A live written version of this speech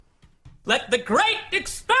Let the great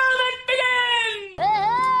experiment begin!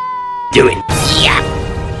 Do it. Yeah.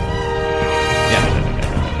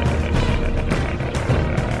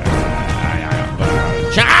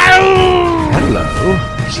 Hello.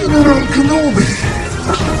 General Kenobi.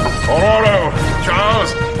 Hello,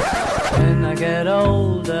 Charles. When I get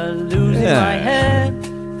older, losing my hair,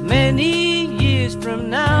 many years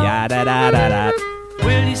from now, Ya-da-da-da-da.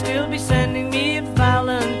 will you still be sending me a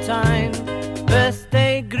Valentine?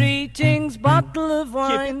 Birthday greetings, bottle of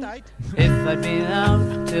wine. If I'd been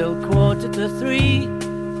out till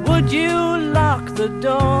 2:45, would you lock the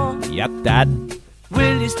door? Yep, Dad.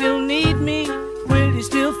 Will you still need me? Will you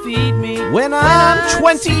still feed me? When I'm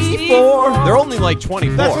 24. They're only like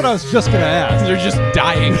 24. That's what I was just going to ask. They're just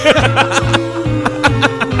dying.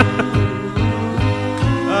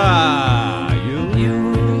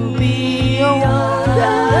 You'll be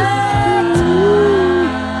alright.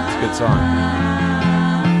 It's a good song.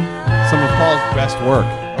 Some of Paul's best work.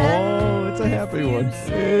 Oh, it's a happy one.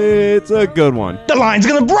 It's a good one. The line's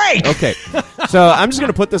gonna break. Okay, so I'm just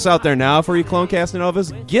going to put this out there now for you Clonecast and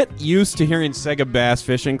Elvis. Get used to hearing Sega Bass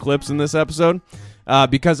fishing clips in this episode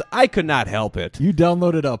because I could not help it. You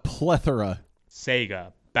downloaded a plethora.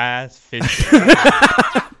 Sega Bass Fish.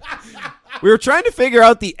 We were trying to figure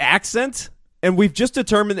out the accent, and we've just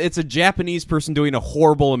determined it's a Japanese person doing a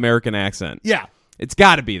horrible American accent. Yeah. It's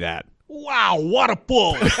got to be that. Wow, what a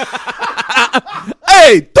pull!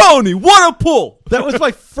 Hey, Tony, what a pull! That was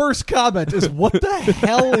my first comment is what the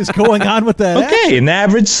hell is going on with that? Okay, an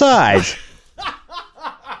average size.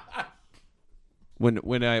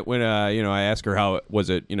 When I ask her how was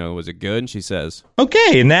it good, and she says,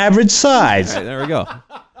 Okay, an average size. all right, there we go.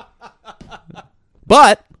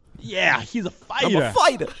 But Yeah, he's a I'm fighter. a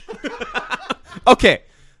fighter. Okay,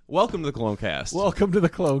 welcome to the Clonecast. Welcome to the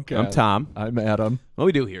Clonecast. I'm Tom. I'm Adam. What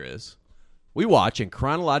we do here is we watch in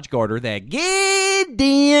chronological order that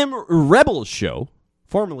goddamn Rebels show,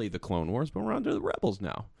 formerly the Clone Wars, but we're under the Rebels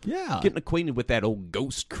now. Yeah. Getting acquainted with that old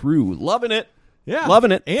ghost crew. Loving it. Yeah.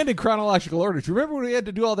 Loving it. And in chronological order. Do you remember when we had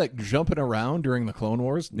to do all that jumping around during the Clone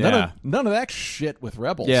Wars? Yeah. None of that shit with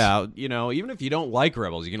Rebels. Yeah, even if you don't like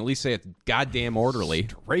Rebels, you can at least say it's goddamn orderly.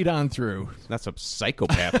 Right on through. Not some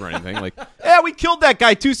psychopath or anything. Like, yeah, we killed that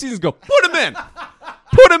guy 2 seasons ago. Put him in.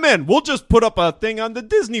 Put him in. We'll just put up a thing on the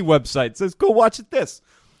Disney website. Says, go watch this.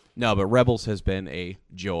 No, but Rebels has been a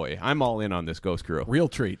joy. I'm all in on this Ghost Crew. Real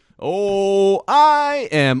treat. Oh, I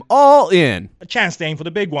am all in. A chance staying for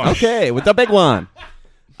the big one. Okay, with the big one.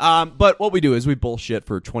 But what we do is we bullshit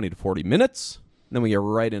for 20 to 40 minutes, and then we get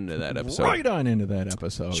right into that episode. Right on into that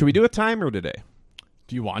episode. Should we do a timer today?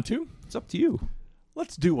 Do you want to? It's up to you.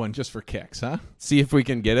 Let's do one just for kicks, huh? See if we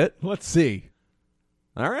can get it. Let's see.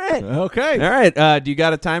 All right. Okay. All right. Do you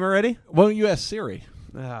got a timer ready? Why don't you ask Siri?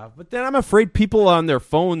 But then I'm afraid people on their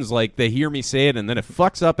phones, like, they hear me say it, and then it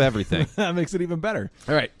fucks up everything. That makes it even better.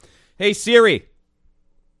 All right. Hey, Siri,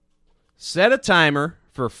 set a timer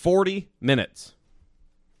for 40 minutes.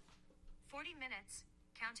 40 minutes,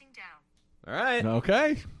 counting down. All right.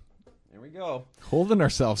 Okay. Here we go. Holding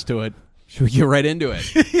ourselves to it. Should we get right into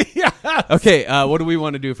it? Yeah. Okay, what do we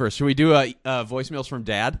want to do first? Should we do voicemails from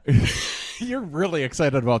Dad? You're really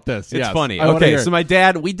excited about this. It's Yes. funny. I wanna Okay, hear so it. my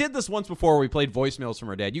dad, we did this once before. We played voicemails from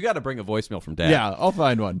our dad. You got to bring a voicemail from Dad. Yeah, I'll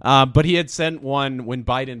find one. But he had sent one when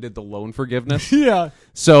Biden did the loan forgiveness. Yeah.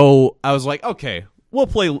 So I was like, okay, we'll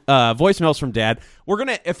play voicemails from Dad.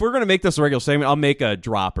 If we're gonna make this a regular segment, I'll make a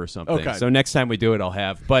drop or something. Okay. So next time we do it, I'll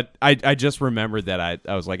have. But I just remembered that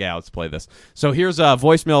I was like, yeah, let's play this. So here's a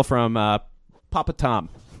voicemail from Papa Tom.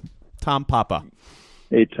 Tom Papa.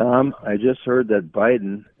 Hey, Tom, I just heard that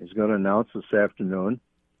Biden is going to announce this afternoon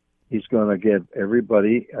he's going to give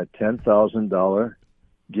everybody a $10,000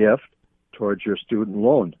 gift towards your student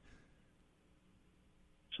loan.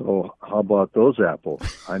 So how about those apples?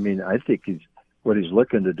 I mean, I think what he's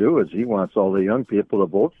looking to do is he wants all the young people to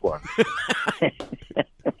vote for him.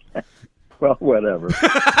 Well, whatever.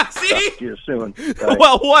 See? Talk to you soon. Bye.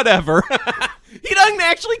 Well, whatever. He doesn't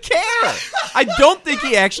actually care. I don't think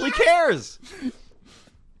he actually cares.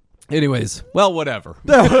 Anyways, well, whatever.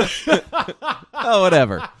 Oh,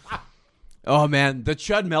 whatever. Oh, man, the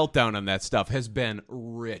Chud meltdown on that stuff has been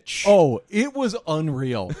rich. Oh, it was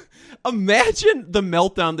unreal. Imagine the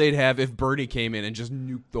meltdown they'd have if Bernie came in and just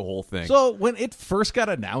nuked the whole thing. So when it first got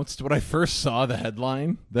announced, when I first saw the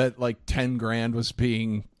headline that like 10 grand was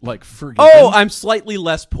being like forgiven. Oh, I'm slightly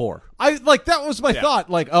less poor. That was my thought.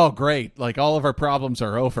 Like, oh, great. Like all of our problems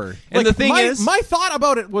are over. And Like, the thing is, my thought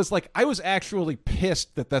about it was like, I was actually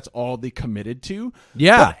pissed that that's all they committed to.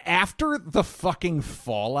 Yeah. But after the fucking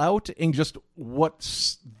fallout and just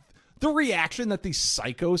what's the reaction that these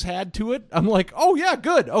psychos had to it, I'm like, oh yeah,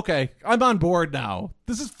 good, okay, I'm on board now.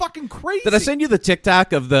 This is fucking crazy. Did I send you the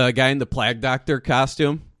TikTok of the guy in the Plague Doctor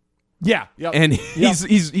costume? Yeah, yep. And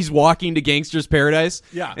he's walking to Gangster's Paradise.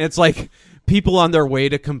 Yeah. And it's like people on their way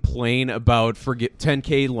to complain about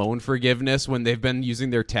 10K loan forgiveness when they've been using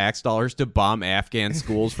their tax dollars to bomb Afghan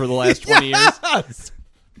schools for the last 20 years.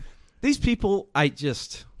 These people,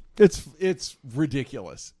 It's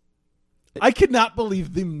ridiculous. I could not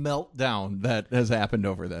believe the meltdown that has happened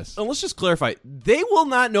over this. And let's just clarify. They will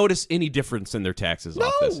not notice any difference in their taxes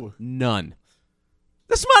off this. None.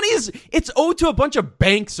 This money it's owed to a bunch of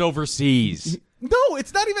banks overseas. No,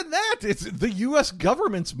 it's not even that. It's the U.S.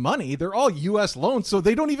 government's money. They're all U.S. loans, so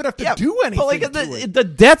they don't even have to do anything. But like the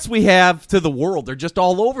debts we have to the world, they're just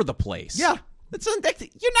all over the place. Yeah. You're not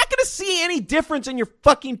going to see any difference in your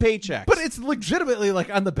fucking paychecks. But it's legitimately like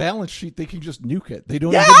on the balance sheet, they can just nuke it. They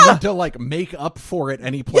don't even need to like make up for it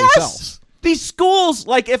anyplace else. These schools,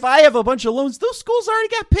 like if I have a bunch of loans, those schools already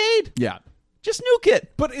got paid. Yeah. Just nuke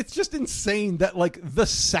it. But it's just insane that like the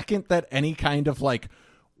second that any kind of like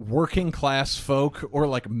working class folk or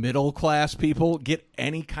like middle class people get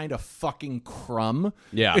any kind of fucking crumb,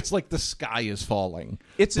 it's like the sky is falling.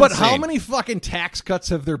 But insane. How many fucking tax cuts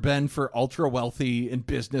have there been for ultra wealthy and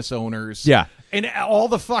business owners? Yeah. And all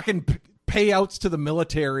the fucking payouts to the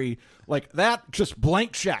military, like that, just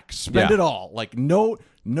blank check, spend it all. Like no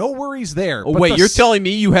worries there. Oh, But wait, you're telling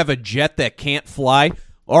me you have a jet that can't fly?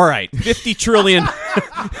 All right, 50 trillion.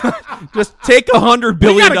 Just take $100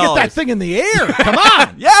 billion. We gotta get that thing in the air. Come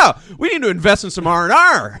on. Yeah, we need to invest in some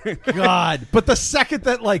R&R. God, but the second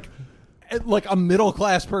that like a middle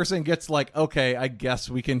class person gets like, okay, I guess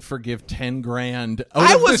we can forgive 10 grand.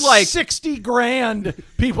 I was like 60 grand.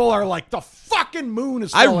 People are like, the fucking moon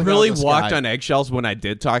is. I falling really out of the walked sky. on eggshells when I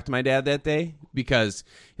did talk to my dad that day because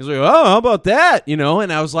he's like, oh, how about that? You know,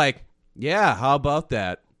 and I was like, yeah, how about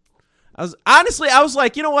that? I was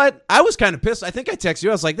like, you know what? I was kind of pissed. I think I texted you.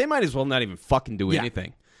 I was like, they might as well not even fucking do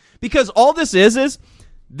anything. Because all this is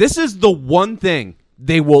this is the one thing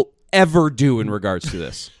they will ever do in regards to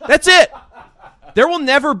this. That's it. There will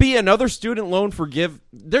never be another student loan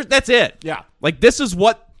that's it. Yeah. Like this was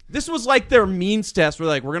like their means test. We're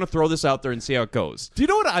like, we're going to throw this out there and see how it goes. Do you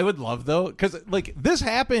know what I would love, though? Because, like, this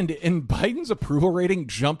happened and Biden's approval rating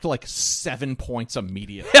jumped, like, 7 points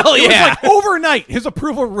immediately. Hell It was, yeah. like, overnight, his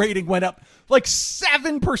approval rating went up, like,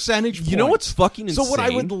 7 percentage points. You know what's fucking insane? So what I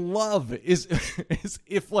would love is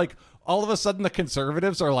if, like, all of a sudden the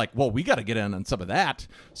conservatives are like, well, we got to get in on some of that.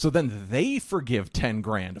 So then they forgive 10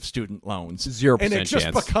 grand of student loans. 0% And it just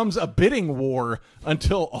chance. becomes a bidding war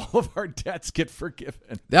until all of our debts get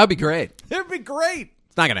forgiven. That would be great. It'd be great.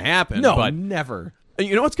 It's not going to happen. No, but never.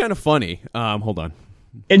 you know what's kind of funny? Hold on.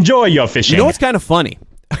 Enjoy your fishing. You know what's kind of funny?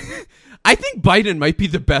 I think Biden might be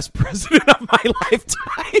the best president of my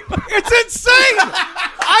lifetime. It's insane.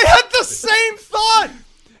 I had the same thought.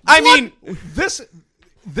 I mean,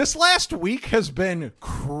 this last week has been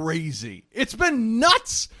crazy. It's been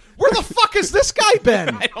nuts. Where the fuck has this guy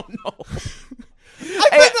been? I don't know.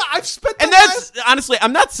 I've spent the And that's honestly,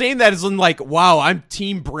 I'm not saying that as in like, wow, I'm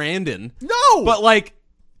Team Brandon. No. But like,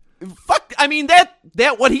 fuck, I mean,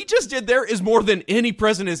 that what he just did there is more than any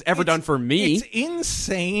president has ever done for me. It's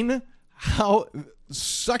insane how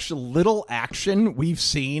such little action we've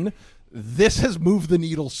seen. This has moved the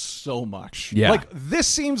needle so much. Yeah. Like, this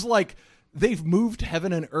seems like they've moved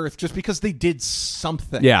heaven and earth just because they did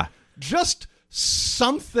something. Yeah. Just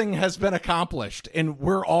something has been accomplished, and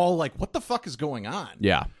we're all like, what the fuck is going on?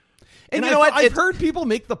 Yeah. And you know what? I've heard people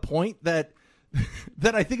make the point that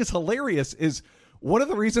I think is hilarious is one of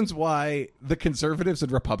the reasons why the conservatives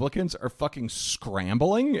and Republicans are fucking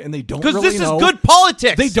scrambling and they don't really know. Because this is good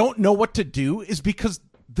politics. They don't know what to do is because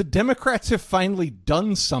the Democrats have finally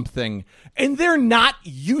done something and they're not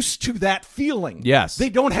used to that feeling. Yes. They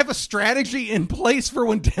don't have a strategy in place for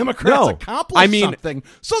when Democrats accomplish something.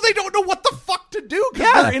 So they don't know what the fuck to do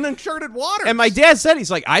because they're in uncharted waters. And my dad said,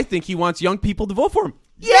 he's like, I think he wants young people to vote for him.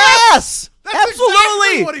 Yes! That's Absolutely!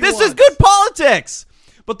 exactly what he This wants. is good politics!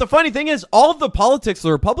 But the funny thing is, all of the politics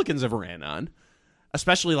the Republicans ever ran on,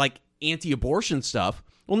 especially like anti-abortion stuff,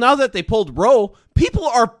 well, now that they pulled Roe, people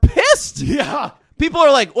are pissed! Yeah. People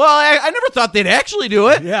are like, well, I never thought they'd actually do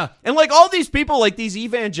it. Yeah. And like all these people, like these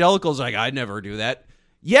evangelicals, like, I'd never do that.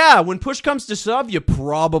 Yeah, when push comes to shove, you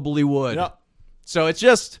probably would. Yep. So it's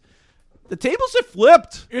just, the tables have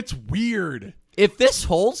flipped. It's weird. If this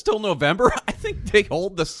holds till November, I think they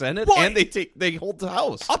hold the Senate and they hold the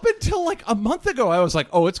House. Up until like a month ago, I was like,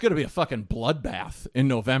 oh, it's going to be a fucking bloodbath in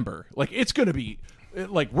November. Like, it's going to be,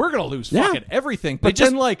 like, we're going to lose fucking everything. But They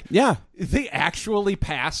just- then, like, yeah. they actually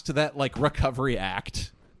passed that, like, Recovery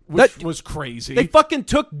Act which was crazy. They fucking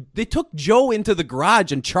took Joe into the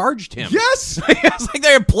garage and charged him. Yes, it's like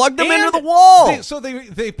they plugged him into the wall.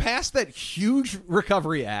 They passed that huge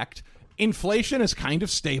recovery act. Inflation is kind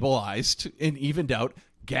of stabilized and evened out.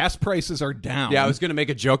 Gas prices are down. Yeah, I was going to make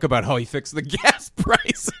a joke about how he fixed the gas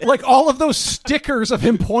prices. Like all of those stickers of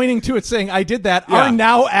him pointing to it saying, I did that, are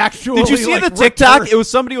now actually. Did you see the TikTok? It was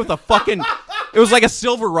somebody with a fucking, it was like a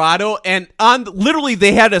Silverado, and literally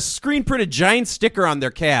they had a screen printed giant sticker on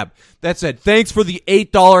their cab that said, thanks for the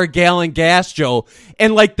 $8 a gallon gas, Joe.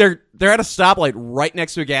 And like they're at a stoplight right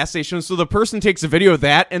next to a gas station, so the person takes a video of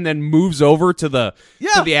that and then moves over to the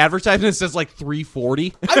advertisement. It says like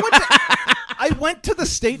 $3.40. I went to the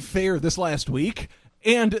state fair this last week,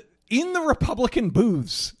 and in the Republican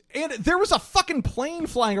booths, and there was a fucking plane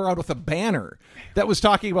flying around with a banner that was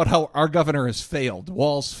talking about how our governor has failed.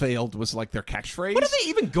 Walls failed was like their catchphrase. What are they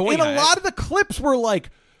even going And at? a lot of the clips were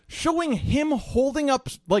like showing him holding up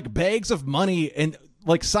like bags of money and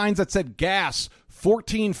like signs that said gas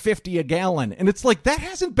 $14.50 a gallon. And it's like, that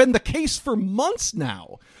hasn't been the case for months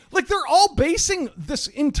now. Like, they're all basing this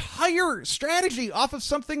entire strategy off of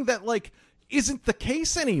something that like isn't the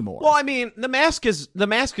case anymore. Well, I mean, the mask is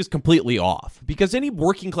completely off, because any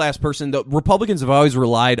working class person, the Republicans have always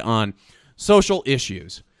relied on social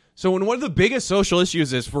issues. So when one of the biggest social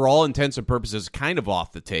issues is, for all intents and purposes, kind of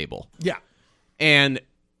off the table. Yeah. And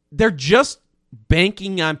they're just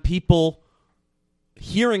banking on people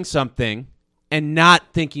hearing something and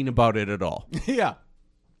not thinking about it at all. Yeah.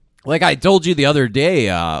 Like I told you the other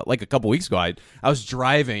day, like a couple weeks ago, I was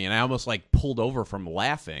driving and I almost like pulled over from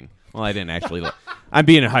laughing. Well, I didn't actually. I'm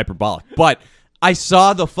being hyperbolic, but I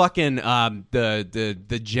saw the fucking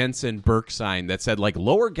the Jensen Burke sign that said like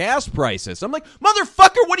lower gas prices. I'm like,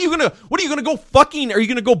 motherfucker, what are you gonna go fucking? Are you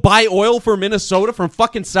gonna go buy oil for Minnesota from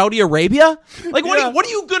fucking Saudi Arabia? Like what are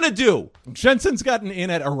you gonna do? Jensen's gotten in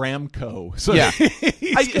at Aramco, so yeah,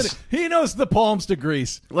 he knows the palms to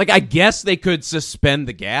grease. Like I guess they could suspend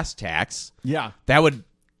the gas tax. Yeah, that would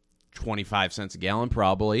 25 cents a gallon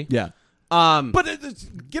probably. Yeah. But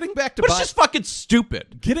getting back to it's just fucking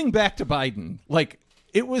stupid. Getting back to Biden, like,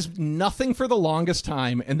 it was nothing for the longest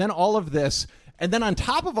time, and then all of this, and then on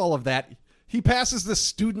top of all of that, he passes this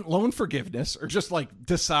student loan forgiveness, or just like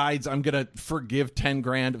decides I'm gonna forgive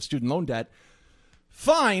 $10,000 of student loan debt.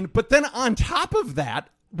 Fine, but then on top of that,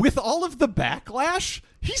 with all of the backlash,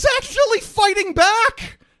 he's actually fighting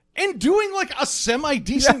back and doing like a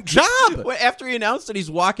semi-decent job. After he announced that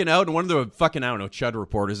he's walking out, and one of the fucking, I don't know, Chud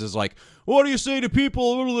reporters is like, what do you say to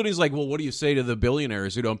people? And he's like, well, what do you say to the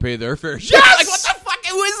billionaires who don't pay their fair share? Yes! Like, what the fuck?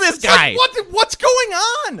 Who is this guy? Like, what's going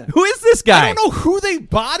on? Who is this guy? I don't know who they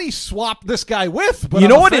body swapped this guy with. But you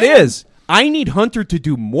know what it is? I need Hunter to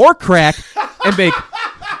do more crack and make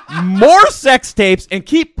more sex tapes and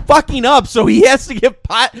keep fucking up, so he has to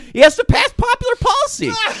pass popular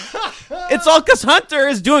policy. It's all because Hunter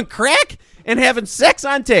is doing crack and having sex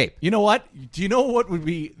on tape. You know what? Do you know what would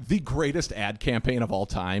be the greatest ad campaign of all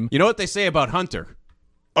time? You know what they say about Hunter?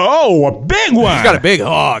 Oh, a big one. He's got a big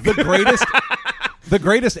hog. The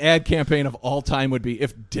greatest ad campaign of all time would be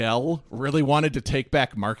if Dell really wanted to take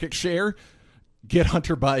back market share. Get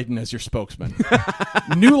Hunter Biden as your spokesman.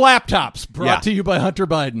 New laptops brought to you by Hunter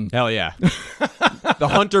Biden. Hell yeah. The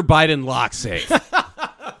Hunter Biden lock safe.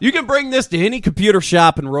 You can bring this to any computer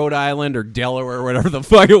shop in Rhode Island or Delaware or whatever the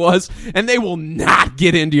fuck it was, and they will not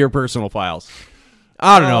get into your personal files.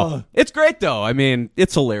 I don't know. It's great, though. I mean,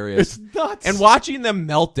 it's hilarious. It's nuts. And watching them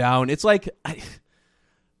melt down, it's like,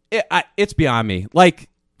 it's beyond me. Like,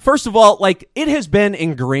 first of all, like, it has been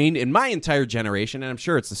ingrained in my entire generation, and I'm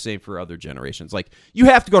sure it's the same for other generations. Like, you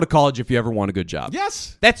have to go to college if you ever want a good job.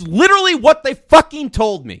 Yes. That's literally what they fucking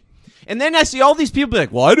told me. And then I see all these people be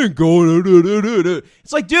like, well, I didn't go.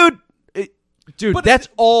 It's like, dude, but that's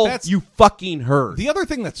all you fucking heard. The other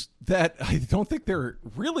thing that I don't think they're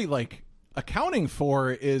really, like, accounting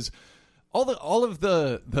for is all of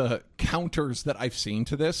the counters that I've seen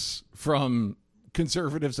to this from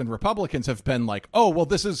conservatives and Republicans have been like, oh, well,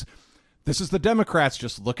 this is the Democrats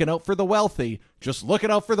just looking out for the wealthy,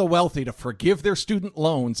 to forgive their student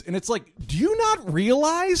loans. And it's like, do you not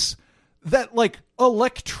realize that, like,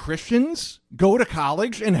 electricians go to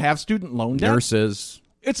college and have student loan debt? Nurses.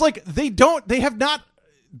 It's like it's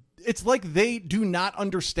like they do not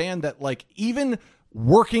understand that, like, even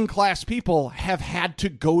working class people have had to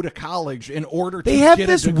go to college in order to They have get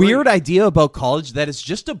this a degree. weird idea about college that it's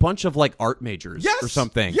just a bunch of, like, art majors or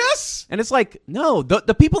something. Yes. And it's like, no,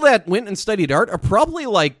 the people that went and studied art are probably,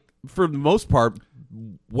 like, for the most part,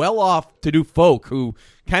 well-off to-do folk who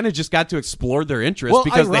kind of just got to explore their interests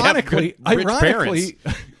because they have good, rich parents.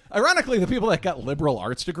 Ironically, the people that got liberal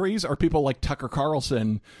arts degrees are people like Tucker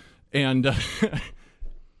Carlson and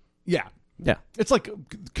yeah. It's like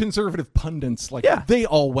conservative pundits, like they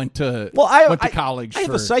all went to college. I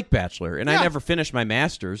have a psych bachelor, and I never finished my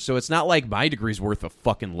master's, so it's not like my degree's worth a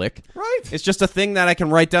fucking lick. Right. It's just a thing that I can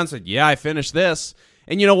write down and say, yeah, I finished this.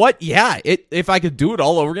 And you know what? Yeah, if I could do it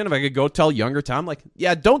all over again, if I could go tell younger Tom, like,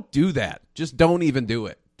 yeah, don't do that. Just don't even do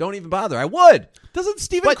it. Don't even bother. I would. Doesn't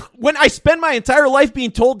Stephen... But when I spend my entire life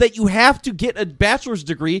being told that you have to get a bachelor's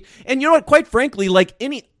degree, and you know what? Quite frankly, I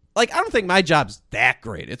don't think my job's that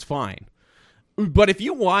great. It's fine. But if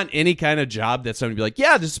you want any kind of job that's somebody to be like,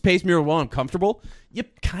 yeah, this pays me well, I'm comfortable, you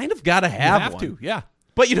kind of got to have one. Yeah.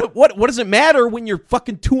 But you know what does it matter when you're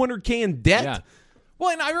fucking $200K in debt? Yeah. Well,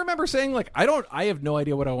 and I remember saying, like, I have no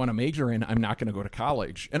idea what I want to major in. I'm not going to go to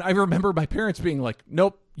college. And I remember my parents being like,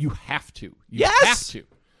 nope, you have to. You have to.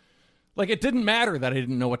 Like, it didn't matter that I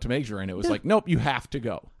didn't know what to major in. It was like, nope, you have to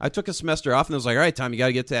go. I took a semester off, and I was like, all right, Tom, you got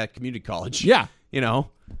to get to that community college. Yeah. You know?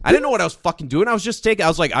 I didn't know what I was fucking doing. I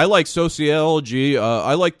was like, I like sociology.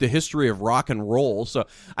 I like the history of rock and roll. So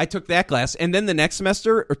I took that class. And then the next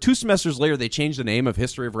semester, or 2 semesters later, they changed the name of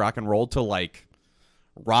history of rock and roll to, like,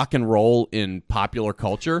 rock and roll in popular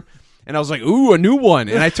culture. And I was like, ooh, a new one.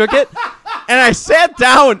 And I took it, and I sat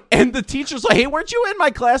down, and the teacher's like, hey, weren't you in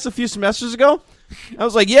my class a few semesters ago? I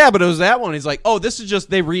was like, yeah, but it was that one. He's like, oh, this is just,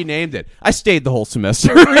 they renamed it. I stayed the whole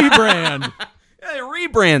semester. Rebrand. They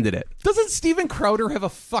rebranded it. Doesn't Steven Crowder have a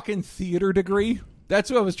fucking theater degree? That's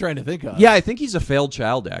what I was trying to think of. Yeah, I think he's a failed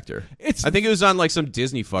child actor. I think it was on like some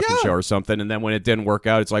Disney fucking show or something, and then when it didn't work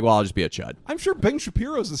out, it's like, well, I'll just be a chud. I'm sure Ben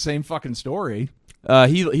Shapiro's the same fucking story.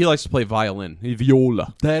 He likes to play violin.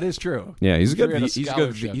 Viola. That is true. Yeah, he's a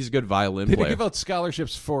good violin player. They give out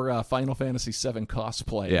scholarships for Final Fantasy VII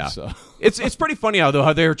cosplay. Yeah, so. it's pretty funny how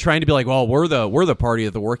they're trying to be like, well, we're the party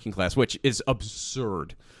of the working class, which is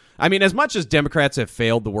absurd. I mean, as much as Democrats have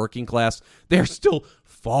failed the working class, they're still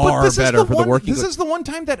far better for the working class. This is the one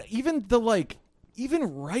time that even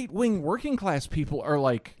right-wing working class people are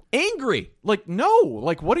like angry. Like, no,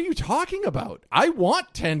 like, what are you talking about? I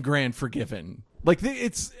want 10 grand forgiven. Like,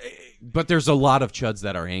 but there's a lot of chuds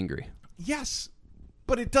that are angry. Yes,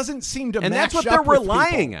 but it doesn't seem to match up. And that's what they're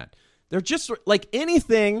relying on. They're just like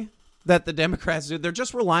anything that the Democrats do. They're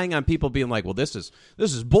just relying on people being like, well, this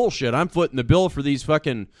is bullshit. I'm footing the bill for these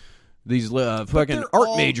fucking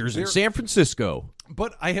art majors in San Francisco.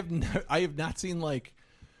 But I have not seen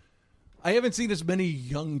I haven't seen as many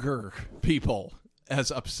younger people as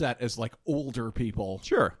upset as like older people.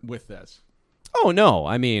 Sure. With this. Oh no,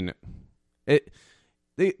 I mean.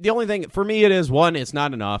 The only thing for me it is one, it's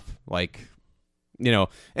not enough. Like, you know,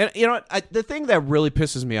 and you know what? The thing that really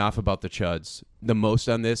pisses me off about the chuds the most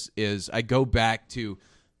on this is I go back to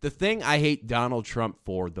the thing I hate Donald Trump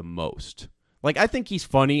for the most. Like, I think he's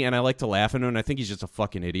funny and I like to laugh at him, and I think he's just a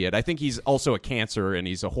fucking idiot. I think he's also a cancer and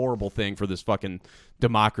he's a horrible thing for this fucking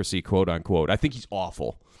democracy, quote unquote. I think he's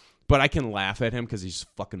awful, but I can laugh at him because he's a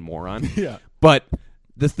fucking moron. Yeah. But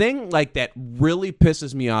the thing like that really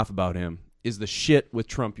pisses me off about him is the shit with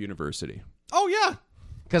Trump University. Oh, yeah.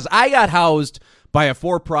 Because I got housed by a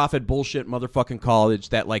for-profit bullshit motherfucking college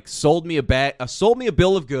that like sold me a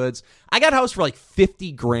bill of goods. I got housed for like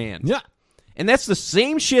 50 grand. Yeah. And that's the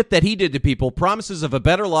same shit that he did to people. Promises of a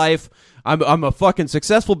better life. I'm a fucking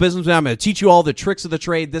successful businessman. I'm going to teach you all the tricks of the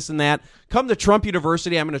trade, this and that. Come to Trump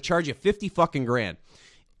University. I'm going to charge you 50 fucking grand.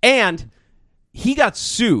 And he got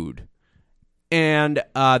sued. And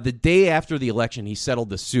the day after the election, he settled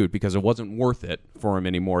the suit because it wasn't worth it for him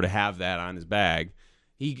anymore to have that on his bag.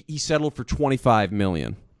 He settled for $25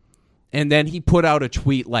 million. And then he put out a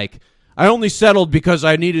tweet like, I only settled because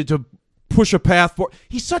I needed to push a path for...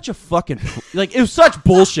 He's such a fucking... Like, it was such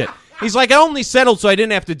bullshit. He's like, I only settled so I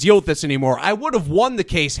didn't have to deal with this anymore. I would have won the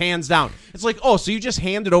case hands down. It's like, oh, so you just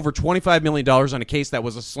handed over $25 million on a case that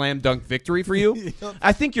was a slam dunk victory for you?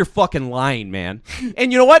 I think you're fucking lying, man.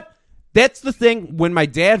 And you know what? That's the thing. When my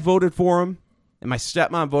dad voted for him and my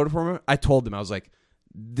stepmom voted for him, I told them, I was like,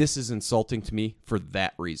 this is insulting to me for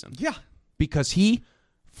that reason. Yeah. Because he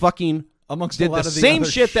fucking amongst did the same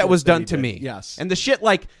shit that was done to me. Yes. And the shit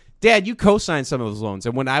like, Dad, you co-signed some of those loans.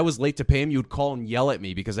 And when I was late to pay him, you would call and yell at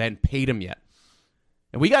me because I hadn't paid him yet.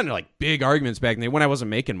 And we got into like big arguments back then when I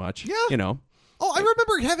wasn't making much. Yeah. You know. Oh, I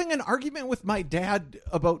remember having an argument with my dad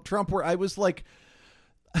about Trump where I was like,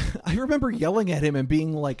 I remember yelling at him and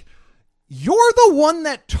being like, you're the one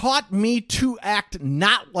that taught me to act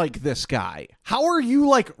not like this guy. How are you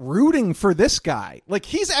like rooting for this guy? Like,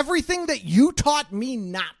 he's everything that you taught me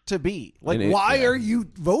not to be. Like, why are you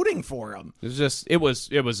voting for him? It was just, it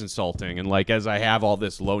was insulting. And like, as I have all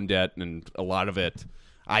this loan debt and a lot of it,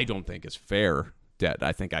 I don't think is fair dead.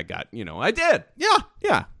 I think I got, I did. Yeah.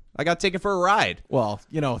 Yeah. I got taken for a ride. Well,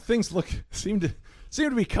 things seem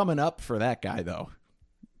to be coming up for that guy, though.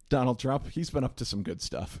 Donald Trump, he's been up to some good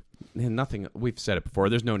stuff. And nothing, we've said it before,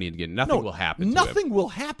 there's no need to get, nothing will happen to him. Nothing will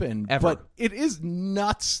happen, ever. But it is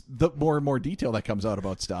nuts the more and more detail that comes out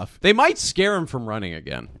about stuff. They might scare him from running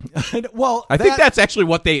again. Well, I think that's actually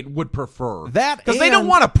what they would prefer. Because they don't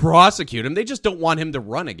want to prosecute him, they just don't want him to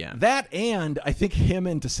run again. That, and I think him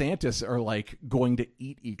and DeSantis are like going to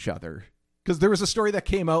eat each other. Because there was a story that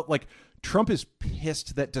came out, like, Trump is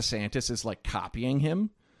pissed that DeSantis is like copying him.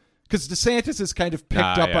 Because DeSantis is kind of picked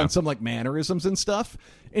up on some like mannerisms and stuff.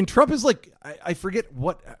 And Trump is like, I forget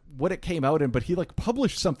what it came out in, but he like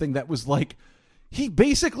published something that was like, he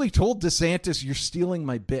basically told DeSantis, you're stealing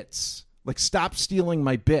my bits. Like, stop stealing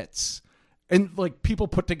my bits. And like people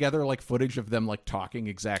put together like footage of them like talking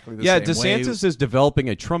exactly the same way. Yeah, DeSantis is developing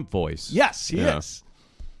a Trump voice. Yes, he is.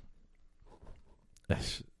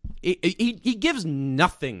 He gives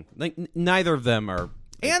nothing. Like, neither of them are.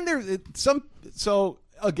 And there's some. So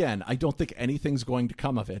again, I don't think anything's going to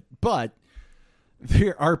come of it. But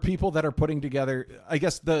there are people that are putting together. I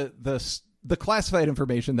guess the classified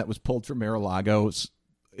information that was pulled from Mar-a-Lago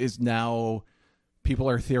is now people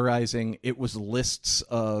are theorizing it was lists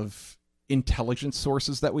of intelligence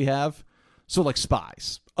sources that we have. So like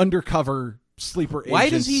spies, undercover sleeper agents. Why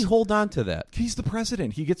does he hold on to that? He's the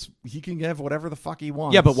president. He can have whatever the fuck he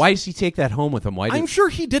wants. Yeah, but why does he take that home with him? I'm sure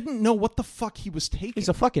he didn't know what the fuck he was taking. He's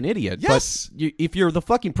a fucking idiot. Yes. But if you're the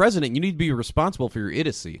fucking president, you need to be responsible for your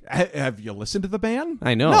idiocy. Have you listened to the ban?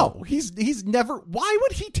 I know. No, he's never. Why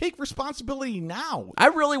would he take responsibility now? I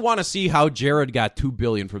really want to see how Jared got $2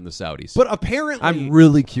 billion from the Saudis. But apparently, I'm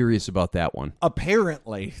really curious about that one.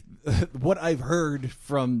 Apparently, what I've heard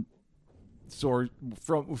from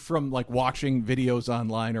like watching videos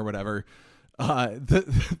online or whatever,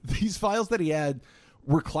 these files that he had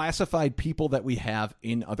were classified people that we have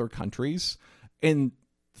in other countries, and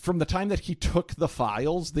from the time that he took the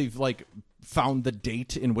files, they've like found the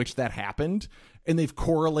date in which that happened, and they've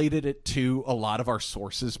correlated it to a lot of our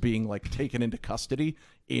sources being like taken into custody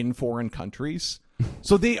in foreign countries.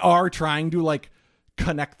 So they are trying to like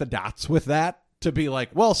connect the dots with that to be like,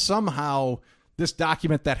 well, somehow this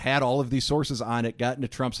document that had all of these sources on it got into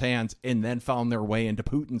Trump's hands and then found their way into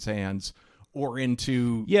Putin's hands or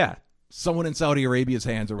into someone in Saudi Arabia's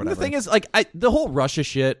hands or whatever. And the thing is, like, the whole Russia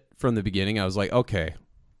shit from the beginning, I was like, okay.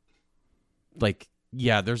 Like,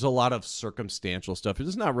 yeah, there's a lot of circumstantial stuff.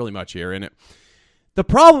 There's not really much here in it. The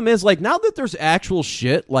problem is, like, now that there's actual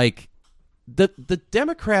shit, like, the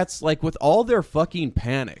Democrats, like, with all their fucking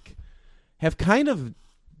panic, have kind of,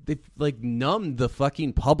 they've, like, numbed the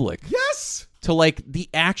fucking public. Yes! To like the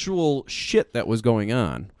actual shit that was going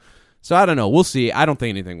on. So I don't know. We'll see. I don't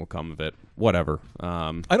think anything will come of it. Whatever.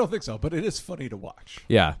 I don't think so, but it is funny to watch.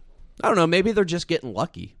 Yeah. I don't know. Maybe they're just getting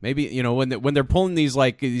lucky. Maybe, when they're pulling these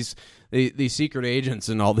like these secret agents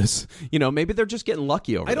and all this, maybe they're just getting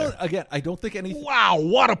lucky over there. I don't think anything. Wow,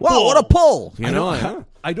 what a pull! Wow, what a pull!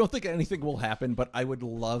 I don't think anything will happen, but I would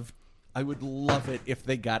love it if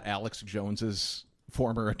they got Alex Jones's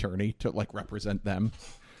former attorney to like represent them.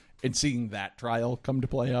 And seeing that trial come to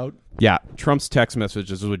play out. Yeah, Trump's text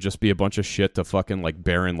messages would just be a bunch of shit to fucking like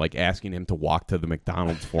Barron, like asking him to walk to the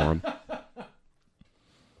McDonald's for him.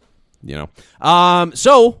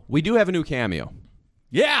 So we do have a new cameo.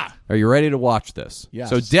 Yeah. Are you ready to watch this?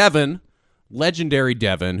 Yes. So Devin, legendary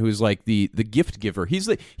Devin, who's like the gift giver. He's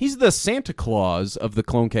the Santa Claus of the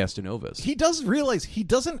Clone Castanovas. He does realize he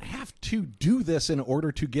doesn't have to do this in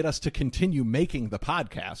order to get us to continue making the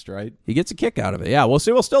podcast, right? He gets a kick out of it. Yeah, we'll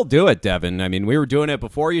still do it, Devin. I mean, we were doing it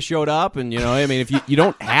before you showed up, and if you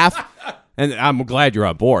don't have, and I'm glad you're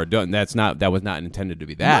on board. That was not intended to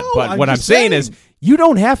be that. No, but what I'm saying is, you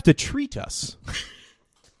don't have to treat us.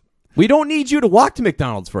 We don't need you to walk to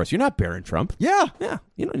McDonald's for us. You're not Barron Trump. Yeah. Yeah,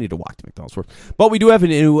 you don't need to walk to McDonald's for us. But we do have a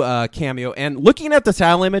new cameo. And looking at the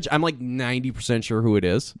title image, I'm like 90% sure who it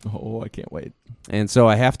is. Oh, I can't wait. And so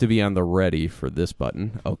I have to be on the ready for this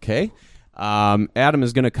button. Okay. Adam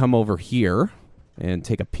is going to come over here and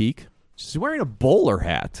take a peek. She's wearing a bowler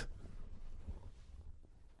hat.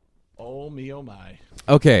 Oh, me, oh, my.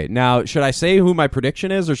 Okay, now, should I say who my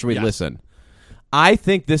prediction is, or should we listen? I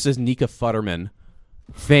think this is Nika Futterman,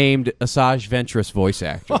 famed Asajj Ventress voice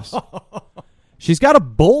actress. She's got a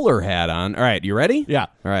bowler hat on. All right, you ready? Yeah.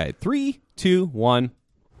 All right, 3, 2, 1.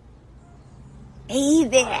 Hey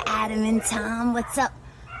there, Adam and Tom. What's up?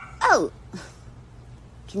 Oh,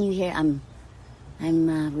 can you hear? I'm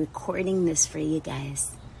recording this for you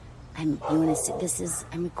guys. I'm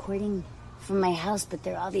recording from my house, but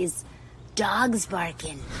there are all these dogs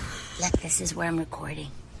barking. Look, this is where I'm recording.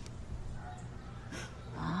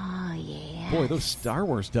 Boy, those Star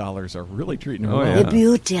Wars dollars are really treating her Oh, well. yeah. The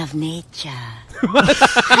beauty of nature.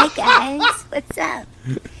 Hi, guys. What's up?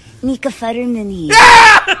 Nika Futterman here.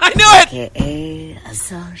 I knew it! A.K.A.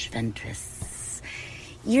 Assange Ventress.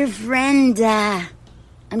 Your friend,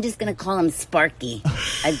 I'm just going to call him Sparky.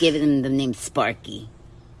 I've given him the name Sparky.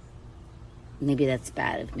 Maybe that's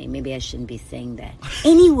bad of me. Maybe I shouldn't be saying that.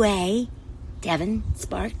 Anyway, Devin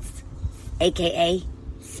Sparks, a.k.a.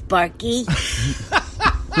 Sparky,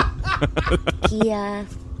 he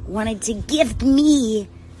wanted to gift me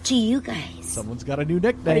to you guys. Someone's got a new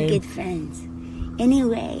What a nickname. good friend.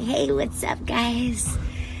 Anyway, hey, what's up, guys?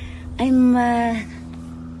 I'm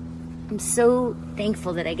so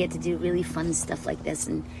thankful that I get to do really fun stuff like this,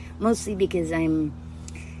 and mostly because I'm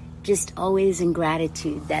just always in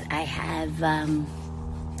gratitude that I have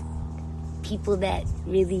people that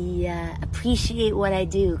really appreciate what I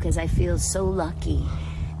do, because I feel so lucky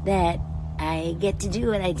that I get to do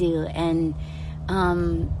what I do. And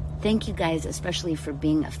thank you guys especially for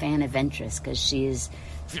being a fan of Ventress, because she is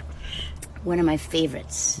one of my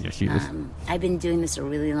favorites. Yes, she is. I've been doing this a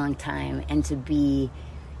really long time, and to be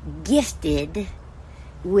gifted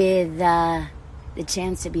with the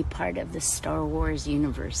chance to be part of the Star Wars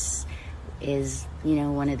universe is,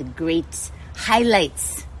 one of the great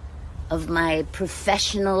highlights of my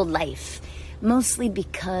professional life. Mostly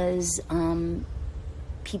because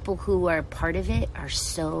people who are part of it are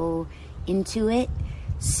so into it.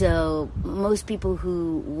 So most people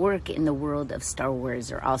who work in the world of Star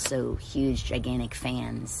Wars are also huge, gigantic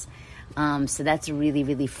fans. So that's really,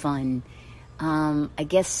 really fun. I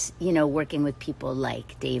guess, working with people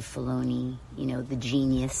like Dave Filoni, the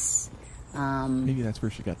genius, Maybe that's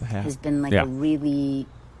where she got the hat. has been like a really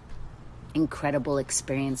incredible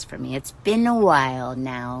experience for me. It's been a while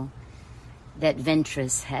now that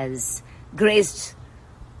Ventress has graced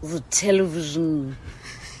the television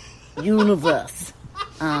universe.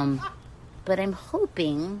 But I'm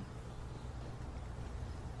hoping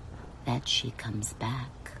that she comes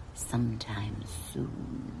back sometime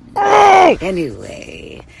soon.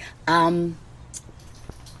 Anyway,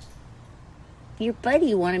 your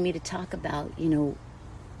buddy wanted me to talk about,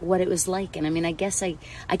 what it was like. And I mean, I guess I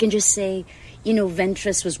can just say,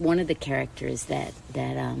 Ventress was one of the characters that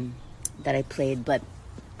I played, but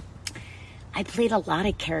I played a lot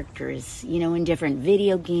of characters, in different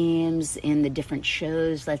video games, in the different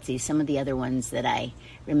shows. Let's see, some of the other ones that I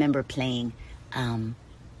remember playing.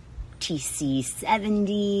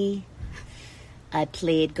 TC-70. I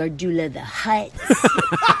played Gardula the Hutt.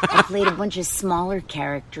 I played a bunch of smaller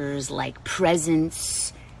characters like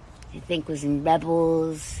Presence, I think was in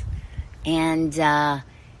Rebels. And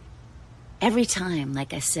every time,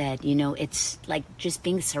 like I said, it's like just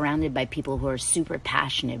being surrounded by people who are super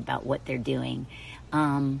passionate about what they're doing.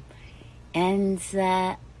 And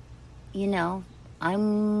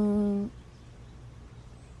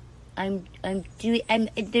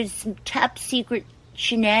there's some top secret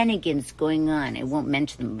shenanigans going on. I won't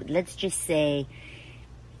mention them, but let's just say,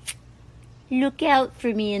 look out for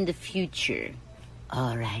me in the future.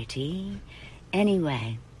 Alrighty.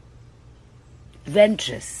 Anyway,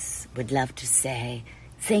 Ventress would love to say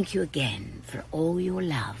thank you again for all your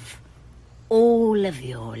love. All of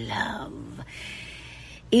your love.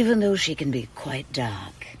 Even though she can be quite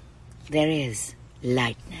dark, there is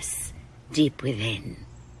lightness deep within.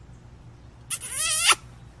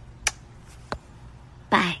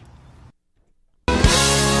 Bye.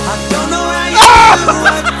 I don't know how you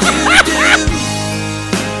do what you do.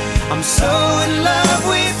 I'm so in love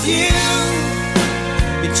with you.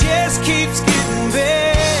 It just keeps getting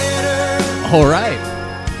better. All right.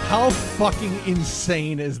 How fucking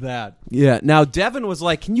insane is that? Yeah. Now, Devin was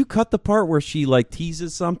like, can you cut the part where she,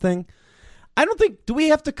 teases something? I don't think... Do we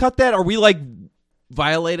have to cut that? Are we,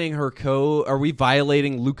 violating her code? Are we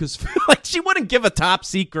violating Lucasfilm? She wouldn't give a top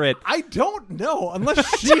secret. I don't know.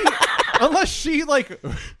 Unless she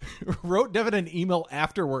wrote Devin an email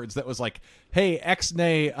afterwards that was like, hey,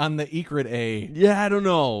 X-nay on the Egret A. Yeah, I don't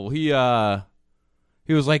know. He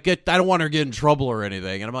was like, I don't want her to get in trouble or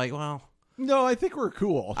anything. And I'm like, well... No, I think we're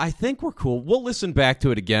cool. I think we're cool. We'll listen back to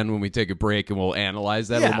it again when we take a break and we'll analyze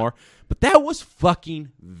that a little more. But that was fucking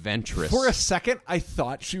Ventress. For a second, I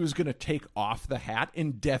thought she was going to take off the hat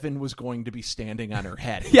and Devin was going to be standing on her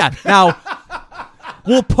head. Yeah, now,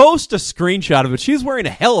 we'll post a screenshot of it. She's wearing a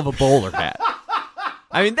hell of a bowler hat.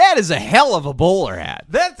 I mean, that is a hell of a bowler hat.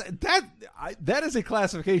 That is a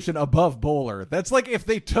classification above bowler. That's like if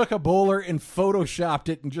they took a bowler and photoshopped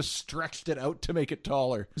it and just stretched it out to make it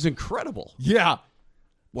taller. It was incredible. Yeah.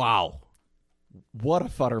 Wow. What a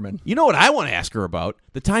Futterman. You know what I want to ask her about?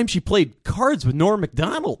 The time she played cards with Norm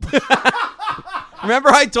Macdonald. Remember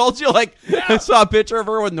I told you, like, I saw a picture of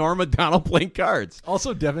her with Norm Macdonald playing cards.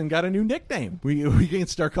 Also, Devin got a new nickname. We can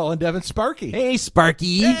start calling Devin Sparky. Hey,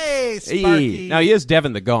 Sparky. Hey, Sparky. Hey. Now, he is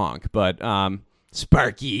Devin the Gonk, but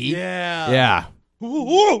Sparky. Yeah.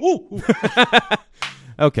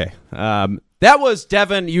 Okay. That was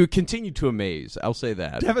Devin. You continue to amaze. I'll say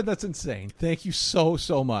that. Devin, that's insane. Thank you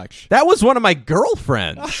so much. That was one of my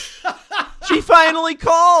girlfriends. She finally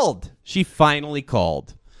called.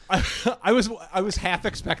 I was half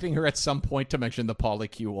expecting her at some point to mention the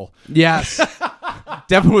polycule. Yes.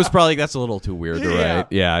 Devin was probably, that's a little too weird, Yeah. right?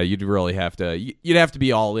 Yeah, you'd really have to, you'd have to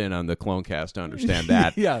be all in on the Clonecast to understand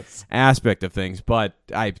that Yes. aspect of things. But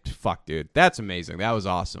fuck, dude, that's amazing. That was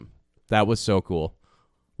awesome. That was so cool.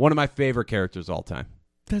 One of my favorite characters of all time.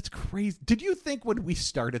 That's crazy. Did you think when we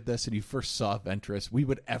started this and you first saw Ventress, we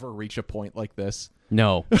would ever reach a point like this?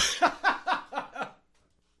 No.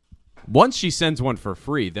 Once she sends one for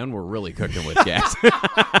free, then we're really cooking with gas.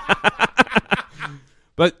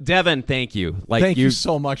 But Devin, thank you. Thank you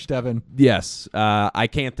so much, Devin. Yes, I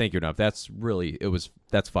can't thank you enough. That's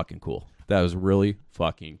fucking cool. That was really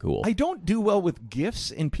fucking cool. I don't do well with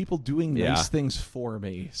gifts and people doing nice things for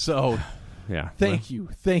me. So, yeah, thank you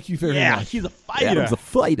very much. He's a fighter. Adam's a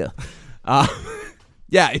fighter.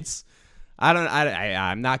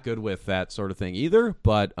 I'm not good with that sort of thing either.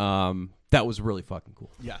 But that was really fucking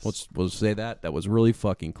cool. Yes, we'll say that. That was really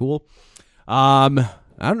fucking cool. I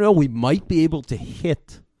don't know. We might be able to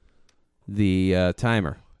hit the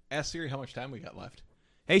timer. Ask Siri how much time we got left.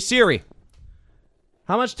 Hey, Siri.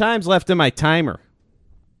 How much time's left in my timer?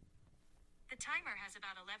 The timer has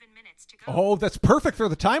about 11 minutes to go. Oh, that's perfect for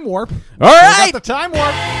the time warp. All right. We got the time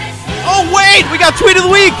warp. Oh, wait. We got Tweet of the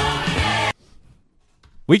Week.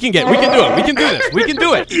 We can do it. We can do this. We can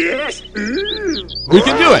do it. Yes. We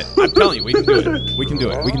can do it. I'm telling you, we can do it. We can do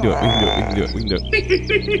it. We can do it. We can do it.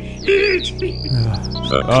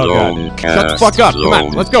 Oh, God. Shut the fuck up. Come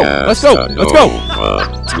on. Let's go. Let's go.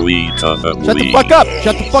 Tweet of the Shut the fuck up.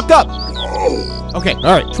 Shut the fuck up. Okay. All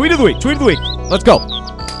right. Tweet of the Week. Tweet of the Week. Let's go.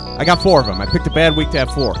 I got 4 of them. I picked a bad week to have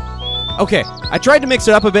 4. Okay. I tried to mix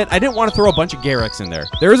it up a bit. I didn't want to throw a bunch of Garricks in there.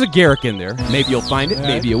 There is a Garrick in there. Maybe you'll find it.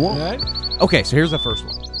 Maybe you won't. Okay. So here's the first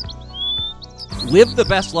one. Live the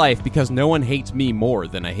best life because no one hates me more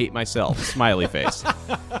than I hate myself. Smiley face.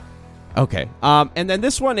 Okay. And then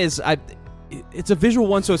this one is, it's a visual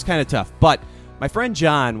one, so it's kind of tough. But my friend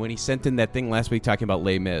John, when he sent in that thing last week talking about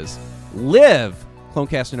Les Mis,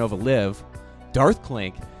 Clonecast Nova Live, Darth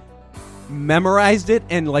Clink, memorized it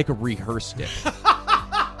and like rehearsed it.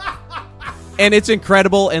 And it's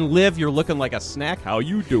incredible. And Liv, you're looking like a snack. How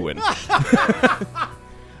you doing?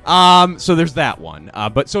 So there's that one.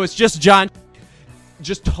 But so it's just John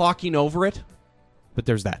just talking over it. But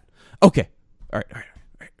there's that. Okay. All right.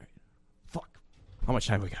 Fuck. How much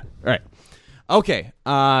time we got? All right. Okay.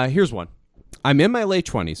 Here's one. I'm in my late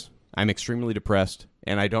 20s. I'm extremely depressed,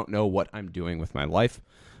 and I don't know what I'm doing with my life.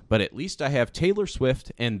 But at least I have Taylor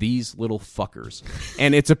Swift and these little fuckers.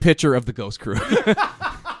 And it's a picture of the Ghost Crew.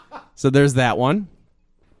 So there's that one.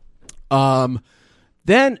 Then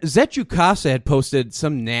Zetsu Casa had posted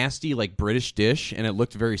some nasty like British dish, and it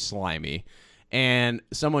looked very slimy. And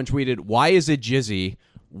someone tweeted, "Why is it jizzy?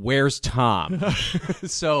 Where's Tom?"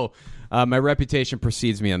 So my reputation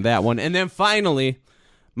precedes me on that one. And then finally,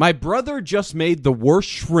 my brother just made the worst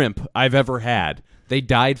shrimp I've ever had. They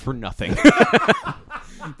died for nothing.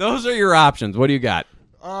 Those are your options. What do you got?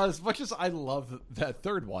 As much as I love that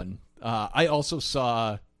third one, I also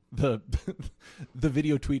saw the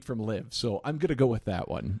video tweet from Liv, so I'm gonna go with that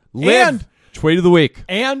one. Liv, and tweet of the week.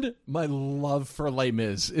 And my love for Les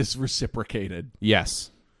Mis is reciprocated.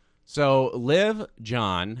 Yes. So Liv,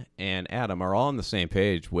 John, and Adam are all on the same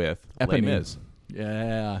page with Les Mis.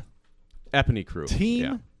 Yeah. Epony crew.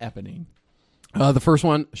 Team Epony. The first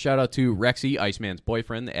one, shout out to Rexy, Iceman's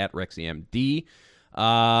boyfriend, at RexyMD.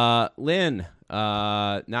 Lynn,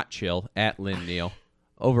 not chill, at Lynn Neal,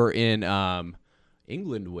 over in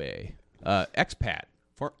England way. Expat.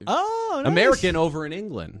 Nice. American over in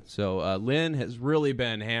England. So Lynn has really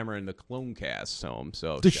been hammering the Clonecast home.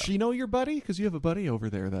 So does she know your buddy? Because you have a buddy over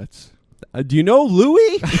there that's... do you know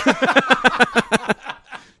Louie?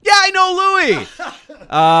 Yeah, I know Louie.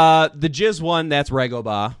 The Jizz one, that's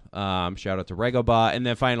Regoba. Shout out to Regoba. And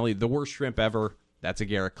then finally, the worst shrimp ever. That's a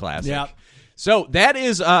Garrett classic. Yep. So that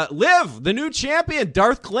is Liv, the new champion,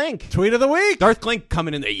 Darth Clink. Tweet of the week. Darth Clink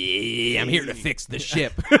coming in there. Yeah, I'm here to fix the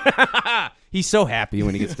ship. He's so happy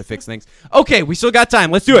when he gets to fix things. Okay, we still got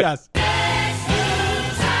time. Let's do it. Yes.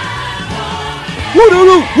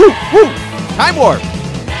 Woo. Time warp.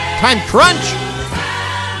 Time crunch.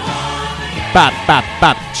 Bop, bop,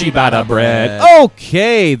 bop, ciabatta bread.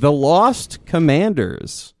 Okay, The Lost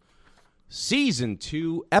Commanders. Season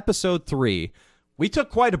 2, Episode 3. We took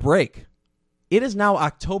quite a break. It is now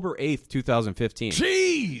October 8th, 2015.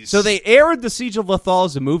 Jeez! So they aired The Siege of Lothal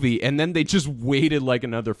as a movie, and then they just waited like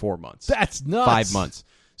another 4 months. That's nuts. 5 months.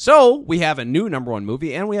 So we have a new number one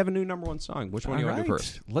movie, and we have a new number one song. Which one do you want to do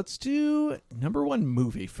first? Let's do number one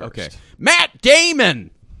movie first. Okay. Matt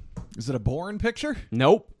Damon! Is it a Bourne picture?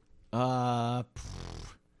 Nope.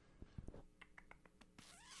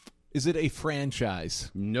 Is it a franchise?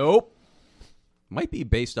 Nope. Might be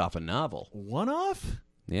based off a novel. One-off?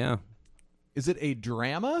 Yeah. Is it a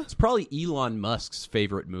drama? It's probably Elon Musk's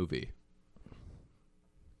favorite movie.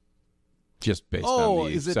 Just based on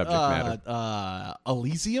the subject matter.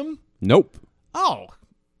 Elysium? Nope.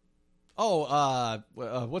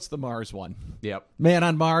 What's the Mars one? Yep. Man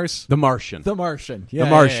on Mars? The Martian. The Martian. Yeah, The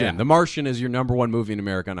Martian. yeah. The Martian is your number one movie in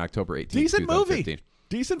America on October 18th, Decent 2015. movie.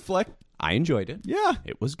 Decent flick. I enjoyed it. Yeah.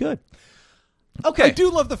 It was good. Okay. I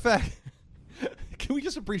do love the fact... Can we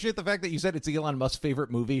just appreciate the fact that you said it's Elon Musk's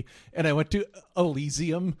favorite movie, and I went to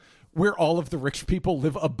Elysium, where all of the rich people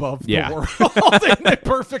live above the world in a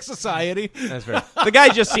perfect society. That's right. The guy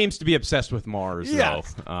just seems to be obsessed with Mars,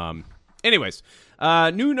 Yes. though. Anyways,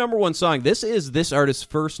 new number one song. This is this artist's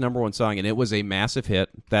first number one song, and it was a massive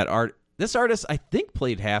hit. This artist, I think,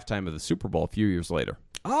 played halftime of the Super Bowl a few years later.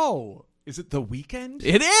 Oh, is it The Weeknd?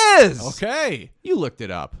 It is! Okay. You looked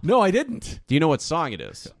it up. No, I didn't. Do you know what song it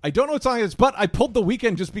is? I don't know what song it is, but I pulled The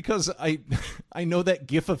Weeknd just because I know that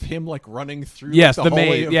gif of him like running through Yes, the the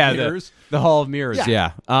hallway main, of yeah, mirrors. the Hall of Mirrors,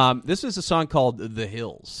 Yeah. yeah. This is a song called The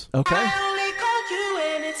Hills. Okay.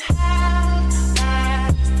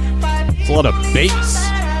 It's a lot of bass.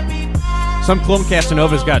 Some Clone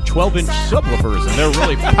Casanova's got 12-inch subwoofers, and they're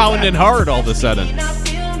really pounding hard all of a sudden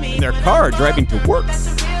in their car driving to work.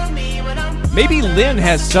 Maybe Lynn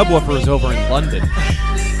has subwoofers over in London.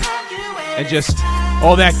 And just,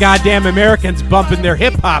 that goddamn American's bumping their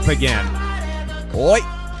hip-hop again. Oi.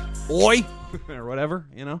 Oi. Or whatever,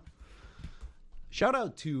 you know. Shout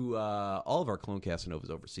out to all of our Clone Casanovas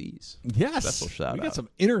overseas. Yes. Special shout out. We got some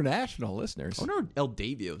international listeners. I wonder what El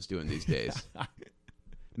Davio's doing these days.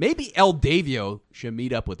 Maybe El Davio should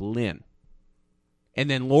meet up with Lynn. And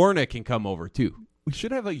then Lorna can come over, too. We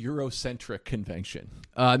should have a Eurocentric convention.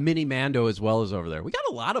 Minnie Mando as well as over there. We got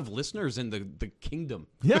a lot of listeners in the kingdom.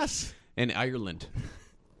 Yes. And Ireland.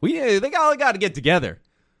 They all got to get together.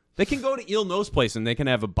 They can go to Ilno's place and they can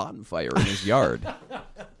have a bonfire in his yard.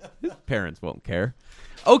 His parents won't care.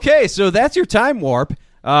 Okay, so that's your time warp.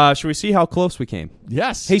 Should we see how close we came?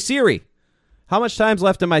 Yes. Hey, Siri, how much time's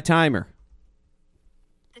left in my timer?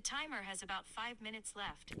 The timer has about 5 minutes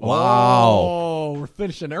left. Wow. Oh, we're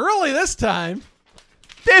finishing early this time.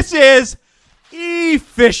 This is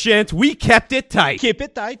efficient. We kept it tight. Keep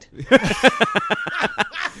it tight.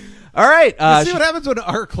 All right. See what happens when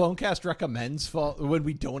our Clonecast recommends when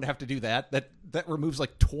we don't have to do that? That removes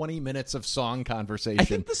like 20 minutes of song conversation. I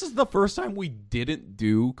think this is the first time we didn't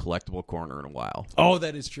do Collectible Corner in a while. Oh,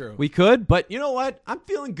 that is true. We could, but you know what? I'm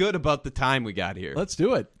feeling good about the time we got here. Let's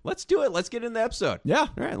do it. Let's do it. Let's get in the episode. Yeah.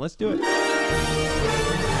 All right, let's do it.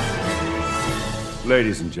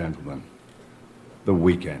 Ladies and gentlemen, The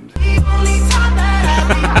Weeknd.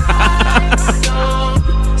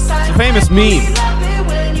 It's a famous meme.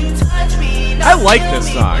 I like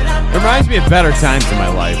this song. It reminds me of better times in my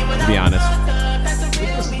life, to be honest.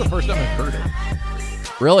 This is the first time I've heard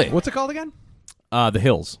it. Really? What's it called again? The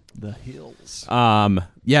Hills. The Hills.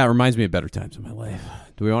 Yeah, it reminds me of better times in my life.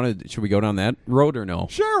 Do we want to? Should we go down that road or no?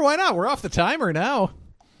 Sure, why not? We're off the timer now.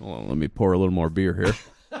 Hold on, let me pour a little more beer here.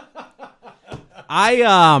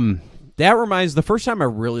 That reminds. The first time I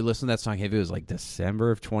really listened to that song heavy was like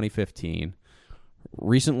December of 2015.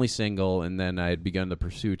 Recently single, and then I had begun the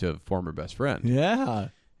pursuit of former best friend. Yeah,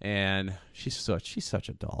 and she's such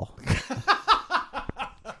a doll.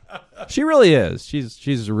 She really is.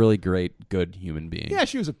 She's a really great, good human being. Yeah,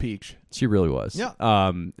 she was a peach. She really was. Yeah.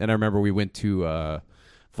 And I remember we went to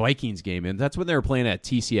Vikings game, and that's when they were playing at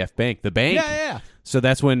TCF Bank, the bank. Yeah. So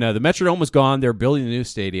that's when the Metrodome was gone. They're building a new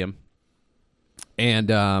stadium. And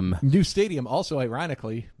new stadium, also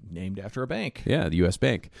ironically named after a bank. Yeah, the U.S.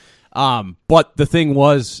 Bank. But the thing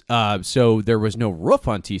was, so there was no roof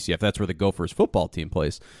on TCF. That's where the Gophers football team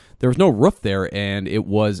plays. There was no roof there, and it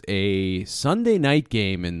was a Sunday night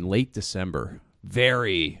game in late December.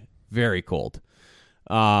 Very, very cold.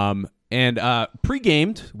 And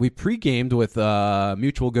we pre-gamed with a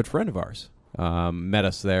mutual good friend of ours. Met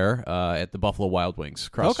us there at the Buffalo Wild Wings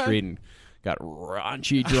across the street and got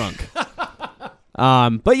raunchy drunk.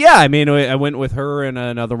 But yeah, I mean, I went with her and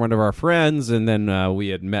another one of our friends, and then we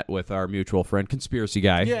had met with our mutual friend, Conspiracy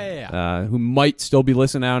Guy, who might still be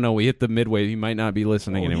listening. I don't know. We hit the midway; he might not be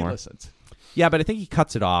listening anymore. He listens. Yeah, but I think he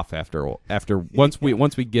cuts it off after once we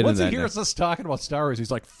get Once into that. he hears us talking about Star Wars,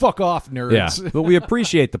 he's like, "Fuck off, nerds." Yeah, but we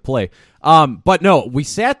appreciate the play. But no, we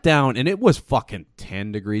sat down and it was fucking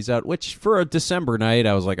 10 degrees out, which for a December night,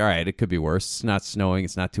 I was like, all right, it could be worse. It's not snowing.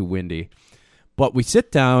 It's not too windy. But we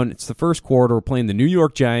sit down. It's the first quarter. We're playing the New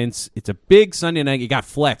York Giants. It's a big Sunday night. You got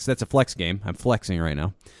flex. That's a flex game. I'm flexing right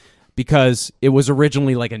now. Because it was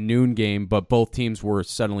originally like a noon game, but both teams were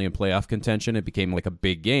suddenly in playoff contention. It became like a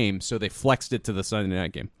big game, so they flexed it to the Sunday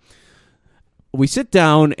night game. We sit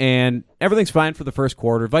down, and everything's fine for the first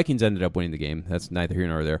quarter. Vikings ended up winning the game. That's neither here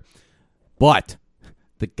nor there. But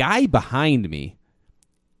the guy behind me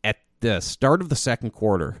at the start of the second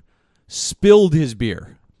quarter spilled his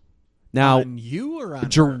beer. Now, on you or on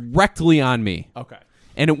directly her? on me. Okay.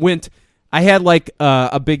 And it went... I had like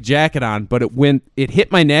a big jacket on, but it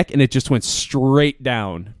hit my neck and it just went straight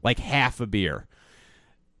down, like half a beer.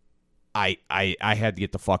 I had to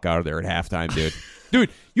get the fuck out of there at halftime, dude.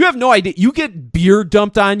 Dude, you have no idea. You get beer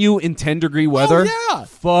dumped on you in 10-degree weather? Oh, yeah.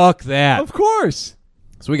 Fuck that. Of course.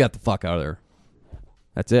 So we got the fuck out of there.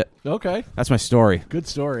 That's it. Okay. That's my story. Good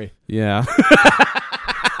story. Yeah.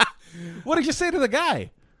 What did you say to the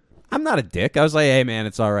guy? I'm not a dick. I was like, hey, man,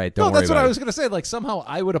 it's all right. Don't worry that's what about I it. was going to say. Like, somehow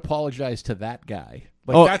I would apologize to that guy.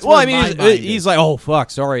 Like, Oh, that's well, where I mean, my mind he's is. like, oh, fuck,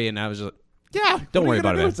 sorry. And I was like, Yeah. don't what worry are you about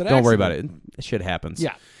gonna it, do? man. It's an Don't worry about accident. it. Shit happens.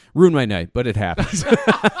 Yeah. Ruined my night, but it happens.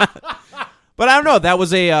 But I don't know. That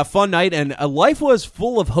was a fun night, and life was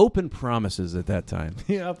full of hope and promises at that time.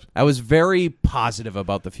 Yep. I was very positive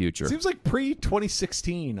about the future. Seems like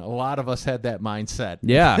pre-2016, a lot of us had that mindset.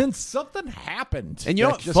 Yeah. Then something happened. And you know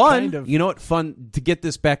that what? just Fun. kind of- You know what? Fun to get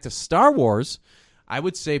this back to Star Wars. I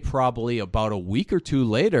would say probably about a week or two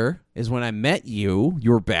later is when I met you.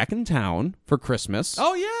 You were back in town for Christmas.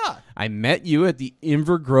 Oh, yeah. I met you at the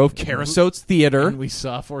Invergrove Carasotes Theater. And we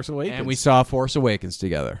saw Force Awakens. And we saw Force Awakens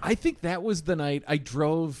together. I think that was the night I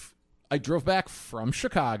drove back from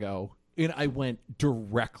Chicago, and I went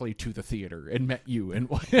directly to the theater and met you. And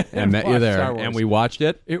met you watched there, Star Wars. and we watched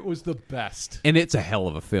it. It was the best. And it's a hell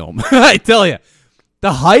of a film. I tell you.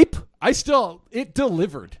 The hype. It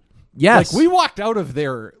delivered. Yes. Like, we walked out of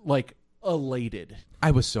there, like, elated.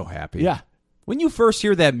 I was so happy. Yeah. When you first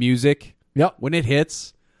hear that music, yep. When it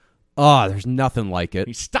hits, oh, there's nothing like it.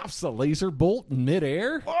 He stops the laser bolt in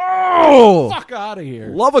midair. Oh! Fuck out of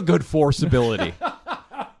here. Love a good force ability.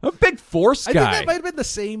 A big force guy. I think that might have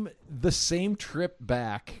been the same trip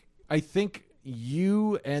back. I think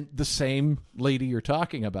you and the same lady you're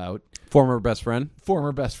talking about, former best friend,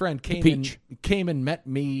 came and met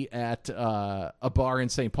me at a bar in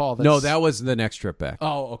St. Paul. No, that was the next trip back.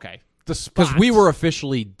 Oh, okay. Because we were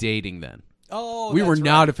officially dating then. Oh, we were that's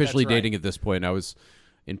not right. officially That's right. dating at this point. I was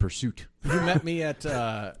in pursuit. You met me at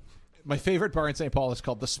my favorite bar in St. Paul is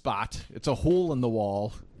called The Spot. It's a hole in the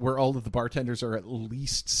wall where all of the bartenders are at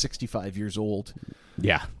least 65 years old.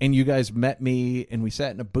 Yeah. And you guys met me, and we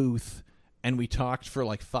sat in a booth, and we talked for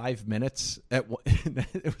like 5 minutes. It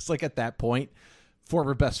was like at that point,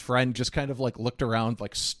 former best friend just kind of like looked around,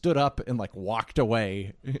 like stood up and like walked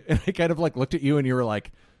away. And I kind of like looked at you, and you were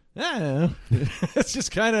like, it's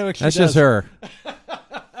just kind of what she That's does. just her.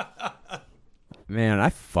 Man, I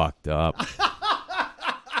fucked up.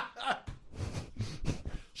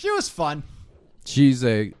 She was fun. She's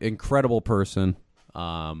a incredible person.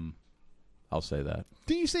 I'll say that.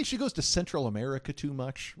 Didn't you say she goes to Central America too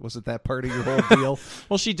much? Was it that part of your whole deal?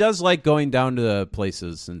 Well, she does like going down to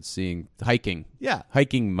places and hiking. Yeah.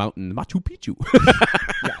 Hiking Mountain Machu Picchu.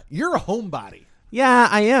 Yeah, you're a homebody. Yeah,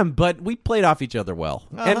 I am, but we played off each other well.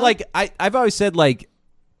 And like I've always said, like,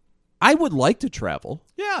 I would like to travel.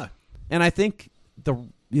 Yeah. And I think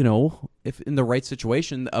if in the right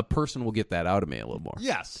situation, a person will get that out of me a little more.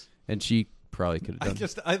 Yes. And she probably could have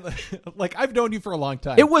done I've known you for a long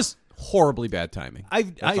time. It was horribly bad timing.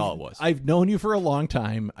 That's all it was. I've known you for a long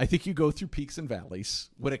time. I think you go through peaks and valleys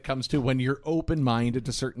when it comes to when you're open-minded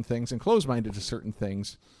to certain things and closed-minded to certain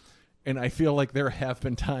things. And I feel like there have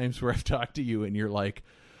been times where I've talked to you and you're like,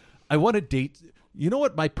 I want to date. You know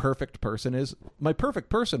what my perfect person is? My perfect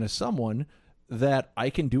person is someone that I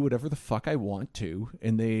can do whatever the fuck I want to,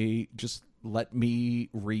 and they just let me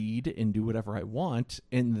read and do whatever I want,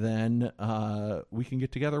 and then we can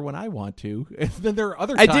get together when I want to. And then there are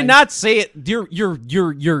other times... I did not say it.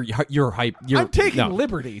 You're hype. I'm taking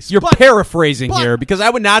liberties. You're paraphrasing here, because I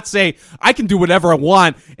would not say I can do whatever I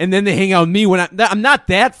want and then they hang out with me when I'm not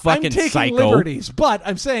that fucking I'm taking psycho. liberties, but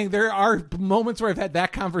I'm saying there are moments where I've had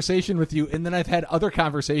that conversation with you, and then I've had other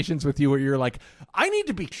conversations with you where you're like, I need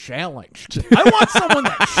to be challenged. I want someone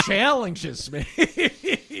that challenges me.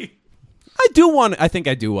 I think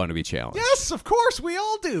I do want to be challenged. Yes, of course, we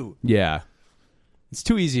all do. Yeah. It's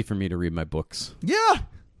too easy for me to read my books. Yeah.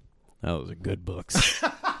 Those are good books.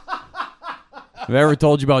 Have I ever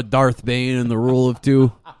told you about Darth Bane and the Rule of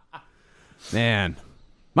Two? Man,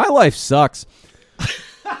 my life sucks.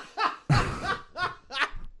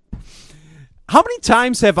 How many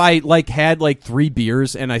times have I had 3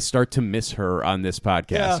 beers and I start to miss her on this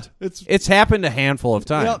podcast? Yeah, it's happened a handful of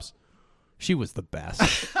times. Yep. She was the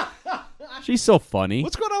best. She's so funny.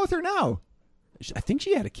 What's going on with her now? I think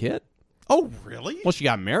she had a kid. Oh, really? Well, she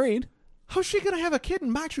got married. How's she going to have a kid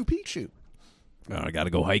in Machu Picchu? Oh, I got to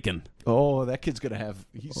go hiking. Oh, that kid's going to have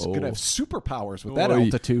superpowers with that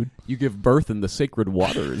altitude. You give birth in the sacred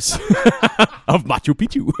waters of Machu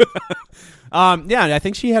Picchu. Yeah, I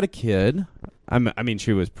think she had a kid. I mean,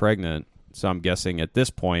 she was pregnant, so I'm guessing at this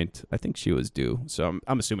point, I think she was due. So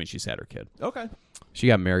I'm assuming she's had her kid. Okay. She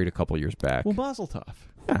got married a couple years back. Well, Mazel tov.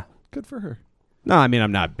 Yeah. Good for her. No, I mean,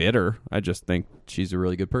 I'm not bitter. I just think she's a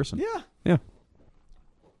really good person. Yeah. Yeah.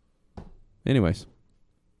 Anyways.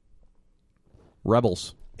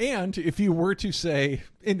 Rebels. And if you were to say,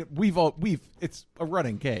 and it's a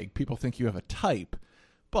running gag. People think you have a type,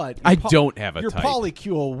 but I don't have a your type. Your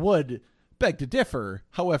polycule would beg to differ.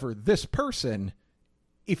 However, this person,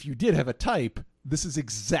 if you did have a type, this is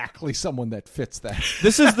exactly someone that fits that.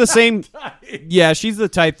 This is the same. Yeah, she's the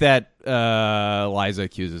type that Liza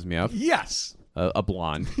accuses me of. Yes. A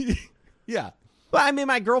blonde. Yeah. Well, I mean,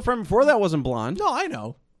 my girlfriend before that wasn't blonde. No, I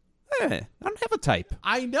know. I don't have a type.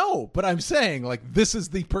 I know, but I'm saying, this is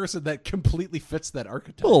the person that completely fits that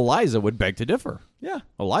archetype. Well, Eliza would beg to differ. Yeah.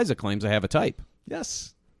 Eliza claims I have a type.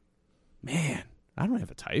 Yes. Man, I don't have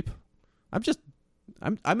a type.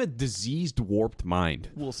 I'm a diseased, warped mind.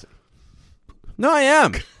 We'll see. No, I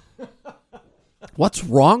am. What's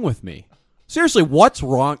wrong with me? Seriously, what's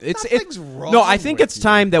wrong? Nothing's wrong. No, I think with it's you.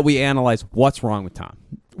 time that we analyze what's wrong with Tom.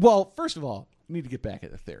 Well, first of all, you need to get back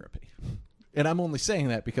into therapy. And I'm only saying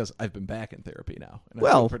that because I've been back in therapy now. And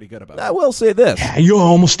I feel pretty good about it. I will say this. Yeah, you're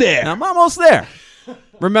almost there. I'm almost there.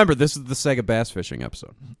 Remember, this is the Sega Bass Fishing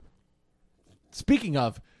episode. Speaking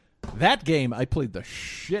of, that game I played the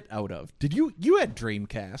shit out of. You had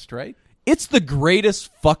Dreamcast, right? It's the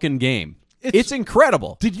greatest fucking game. It's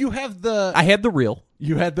incredible. Did you have the... I had the reel.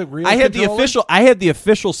 You had the reel I had controller? I had the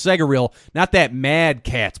official Sega reel, not that Mad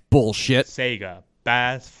Catz bullshit. Sega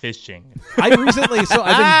Bass Fishing. I've been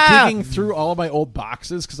digging through all of my old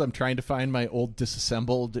boxes because I'm trying to find my old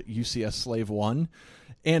disassembled UCS Slave 1.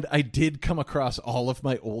 And I did come across all of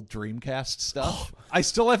my old Dreamcast stuff. I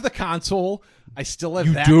still have the console. I still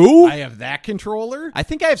have that. You do? I have that controller. I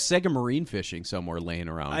think I have Sega Marine Fishing somewhere laying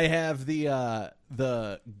around. I have the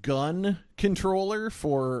gun controller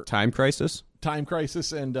for Time Crisis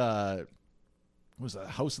and was it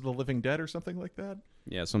House of the Living Dead or something like that?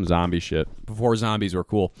 Yeah, some zombie shit. Before zombies were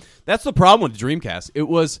cool. That's the problem with the Dreamcast. It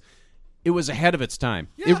was ahead of its time.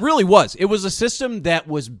 Yeah. It really was. It was a system that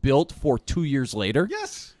was built for 2 years later.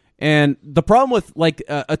 Yes. And the problem with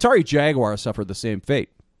Atari Jaguar suffered the same fate.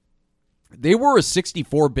 They were a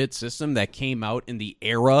 64-bit system that came out in the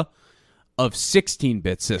era of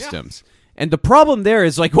 16-bit systems. Yeah. And the problem there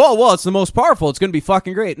is well, it's the most powerful. It's going to be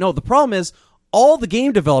fucking great. No, the problem is all the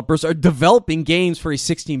game developers are developing games for a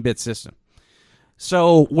 16-bit system.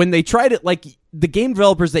 So when they tried it, the game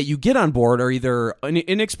developers that you get on board are either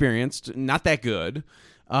inexperienced, not that good,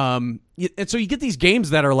 and so you get these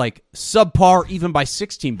games that are subpar even by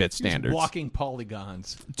 16-bit standards. Walking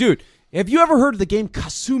polygons. Dude, have you ever heard of the game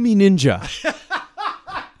Kasumi Ninja?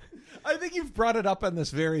 I think you've brought it up on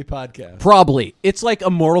this very podcast. Probably. It's like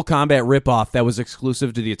a Mortal Kombat ripoff that was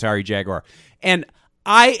exclusive to the Atari Jaguar. And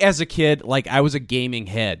I, as a kid, I was a gaming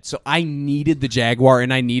head, so I needed the Jaguar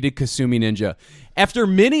and I needed Kasumi Ninja. After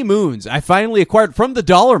many moons, I finally acquired from the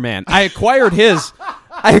Dollar Man. I acquired his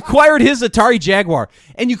Atari Jaguar,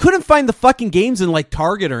 and you couldn't find the fucking games in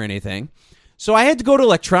Target or anything. So I had to go to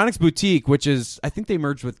Electronics Boutique, which is, I think they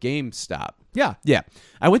merged with GameStop. Yeah. Yeah.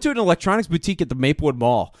 I went to an Electronics Boutique at the Maplewood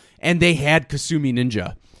Mall, and they had Kasumi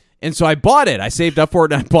Ninja. And so I bought it. I saved up for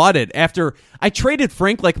it, and I bought it after I traded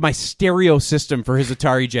Frank my stereo system for his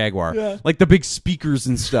Atari Jaguar, the big speakers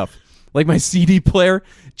and stuff. like my CD player,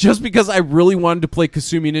 just because I really wanted to play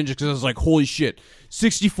Kasumi Ninja because I was like, holy shit,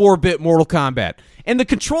 64-bit Mortal Kombat. And the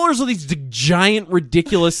controllers are these giant,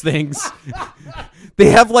 ridiculous things. They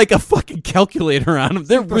have like a fucking calculator on them.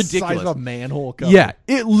 They're ridiculous. Size of a manhole cover. Yeah,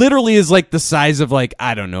 it literally is like the size of like,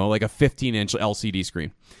 I don't know, like a 15-inch LCD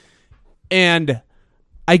screen. And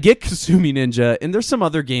I get Kasumi Ninja, and there's some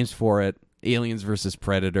other games for it. Aliens versus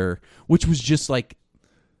Predator, which was just like,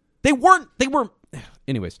 they weren't,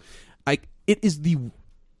 anyways,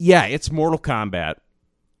 it's Mortal Kombat,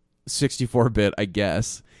 64-bit, I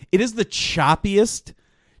guess. It is the choppiest,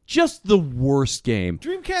 just the worst game.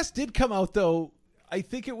 Dreamcast did come out, though, I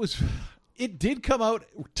think it did come out,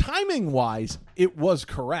 timing-wise, it was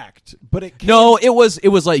correct, but it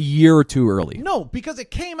was like a year or two early. No, because it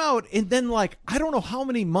came out, and then, like, I don't know how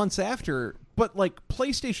many months after, but, like,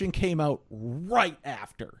 PlayStation came out right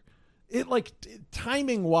after. It, like,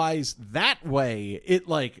 timing-wise, that way,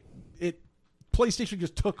 PlayStation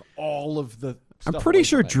just took all of the stuff. I'm pretty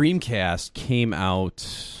sure Dreamcast came out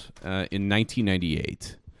in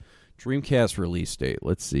 1998. Dreamcast release date,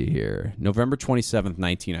 let's see here. November 27th,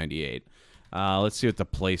 1998. Let's see what the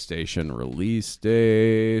PlayStation release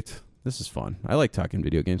date. This is fun. I like talking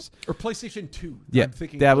video games. Or PlayStation 2. Yeah,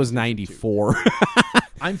 that was 94.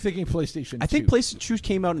 I'm thinking PlayStation 2. I think PlayStation 2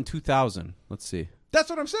 came out in 2000. Let's see. That's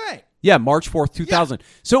what I'm saying. Yeah, March 4th, 2000. Yeah.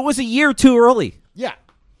 So it was a year too early. Yeah.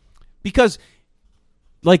 Because,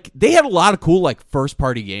 like, they had a lot of cool, like,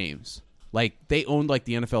 first-party games. Like, they owned, like,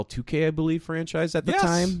 the NFL 2K, I believe, franchise at the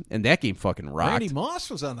time. And that game fucking rocked. Randy Moss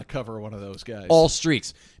was on the cover of one of those guys. All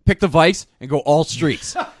streaks. Pick the Vice and go all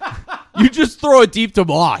streaks. You just throw it deep to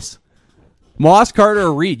Moss. Moss, Carter,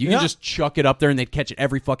 or Reed. You can just chuck it up there and they'd catch it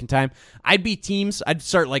every fucking time. I'd beat teams. I'd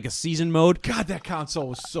start like a season mode. God, that console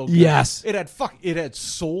was so good. Yes. It had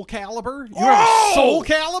Soul Calibur. You remember Soul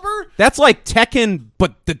Calibur? That's like Tekken,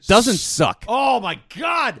 but that doesn't suck. Oh, my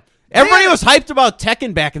God. Everybody was hyped about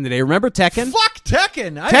Tekken back in the day. Remember Tekken? Fuck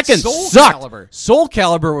Tekken. Tekken Soul sucked. Calibur. Soul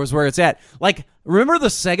Calibur was where it's at. Like, remember the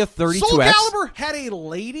Sega 32X? Soul Calibur had a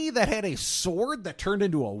lady that had a sword that turned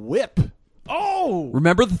into a whip. Oh.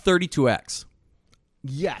 Remember the 32X?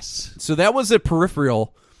 Yes. So that was a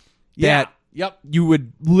peripheral that Yep. you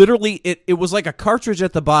would literally, it was like a cartridge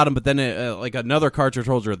at the bottom, but then like another cartridge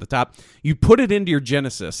holder at the top. You put it into your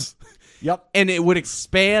Genesis. Yep. And it would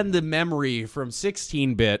expand the memory from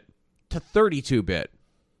 16-bit to 32-bit.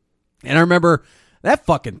 And I remember that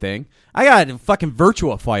fucking thing. I got a fucking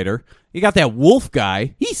Virtua Fighter. You got that wolf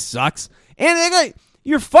guy. He sucks. And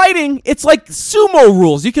you're fighting. It's like sumo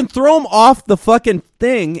rules. You can throw them off the fucking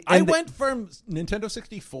thing. I went from Nintendo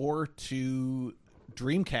 64 to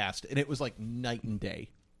Dreamcast, and it was like night and day.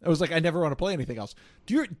 I was like, I never want to play anything else.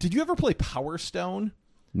 Did you ever play Power Stone?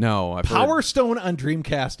 No. Power Stone on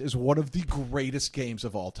Dreamcast is one of the greatest games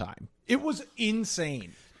of all time. It was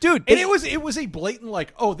insane. Dude. And it was a blatant,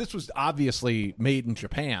 like, oh, this was obviously made in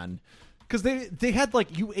Japan. Because they had,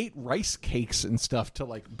 like, you ate rice cakes and stuff to,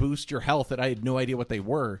 like, boost your health, and I had no idea what they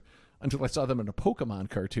were until I saw them in a Pokemon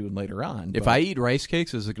cartoon later on. If I eat rice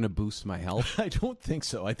cakes, is it going to boost my health? I don't think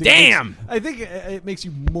so. I think I think it makes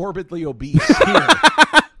you morbidly obese here.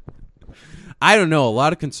 I don't know. A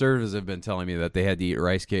lot of conservatives have been telling me that they had to eat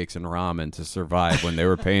rice cakes and ramen to survive when they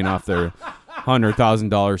were paying off their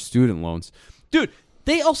 $100,000 student loans. Dude,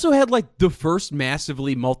 they also had, like, the first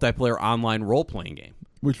massively multiplayer online role-playing game.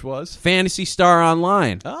 Which was? Phantasy Star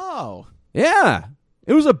Online. Oh. Yeah.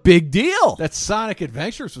 It was a big deal. That Sonic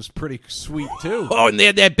Adventures was pretty sweet, too. Oh, and they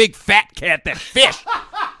had that big fat cat that fished.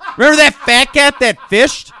 Remember that fat cat that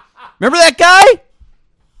fished? Remember that guy?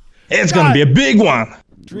 It's going to be a big one.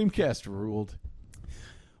 Dreamcast ruled.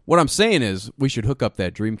 What I'm saying is we should hook up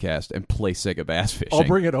that Dreamcast and play Sega Bass Fishing. I'll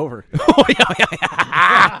bring it over.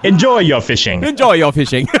 Enjoy your fishing. Enjoy your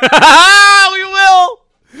fishing. We will.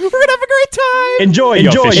 We're going to have a great time.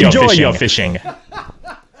 Enjoy your fishing.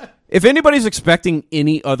 If anybody's expecting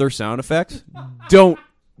any other sound effects,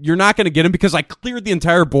 you're not going to get them because I cleared the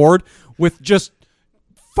entire board with just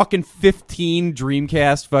fucking 15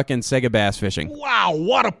 Dreamcast fucking Sega Bass Fishing. Wow,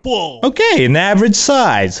 what a pull. Okay, an average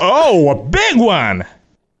size. Oh, a big one.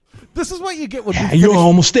 This is what you get when you're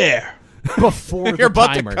almost there. Before you're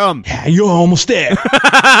about timer. to come. Yeah, you're almost there.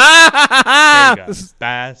 This is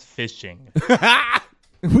Bass Fishing.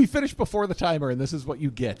 We finished before the timer, and this is what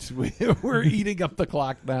you get. We're eating up the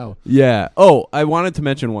clock now. Yeah. Oh, I wanted to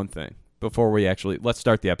mention one thing before we let's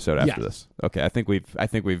start the episode after this. Okay, I think we've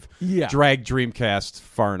dragged Dreamcast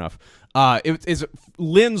far enough.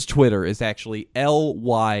 Lynn's Twitter is actually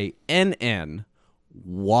LYNNY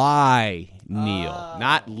Neil,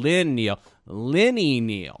 not Lynn Neil, Lenny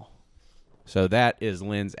Neil. So that is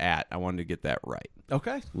Lynn's @ I wanted to get that right.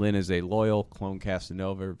 Okay. Lynn is a loyal clone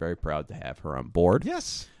Casanova. Very proud to have her on board.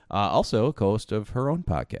 Yes. Also a co-host of her own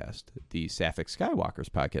podcast, the Sapphic Skywalkers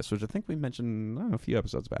podcast, which I think we mentioned a few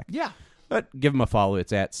episodes back. Yeah. But give them a follow.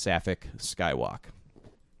 It's at Sapphic Skywalk.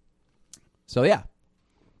 So, yeah.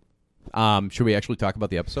 Should we actually talk about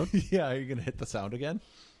the episode? Yeah, are you going to hit the sound again?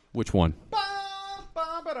 Which one?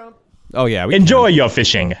 Oh, yeah. Enjoy your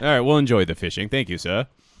fishing. All right, we'll enjoy the fishing. Thank you, sir.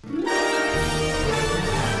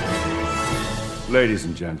 Ladies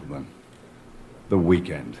and gentlemen, the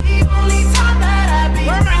weekend.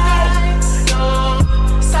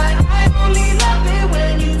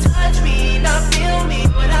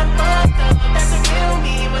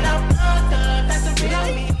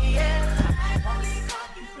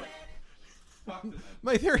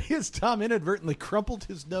 My theory is Tom inadvertently crumpled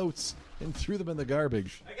his notes and threw them in the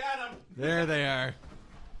garbage. I got them. There they are.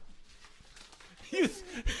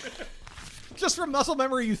 Just from muscle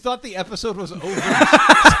memory, you thought the episode was over,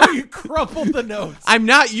 so you crumpled the notes. I'm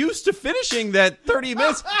not used to finishing that 30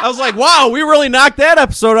 minutes. I was like, wow, we really knocked that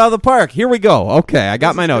episode out of the park. Here we go. Okay, I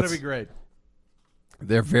got my notes. This is going to be great.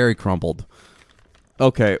 They're very crumpled.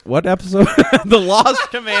 Okay, what episode? The Lost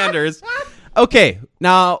Commanders. Okay,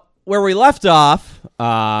 now, where we left off,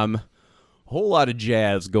 whole lot of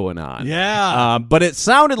jazz going on. Yeah. But it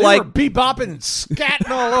sounded They like... were bebopping and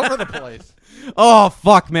scatting all over the place. Oh,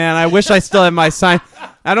 fuck, man. I wish I still had my sign.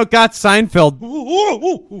 I don't got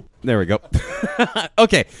Seinfeld. There we go.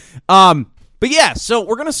 Okay. But yeah, so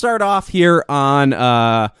we're going to start off here on...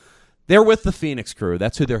 they're with the Phoenix crew.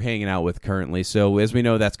 That's who they're hanging out with currently. So as we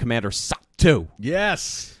know, that's Commander Sato.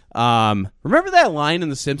 Yes. Remember that line in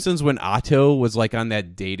The Simpsons when Otto was like on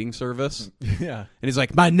that dating service? Yeah. And he's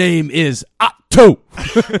like, my name is Otto.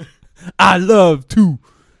 I love to...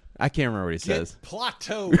 I can't remember what he says.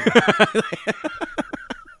 Plateau.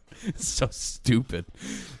 So stupid.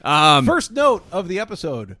 First note of the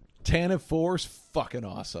episode: Tantive 4's fucking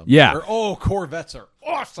awesome. Yeah. Corvettes are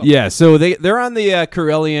awesome. Yeah. So they're on the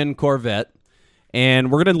Corellian Corvette,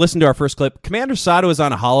 and we're gonna listen to our first clip. Commander Sato is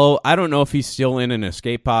on a holo. I don't know if he's still in an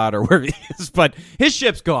escape pod or where he is, but his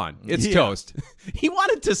ship's gone. It's toast. He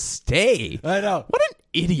wanted to stay. I know. What an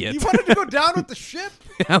idiot. He wanted to go down with the ship.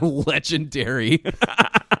 Legendary.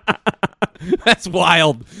 That's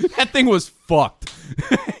wild. That thing was fucked.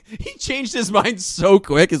 He changed his mind so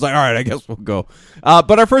quick. He's like, all right, I guess we'll go.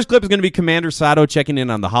 But our first clip is going to be Commander Sato checking in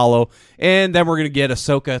on the holo, and then we're going to get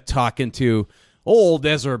Ahsoka talking to old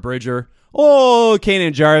Ezra Bridger. Oh,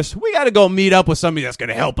 Kanan Jarrus, we got to go meet up with somebody that's going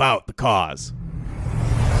to help out the cause.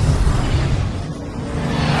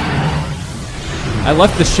 I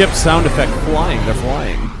left the ship sound effect flying. They're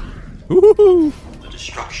flying. Woo-hoo-hoo. The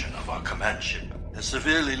destruction of our command ship has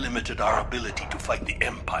severely limited our ability to fight the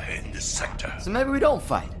Empire in this sector. So maybe we don't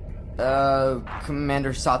fight.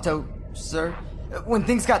 Commander Sato, sir? When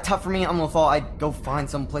things got tough for me on Lothal, I'd go find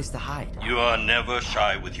some place to hide. You are never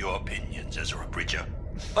shy with your opinions, Ezra Bridger.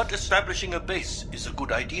 But establishing a base is a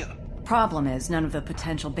good idea. Problem is, none of the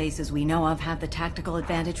potential bases we know of have the tactical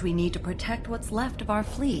advantage we need to protect what's left of our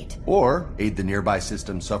fleet. Or aid the nearby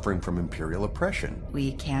system suffering from Imperial oppression.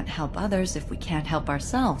 We can't help others if we can't help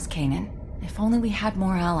ourselves, Kanan. If only we had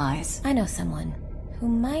more allies. I know someone who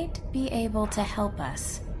might be able to help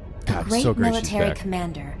us. God, A great so great military she's back.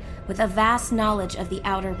 commander with a vast knowledge of the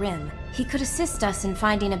Outer Rim. He could assist us in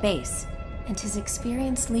finding a base, and his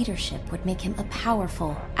experienced leadership would make him a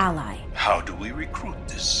powerful ally. How do we recruit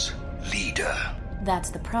this leader? That's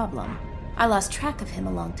the problem. I lost track of him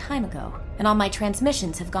a long time ago, and all my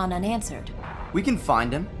transmissions have gone unanswered. We can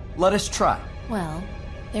find him. Let us try. Well,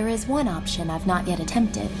 there is one option I've not yet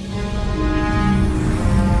attempted.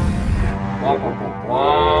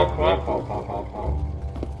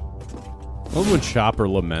 Love when Chopper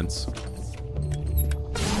laments.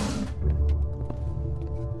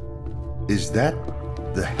 Is that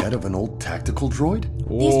the head of an old tactical droid?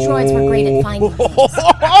 These droids were great at finding things.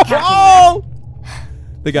 Oh!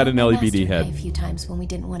 They got an Master LEBD Ray head. a few times when we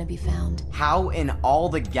didn't want to be found. How in all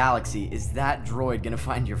the galaxy is that droid gonna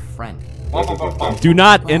find your friend? Do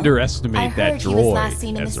not I underestimate that heard he was last droid,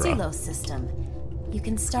 seen in the Ezra. Silos system. You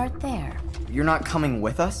can start there. You're not coming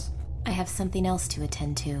with us? I have something else to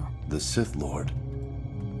attend to. The Sith Lord.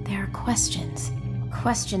 There are questions.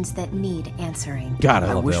 Questions that need answering. God,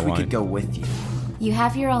 I love wish that we line. could go with you. You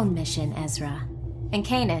have your own mission, Ezra. And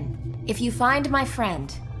Kanan, if you find my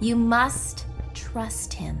friend, you must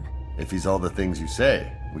trust him. If he's all the things you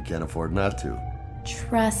say, we can't afford not to.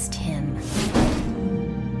 Trust him.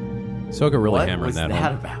 Ahsoka really What hammering was that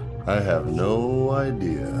that home. about? I have no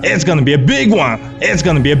idea. It's gonna be a big one. It's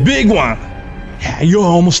gonna be a big one. Yeah, you're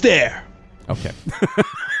almost there. Okay.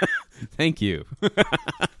 Thank you.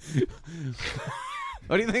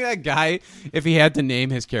 What do you think that guy, if he had to name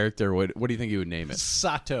his character, what do you think he would name it?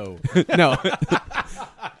 Sato. No.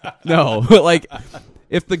 No, but like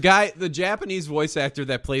if the Japanese voice actor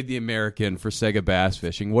that played the American for Sega Bass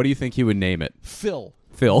Fishing, what do you think he would name it? Phil.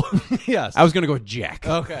 Yes. I was going to go with Jack.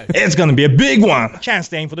 Okay. It's gonna be a big one. Chance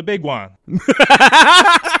staying for the big one.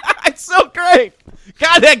 It's so great.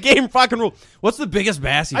 God, that game fucking rule. What's the biggest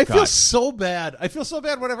bass you've caught? I feel so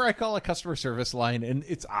bad. Whenever I call a customer service line, and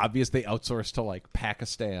it's obvious they outsource to like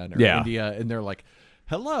Pakistan or India, and they're like,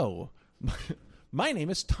 "Hello, my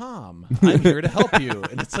name is Tom. I'm here to help you."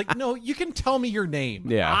 And it's like, no, you can tell me your name.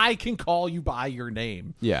 Yeah. I can call you by your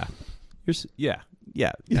name. Yeah. Yeah.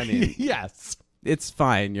 I mean, yes. It's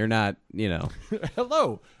fine. You're not,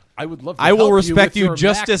 Hello. I would love to I will help respect you you with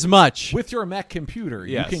just your Mac, as much. with your Mac computer.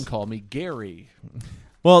 Yes. You can call me Gary.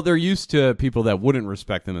 Well, they're used to people that wouldn't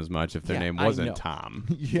respect them as much if their Yeah, name I know. wasn't Tom,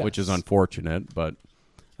 Yes. which is unfortunate. But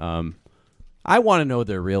I want to know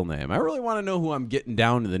their real name. I really want to know who I'm getting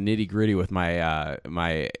down to the nitty gritty with my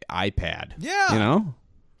my iPad. Yeah.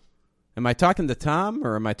 Am I talking to Tom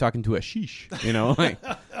or am I talking to Ashish?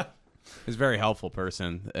 He's a very helpful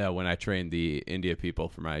person when I trained the India people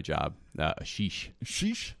for my job. Ashish.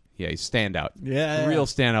 Ashish? Yeah, he's standout. Yeah. Real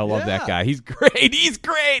standout. Love that guy. He's great. He's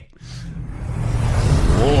great.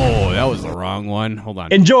 Whoa, that was the wrong one. Hold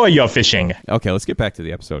on. Enjoy your fishing. Okay, let's get back to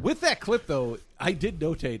the episode. With that clip, though, I did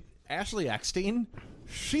notate Ashley Eckstein,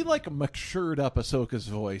 she matured up Ahsoka's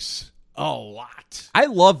voice a lot. I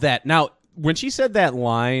love that. Now, when she said that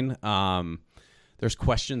line, there's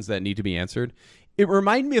questions that need to be answered. It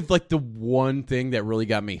reminded me of the one thing that really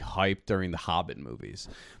got me hyped during the Hobbit movies.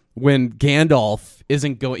 When Gandalf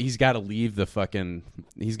isn't going, he's got to leave the fucking.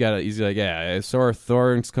 He's like, yeah, I saw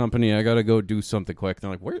Thorin's company. I got to go do something quick. And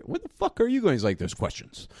they're like, where the fuck are you going? He's like, there's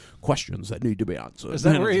questions that need to be answered. Is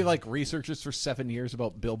that where he researches for 7 years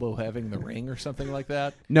about Bilbo having the ring or something like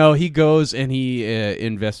that? No, he goes and he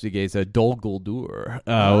investigates a Dol Guldur,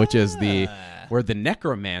 which is where the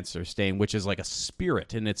necromancer's staying, which is like a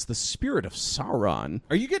spirit, and it's the spirit of Sauron.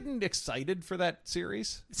 Are you getting excited for that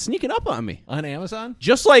series? It's sneaking up on me on Amazon,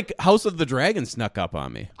 just like House of the Dragon snuck up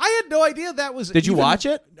on me. I had no idea that was. Did you watch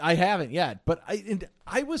it? I haven't yet, but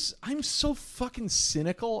I'm so fucking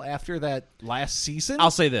cynical after that last season. I'll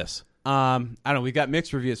say this. I don't know. We've got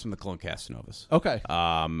mixed reviews from the Clone Cast Novas. Okay.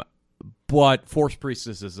 But Force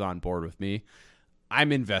Priestess is on board with me.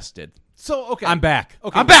 I'm invested. So okay, I'm back.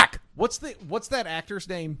 Okay, I'm back. What's that actor's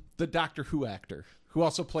name? The Doctor Who actor who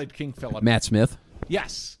also played King Philip. Matt Smith.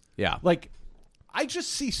 Yes. Yeah. I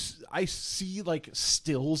see like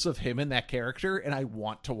stills of him in that character, and I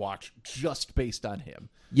want to watch just based on him.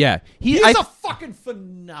 Yeah, he's a fucking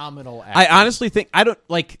phenomenal actor. I honestly think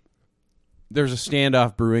there's a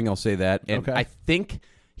standoff brewing. I'll say that, and I think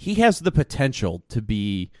he has the potential to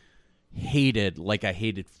be hated like I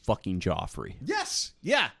hated fucking Joffrey. Yes,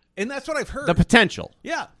 yeah, and that's what I've heard. The potential.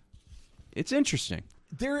 Yeah, it's interesting.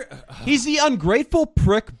 He's the ungrateful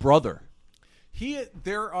prick brother.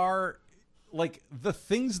 There are the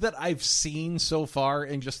things that I've seen so far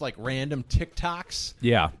in just random TikToks.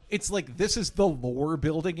 Yeah. It's this is the lore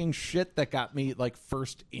building and shit that got me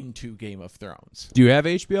first into Game of Thrones. Do you have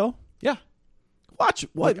HBO? Yeah. Watch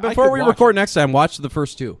before we record next time. Watch the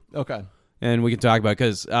first two. Okay. And we can talk about it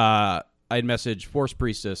because I'd message Force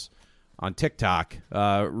Priestess on TikTok.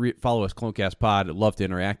 Follow us, Clonecast Pod. I'd love to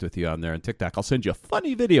interact with you on there on TikTok. I'll send you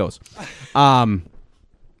funny videos.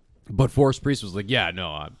 But Force Priest was like, yeah, no,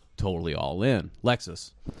 I'm totally all in.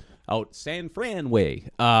 Lexus out San Fran way.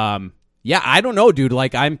 Yeah, I don't know, dude.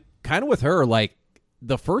 I'm kind of with her.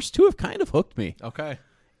 The first two have kind of hooked me. Okay.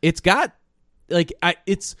 It's got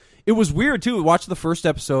it was weird too. Watch the first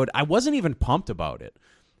episode. I wasn't even pumped about it.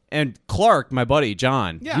 And Clark, my buddy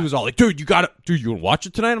John, he was all like, "Dude, you want to watch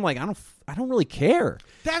it tonight?" I'm like, I don't really care.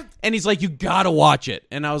 And he's like, "You got to watch it."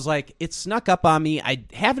 And I was like, it snuck up on me. I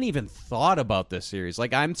haven't even thought about this series.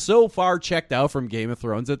 I'm so far checked out from Game of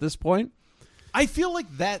Thrones at this point. I feel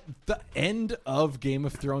like that the end of Game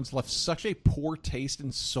of Thrones left such a poor taste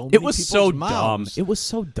in so many It was people's so mouths. dumb. It was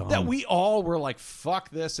so dumb that we all were like, "Fuck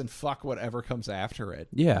this" and "fuck whatever comes after it."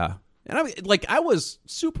 Yeah. And I was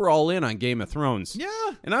super all in on Game of Thrones. Yeah.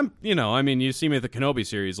 And I'm, you see me at the Kenobi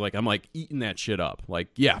series, I'm eating that shit up.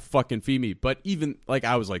 Yeah, fucking feed me. But even,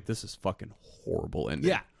 I was like, this is fucking horrible ending.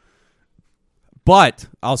 Yeah. But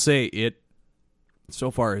I'll say it so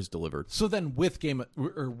far has delivered. So then with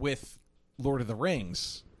with Lord of the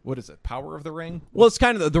Rings, what is it? Power of the Ring? Well, it's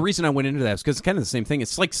kind of the reason I went into that is because it's kind of the same thing.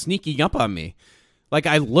 It's sneaking up on me.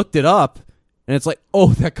 I looked it up and it's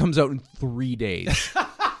oh, that comes out in 3 days.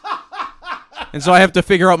 And so I have to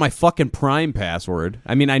figure out my fucking Prime password.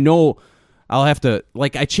 I mean, I know I'll have to,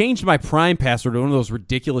 like, I changed my Prime password to one of those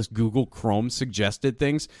ridiculous Google Chrome suggested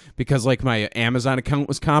things because, like, my Amazon account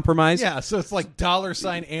was compromised. Yeah, so it's like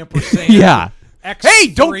 $ampersand. Yeah. X3. Hey,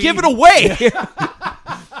 don't give it away.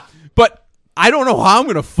 But I don't know how I'm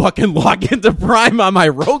going to fucking log into Prime on my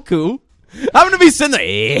Roku. I'm going to be sitting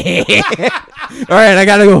there. All right, I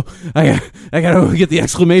got to go. I got to go get the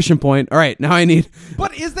exclamation point. All right, now I need.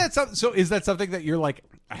 But is that something that you're like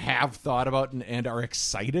have thought about and are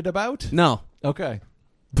excited about? No. Okay.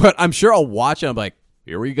 But I'm sure I'll watch it. I'm like,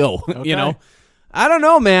 here we go. Okay. You know? I don't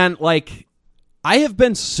know, man. Like, I have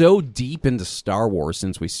been so deep into Star Wars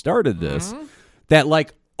since we started this that,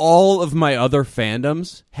 like, all of my other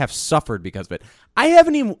fandoms have suffered because of it. I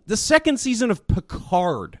haven't even... The second season of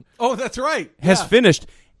Picard... Oh, that's right. ...has finished.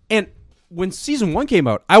 And when season 1 came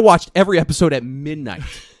out, I watched every episode at midnight.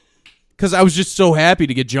 Because I was just so happy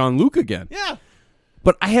to get Jean-Luc again. Yeah.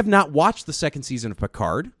 But I have not watched the second season of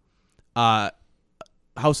Picard.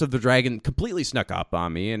 House of the Dragon completely snuck up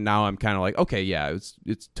on me, and now I'm kind of like, okay, yeah,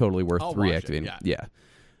 it's totally worth reactivating. Yeah.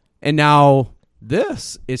 And now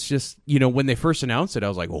this, it's just, you know, when they first announced it, I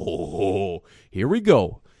was like, oh, here we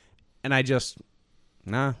go. And I just,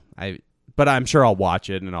 but I'm sure I'll watch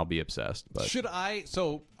it and I'll be obsessed. But should I?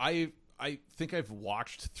 So I think I've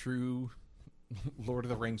watched through Lord of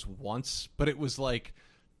the Rings once, but it was like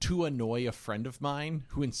to annoy a friend of mine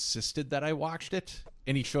who insisted that I watched it.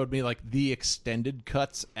 And he showed me, like, the extended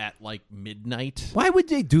cuts at, like, midnight. Why would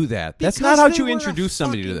they do that? That's Because not how they you were introduce a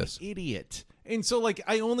somebody to fucking this. Idiot. And so, like,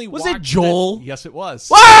 I only Was watched it Joel? Yes, it was.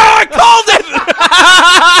 Ah, I called it!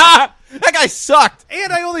 That guy sucked.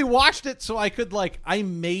 And I only watched it so I could, like, I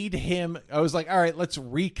was like, all right, let's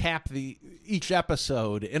recap each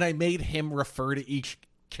episode. And I made him refer to each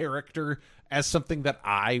character as something that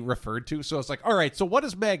I referred to. So I was like, all right, so what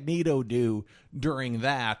does Magneto do during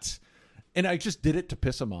that? And I just did it to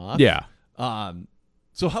piss him off. Yeah.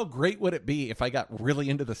 So how great would it be if I got really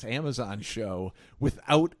into this Amazon show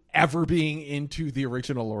without ever being into the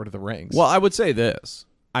original Lord of the Rings? Well, I would say this.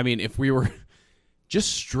 I mean, if we were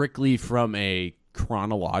just strictly from a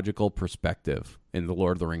chronological perspective in the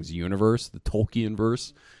Lord of the Rings universe, the Tolkien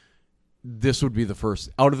verse, this would be the first.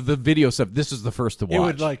 Out of the video stuff, this is the first to watch. It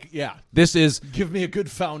would, like, yeah. This is... Give me a good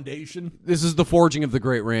foundation. This is the forging of the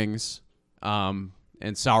Great Rings.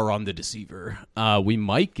 And Sauron the Deceiver. We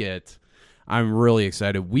might get, I'm really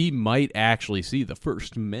excited, we might actually see the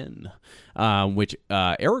First Men, which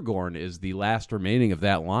Aragorn is the last remaining of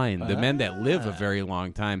that line, the men that live a very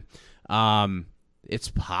long time. It's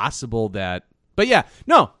possible that, but yeah,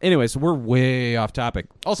 no, anyways, we're way off topic.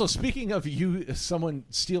 Also, speaking of someone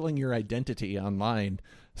stealing your identity online,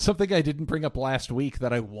 something I didn't bring up last week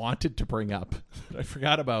that I wanted to bring up that I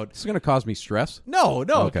forgot about. It's going to cause me stress? No,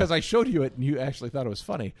 because I showed you it and you actually thought it was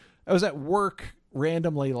funny. I was at work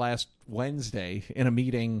randomly last Wednesday in a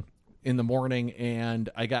meeting in the morning, and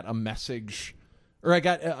I got a message, or I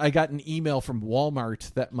got an email from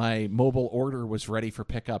Walmart that my mobile order was ready for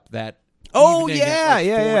pickup that evening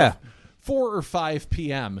at 4 or 5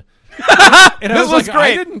 p.m. And I was like,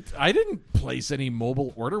 great. I didn't place any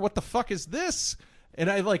mobile order. What the fuck is this? And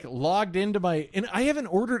I like logged into and I haven't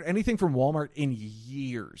ordered anything from Walmart in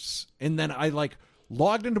years. And then I like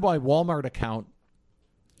logged into my Walmart account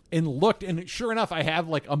and looked, and sure enough, I have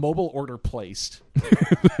like a mobile order placed.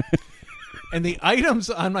 And the items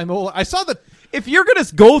on my mobile, I saw if you're going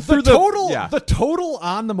to go through the total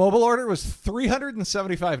on the mobile order was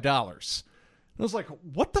 $375. I was like,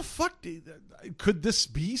 what the fuck? Could this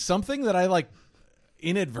be something that I like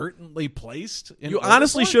inadvertently placed? You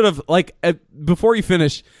honestly should have, like, before you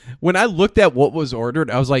finish, when I looked at what was ordered,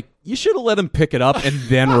 I was like, you should have let him pick it up and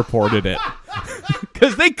then reported it.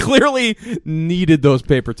 Because they clearly needed those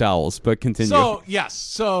paper towels, but continue. So, yes.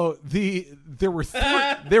 So, there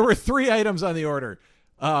were three items on the order.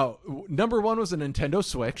 Number one was a Nintendo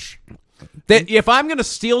Switch. If I'm going to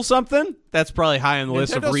steal something, that's probably high on the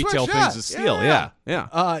list of retail Switch, things to steal.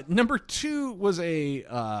 Yeah. Number two was a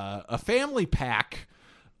family pack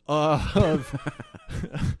of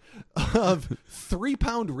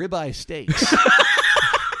 3-pound ribeye steaks.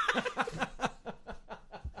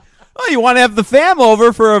 Well, you want to have the fam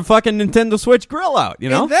over for a fucking Nintendo Switch grill out, you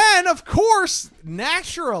know? And then, of course,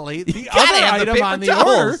 naturally, the other item on the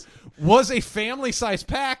order was a family-sized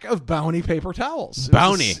pack of Bounty paper towels.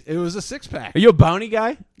 Bounty. It was a 6-pack. Are you a Bounty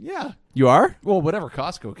guy? Yeah. You are? Well, whatever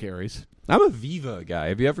Costco carries. I'm a Viva guy.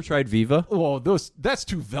 Have you ever tried Viva? Well, that's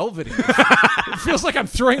too velvety. It feels like I'm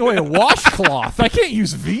throwing away a washcloth. I can't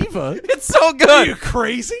use Viva. It's so good. Are you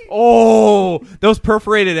crazy? Oh, those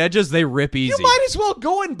perforated edges, they rip easy. You might as well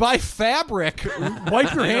go and buy fabric,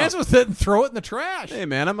 wipe your hands with it, and throw it in the trash. Hey,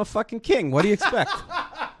 man, I'm a fucking king. What do you expect?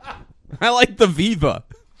 I like the Viva.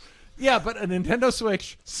 Yeah, but a Nintendo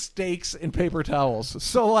Switch, steaks, and paper towels.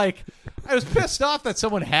 So, like, I was pissed off that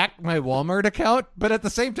someone hacked my Walmart account, but at the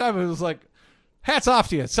same time, it was like, hats off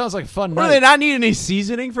to you. It sounds like a fun night. Do they not need any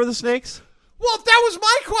seasoning for the steaks? Well, that was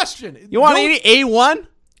my question. You want any A1?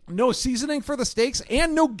 No seasoning for the steaks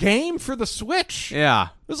and no game for the Switch. Yeah.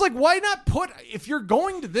 It was like, why not put, if you're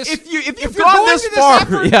going to this, if you're going gone this far,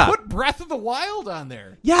 effort, yeah. put Breath of the Wild on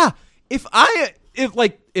there. Yeah. If I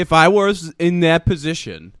was in that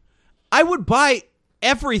position, I would buy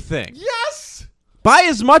everything. Yes. Buy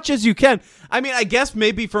as much as you can. I mean, I guess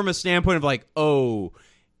maybe from a standpoint of like, oh,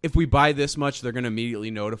 if we buy this much, they're going to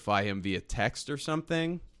immediately notify him via text or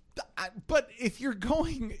something. But if you're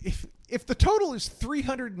going, if the total is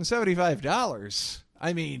 $375,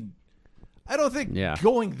 I mean, I don't think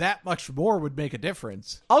going that much more would make a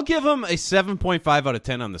difference. I'll give him a 7.5 out of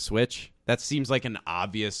 10 on the Switch. That seems like an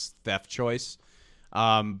obvious theft choice.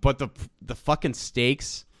 But the fucking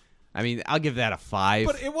steaks, I mean, I'll give that a 5.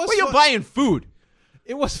 But it was you buying food.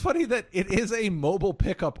 It was funny that it is a mobile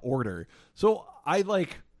pickup order. So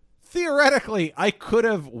theoretically, I could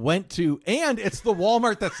have went to, and it's the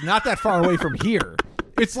Walmart that's not that far away from here.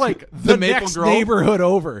 It's like the Maple next Grove? neighborhood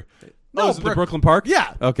over. No, is it the Brooklyn Park?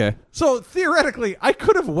 Yeah. Okay. So theoretically, I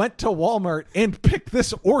could have went to Walmart and picked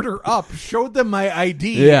this order up, showed them my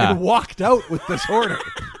ID, and walked out with this order.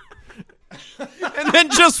 And then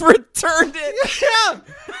just returned it. Yeah.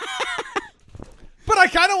 But I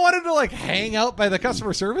kind of wanted to like hang out by the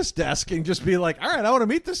customer service desk and just be like, all right, I want to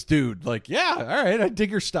meet this dude. Like, yeah, all right, I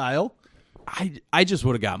dig your style. I just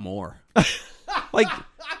would have got more. Like,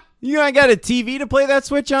 you ain't got a TV to play that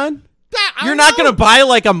Switch on? You're not going to buy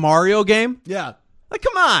like a Mario game? Yeah. Like,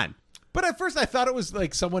 come on. But at first I thought it was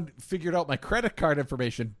like someone figured out my credit card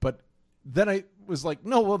information, but then I was like,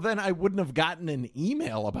 no, well, then I wouldn't have gotten an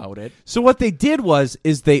email about it. So what they did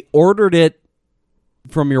is they ordered it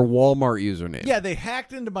from your Walmart username. Yeah, they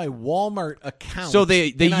hacked into my Walmart account. So they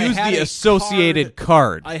used the associated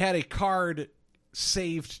card. I had a card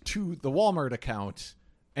saved to the Walmart account,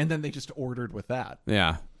 and then they just ordered with that.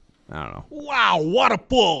 Yeah. I don't know. Wow, what a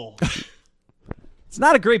pull. It's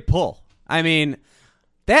not a great pull. I mean,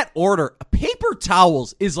 that order, paper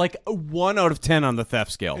towels is like a 1 out of 10 on the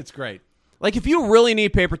theft scale. It's great. Like, if you really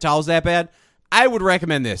need paper towels that bad, I would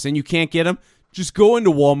recommend this, and you can't get them, just go into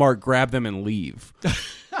Walmart, grab them, and leave.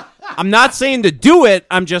 I'm not saying to do it.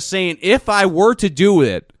 I'm just saying if I were to do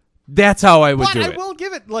it, that's how I would do it. But I will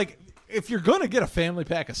give it, like, if you're going to get a family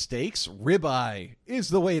pack of steaks, ribeye is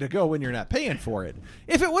the way to go when you're not paying for it.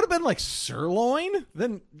 If it would have been like sirloin,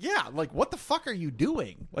 then yeah, like what the fuck are you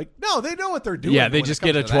doing? Like, no, they know what they're doing. Yeah, they just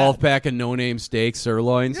get a 12-pack of no-name steak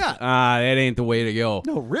sirloins. Yeah. That ain't the way to go.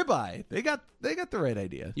 No, ribeye. They got the right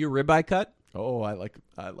idea. You ribeye cut? Oh, I like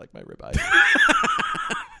my ribeye.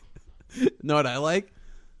 Know what I like?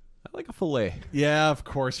 I like a fillet. Yeah, of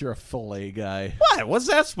course you're a fillet guy. What? What's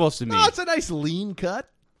that supposed to mean? No, it's a nice lean cut.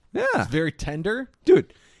 Yeah. It's very tender.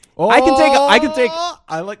 Dude, Oh, I can take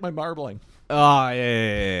I like my marbling. Oh,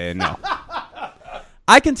 yeah, no.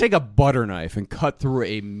 I can take a butter knife and cut through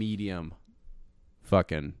a medium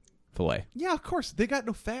fucking fillet. Yeah, of course. They got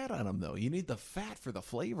no fat on them, though. You need the fat for the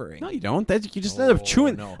flavoring. No, you don't. You just end up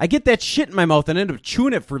chewing. No. I get that shit in my mouth and end up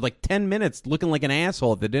chewing it for like 10 minutes looking like an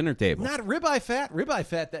asshole at the dinner table. Not ribeye fat. Ribeye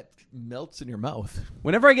fat that melts in your mouth.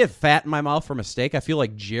 Whenever I get fat in my mouth from a steak, I feel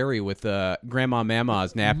like Jerry with Grandma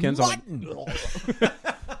Mama's napkins. Mutton.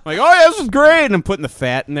 Like, oh, yeah, this is great. And I'm putting the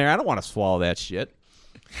fat in there. I don't want to swallow that shit.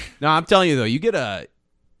 No, I'm telling you, though, you get a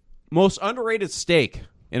most underrated steak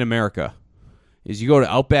in America is you go to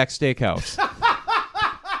Outback Steakhouse.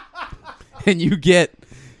 And you get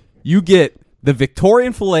the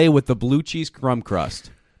Victorian filet with the blue cheese crumb crust.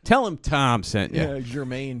 Tell him Tom sent you. Yeah,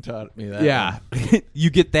 Jermaine taught me that. Yeah. You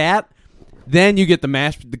get that. Then you get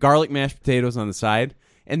the garlic mashed potatoes on the side.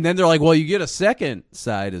 And then they're like, well, you get a second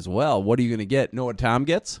side as well. What are you going to get? Know what Tom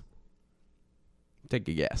gets? Take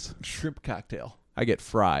a guess. Shrimp cocktail. I get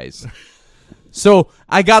fries. So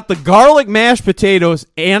I got the garlic mashed potatoes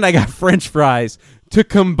and I got French fries to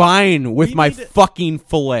combine with my fucking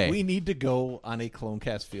filet. We need to go on a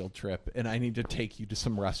Clonecast field trip, and I need to take you to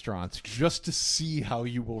some restaurants just to see how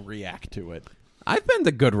you will react to it. I've been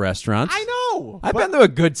to good restaurants. I know. I've been to a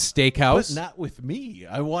good steakhouse. But not with me.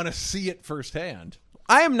 I want to see it firsthand.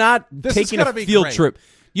 I am not taking a field trip.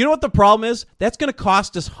 You know what the problem is? That's going to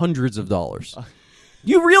cost us hundreds of dollars.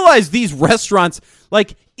 You realize these restaurants,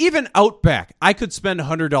 like even Outback, I could spend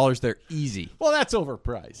 $100 there easy. Well, that's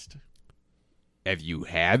overpriced. Have you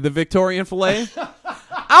had the Victorian filet?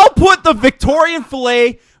 I'll put the Victorian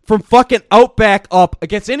filet from fucking Outback up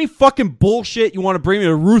against any fucking bullshit you want to bring me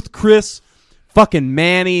to Ruth Chris, fucking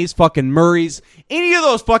Manny's, fucking Murray's, any of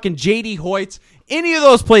those fucking J.D. Hoyt's, any of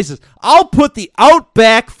those places, I'll put the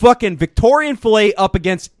Outback fucking Victorian filet up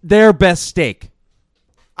against their best steak.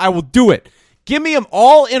 I will do it. Give me them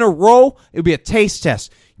all in a row. It'll be a taste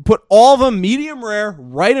test. You put all of them medium rare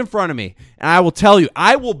right in front of me, and I will tell you,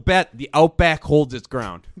 I will bet the Outback holds its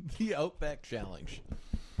ground. The Outback Challenge.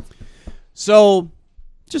 So,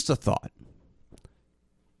 just a thought.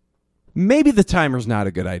 Maybe the timer's not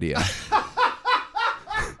a good idea.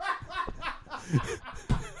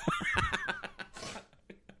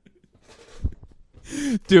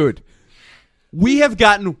 Dude, we have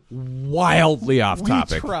gotten wildly off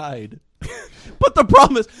topic. We tried. But the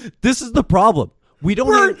problem is, this is the problem.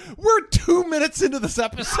 We're 2 minutes into this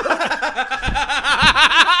episode.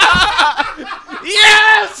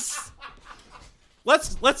 Yes!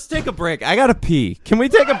 Let's take a break. I gotta pee. Can we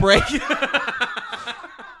take a break?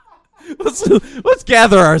 Let's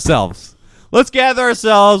gather ourselves.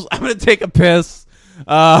 I'm gonna take a piss.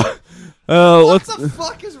 What the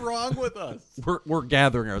fuck is wrong with us? We're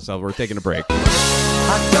gathering ourselves. We're taking a break.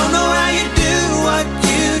 I don't know how you do what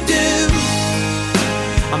you do.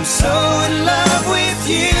 I'm so in love with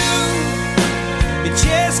you. It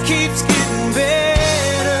just keeps getting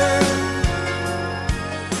better.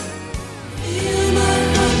 Feel my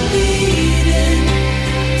heart beating.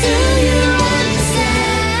 Do you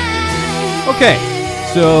understand? Okay,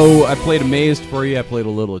 so I played Amazed for you. I played a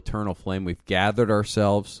little Eternal Flame. We've gathered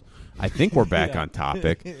ourselves. I think we're back on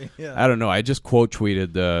topic. Yeah. I don't know. I just quote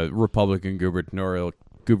tweeted the Republican gubernatorial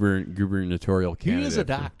candidate. He is a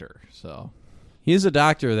doctor, so. He is a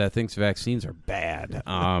doctor that thinks vaccines are bad.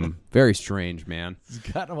 Very strange, man. He's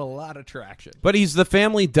gotten him a lot of traction. But he's the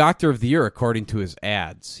family doctor of the year, according to his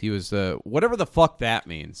ads. He was whatever the fuck that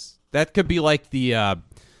means. That could be like the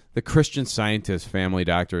Christian Scientist family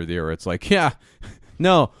doctor of the year. It's like, yeah,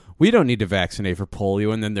 no, we don't need to vaccinate for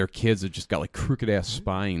polio, and then their kids have just got like crooked ass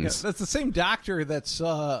spines. Yeah, that's the same doctor that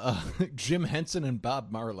saw Jim Henson and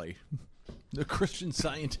Bob Marley, the Christian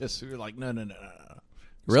Scientists who were like, no.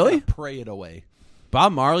 Really? Pray it away.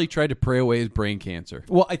 Bob Marley tried to pray away his brain cancer.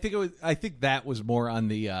 Well, I think that was more on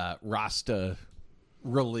the Rasta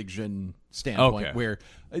religion standpoint, Okay. where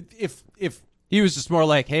if he was just more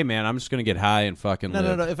like, hey man, I'm just gonna get high and fucking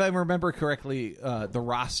live. No. If I remember correctly, the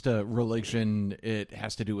Rasta religion, it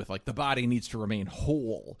has to do with like the body needs to remain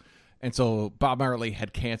whole, and so Bob Marley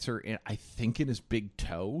had cancer in his big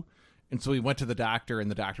toe, and so he went to the doctor, and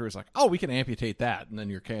the doctor was like, "Oh, we can amputate that, and then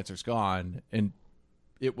your cancer's gone." And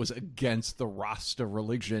it was against the Rasta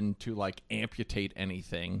religion to like amputate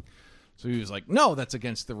anything. So he was like, no, that's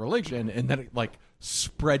against the religion. And then it like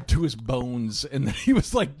spread to his bones. And then he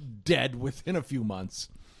was like dead within a few months.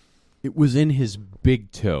 It was in his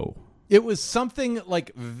big toe. It was something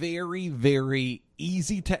like very, very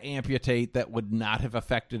easy to amputate that would not have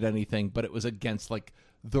affected anything. But it was against like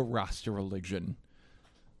the Rasta religion.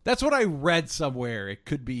 That's what I read somewhere. It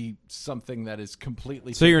could be something that is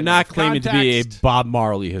completely... So you're not claiming to be a context. Bob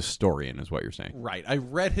Marley historian, is what you're saying. Right. I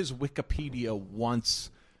read his Wikipedia once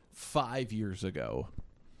 5 years ago.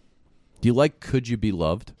 Do you like Could You Be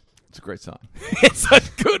Loved? It's a great song. It's a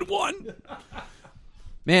good one.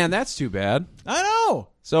 Man, that's too bad. I know.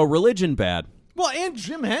 So religion bad. Well, and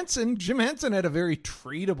Jim Henson. Jim Henson had a very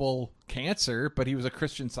treatable cancer, but he was a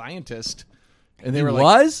Christian Scientist. And they He were like...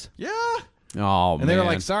 was? Yeah. Oh, and they were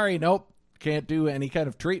like, sorry, nope, can't do any kind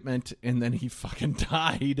of treatment. And then he fucking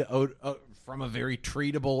died from a very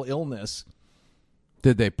treatable illness.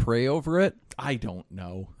 Did they pray over it? I don't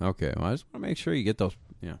know. Okay, well, I just want to make sure you get those.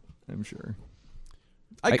 Yeah, I'm sure.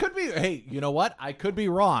 I could be, hey, you know what? I could be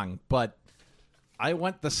wrong, but I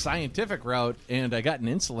went the scientific route and I got an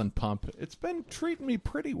insulin pump. It's been treating me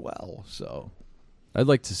pretty well, so. I'd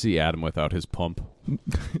like to see Adam without his pump.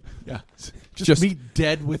 Yeah. Just me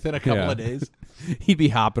dead within a couple of days. He'd be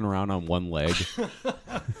hopping around on one leg.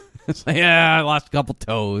 It's like, yeah, I lost a couple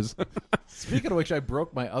toes. Speaking of which, I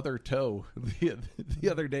broke my other toe the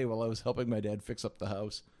other day while I was helping my dad fix up the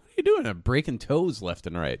house. What are you doing? I'm breaking toes left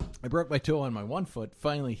and right. I broke my toe on my one foot,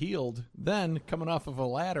 finally healed. Then, coming off of a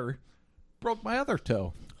ladder, broke my other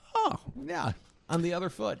toe. Oh. Yeah, on the other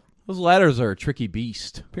foot. Those ladders are a tricky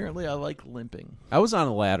beast. Apparently, I like limping. I was on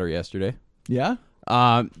a ladder yesterday. Yeah?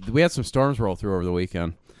 We had some storms roll through over the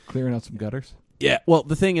weekend. Clearing out some gutters? Yeah. Well,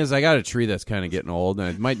 the thing is, I got a tree that's kind of getting old,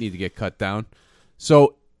 and it might need to get cut down.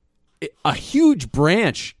 So a huge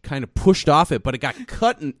branch kind of pushed off it, but it got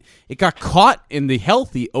cut and it got caught in the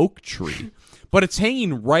healthy oak tree. But it's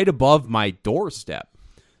hanging right above my doorstep.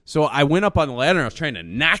 So I went up on the ladder and I was trying to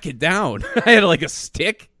knock it down. I had like a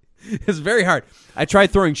stick. It's very hard. I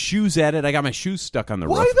tried throwing shoes at it. I got my shoes stuck on the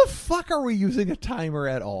roof. Why the fuck are we using a timer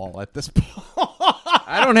at all at this point?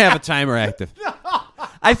 I don't have a timer active.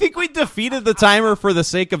 I think we defeated the timer for the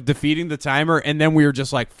sake of defeating the timer, and then we were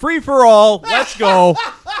just like, free for all, let's go.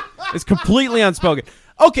 It's completely unspoken.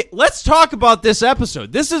 Okay, let's talk about this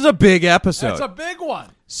episode. This is a big episode. It's a big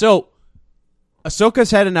one. So,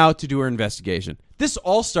 Ahsoka's heading out to do her investigation. This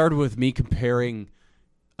all started with me comparing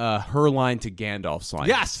her line to Gandalf's line.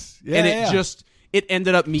 Yes. Yeah, and it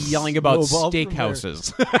ended up me yelling about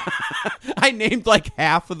steakhouses. I named like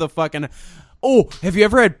half of the fucking... Oh, have you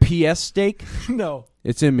ever had PS steak? No.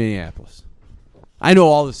 It's in Minneapolis. I know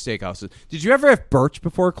all the steakhouses. Did you ever have Birch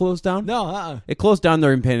before it closed down? No. It closed down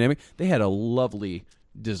during the pandemic. They had a lovely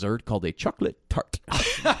dessert called a chocolate tart.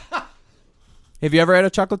 Have you ever had a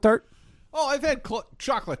chocolate tart? Oh, I've had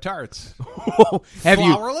chocolate tarts. Have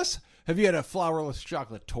flourless? Have you had a flourless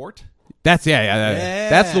chocolate tort? That's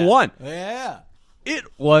that's the one. Yeah. It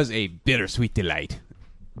was a bittersweet delight.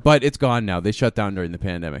 But it's gone now. They shut down during the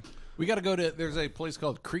pandemic. We got to go to, there's a place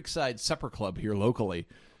called Creekside Supper Club here locally.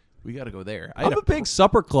 We got to go there. I'm a big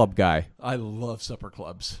supper club guy. I love supper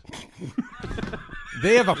clubs.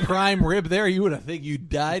 They have a prime rib there. You would have think you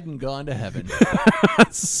died and gone to heaven.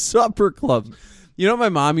 Supper clubs. You know what my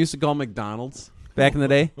mom used to call McDonald's back in the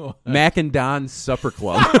day? Mac and Don's Supper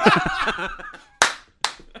Club.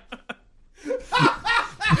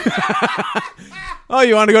 Oh,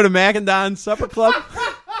 you want to go to Mac and Don's Supper Club?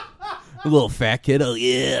 A little fat kid. Oh,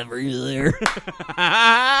 yeah, bring you there.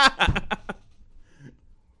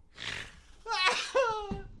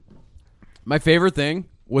 My favorite thing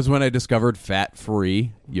was when I discovered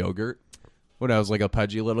fat-free yogurt when I was like a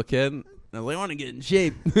pudgy little kid. I was like, I want to get in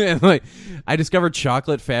shape. And like, I discovered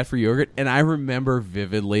chocolate fat-free yogurt, and I remember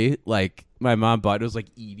vividly, like, my mom bought it was like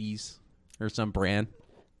Edie's or some brand.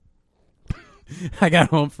 I got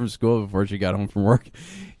home from school before she got home from work,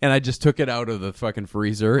 and I just took it out of the fucking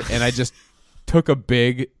freezer, and I just took a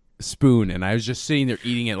big spoon, and I was just sitting there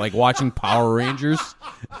eating it, like watching Power Rangers.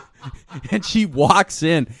 And she walks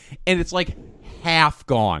in, and it's like half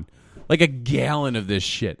gone. Like a gallon of this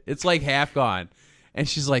shit. It's like half gone. And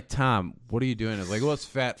she's like, Tom, what are you doing? I was like, well, it's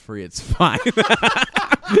fat-free. It's fine.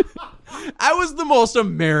 I was the most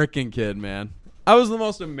American kid, man. I was the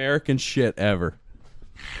most American shit ever.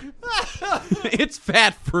 It's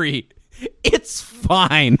fat-free. It's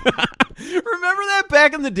fine. Remember that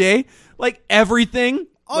back in the day? Like everything?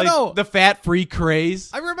 Oh, like no. The fat-free craze?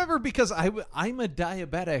 I remember because I'm a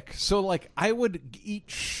diabetic, so like I would eat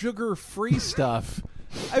sugar-free stuff.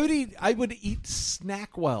 I would eat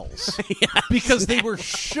Snackwells because they were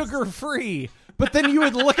sugar-free. But then you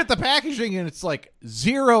would look at the packaging and it's like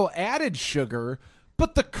 0 added sugar,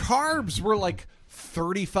 but the carbs were like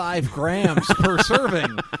 35 grams per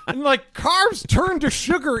serving. And like carbs turn to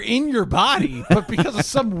sugar in your body, but because of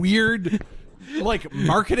some weird like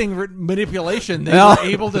marketing manipulation, they were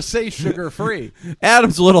able to say sugar-free.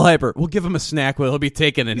 Adam's a little hyper. We'll give him a Snackwell. He'll be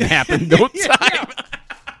taking a nap in no time.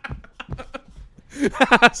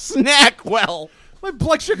 Snackwell. My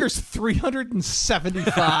blood sugar's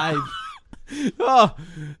 375. Oh,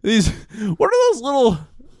 these. What are those little?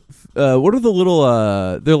 What are the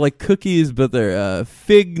little? They're like cookies, but they're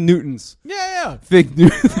Fig Newtons. Yeah. Fig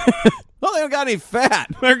Newtons. Well, they don't got any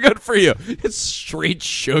fat. They're good for you. It's straight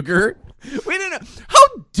sugar. We didn't. How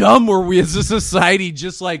dumb were we as a society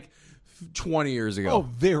just like 20 years ago? Oh,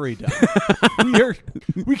 very dumb.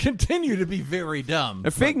 We continue to be very dumb.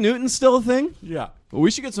 Are Fig Newtons still a thing? Yeah. Well,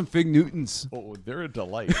 we should get some Fig Newtons. Oh, they're a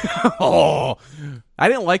delight. Oh, I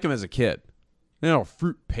didn't like them as a kid. You know,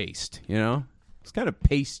 fruit paste, you know? It's kind of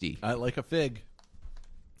pasty. I like a fig.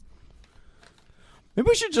 Maybe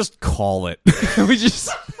we should just call it. We just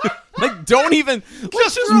like don't even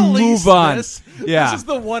let's just release move on. This. Yeah. This is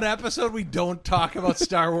the one episode we don't talk about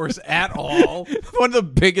Star Wars at all. One of the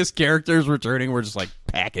biggest characters returning, we're just like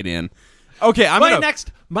pack it in. Okay,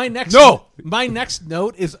 My next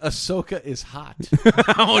note is Ahsoka is hot.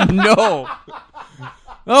 Oh no.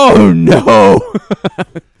 Oh no.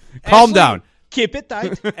 Calm down. Keep it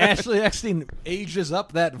tight. Ashley Eckstein ages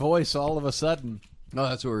up that voice all of a sudden. No,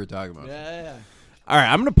 that's what we were talking about. Yeah. All right,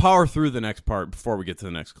 I'm going to power through the next part before we get to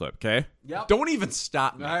the next clip, okay? Yep. Don't even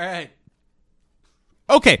stop me. All right.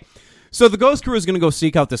 Okay, so the Ghost Crew is going to go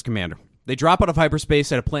seek out this commander. They drop out of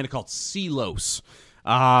hyperspace at a planet called Selos.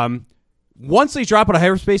 Once they drop out of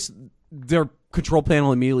hyperspace, their control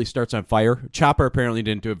panel immediately starts on fire. Chopper apparently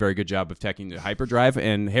didn't do a very good job of taking the hyperdrive,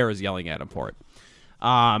 and Hera's yelling at him for it.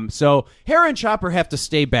 So Hera and Chopper have to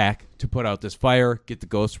stay back to put out this fire, get the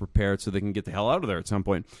ghosts repaired so they can get the hell out of there at some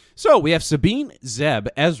point. So we have Sabine, Zeb,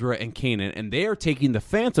 Ezra, and Kanan, and they are taking the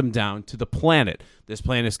Phantom down to the planet. This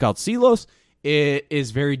planet is called Selos. It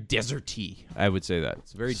is very deserty, I would say that.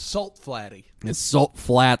 It's very salt flatty. It's salt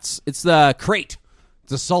flats. It's the crate.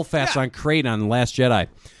 It's the salt flats on crate on The Last Jedi.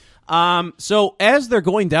 So as they're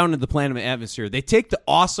going down to the planet atmosphere, they take the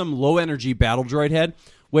awesome low-energy battle droid head,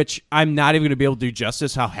 which I'm not even going to be able to do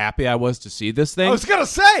justice how happy I was to see this thing. I was going to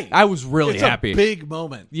say. I was really happy. It's a big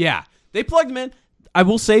moment. Yeah. They plugged him in. I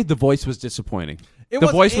will say the voice was disappointing. The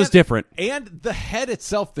voice was different. And the head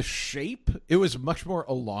itself, the shape, it was much more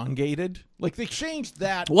elongated. Like, they changed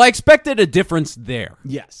that. Well, I expected a difference there.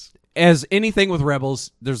 Yes. As anything with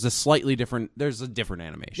Rebels, there's a different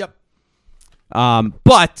animation. Yep.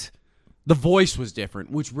 But the voice was different,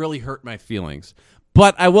 which really hurt my feelings.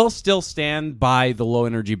 But I will still stand by the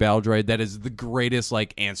low-energy battle droid. That is the greatest,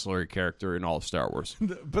 ancillary character in all of Star Wars.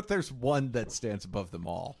 But there's one that stands above them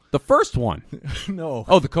all. The first one. No.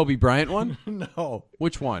 Oh, the Kobe Bryant one? No.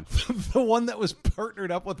 Which one? The one that was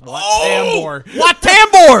partnered up with Wat Tambor. Wat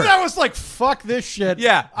Tambor! That was like, fuck this shit.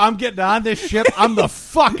 Yeah. I'm getting on this ship. I'm the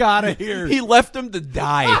fuck out of here. He left him to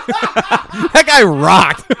die. That guy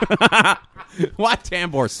rocked. Wat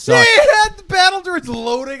Tambor sucked. He had the battle droids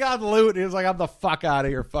loading on loot. He was like, I'm the fuck out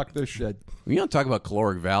of here. Fuck this shit. You don't talk about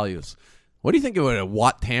caloric values. What do you think a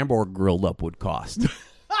Wat Tambor grilled up would cost?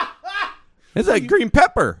 It's a green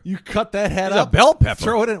pepper. You cut that head It's up. a bell pepper.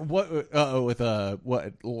 Throw it in what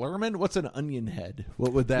Lerman? What's an onion head?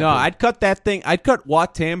 What would that No, be? I'd cut that thing. I'd cut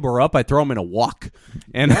Wat Tambor up. I'd throw him in a wok.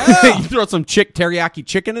 And you throw some teriyaki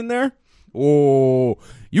chicken in there. Oh,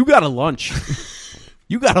 you got a lunch.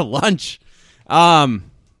 You got a lunch.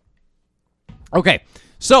 Okay,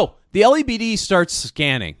 so the LEBD starts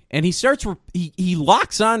scanning, and he starts. He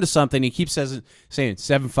locks onto something. He keeps saying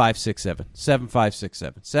 7567,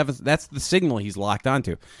 7567, 7. That's the signal he's locked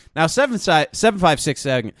onto. Now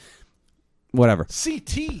 7567, whatever.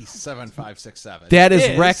 CT 7567. That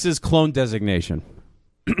is Rex's clone designation.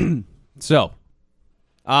 So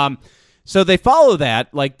they follow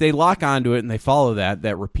that, they lock onto it, and they follow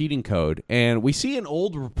that repeating code, and we see an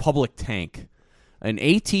old Republic tank. An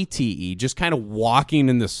ATTE just kind of walking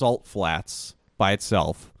in the salt flats by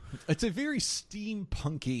itself. It's a very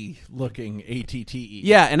steampunky looking ATTE.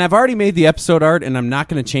 Yeah, and I've already made the episode art, and I'm not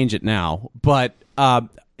going to change it now. But have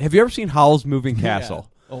you ever seen Howl's Moving Castle?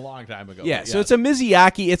 Yeah, a long time ago. Yeah, so it's a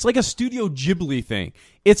Miyazaki. It's like a Studio Ghibli thing.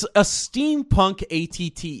 It's a steampunk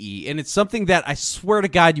ATTE, and it's something that I swear to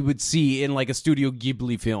God you would see in a Studio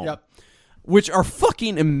Ghibli film. Yep. Which are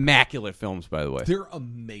fucking immaculate films, by the way. They're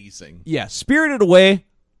amazing. Yeah, Spirited Away.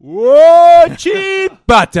 Whoa,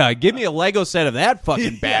 Chibata. Give me a Lego set of that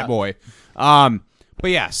fucking bad boy. But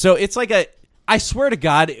yeah, so it's I swear to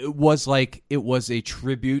God, it was a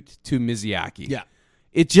tribute to Miyazaki. Yeah.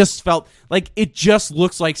 It just felt it just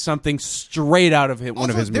looks like something straight out of one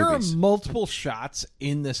of his movies. There are multiple shots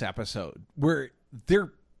in this episode where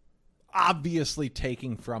they're obviously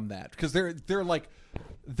taking from that because they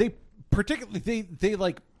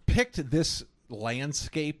picked this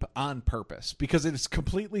landscape on purpose because it is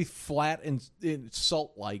completely flat and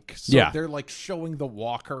salt-like. So yeah. They're showing the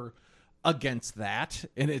walker against that,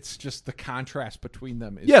 and it's just the contrast between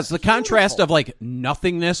them. Yes, the contrast of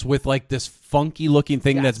nothingness with this funky-looking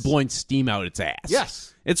thing that's blowing steam out its ass.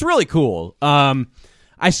 Yes. It's really cool.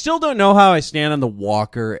 I still don't know how I stand on the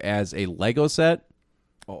walker as a Lego set.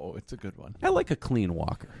 Oh, it's a good one. I like a clean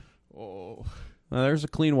walker. Oh. Well, there's a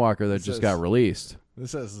clean walker that just got released.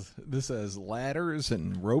 This has ladders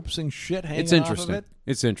and ropes and shit hanging It's interesting. off of it.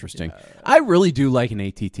 It's interesting. Yeah. I really do like an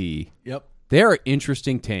ATTE. Yep. They are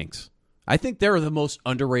interesting tanks. I think they're the most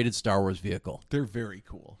underrated Star Wars vehicle. They're very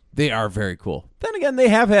cool. They are very cool. Then again, they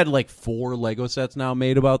have had 4 Lego sets now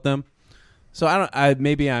made about them. So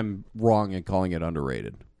maybe I'm wrong in calling it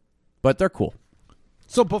underrated. But they're cool.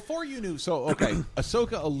 So before you knew,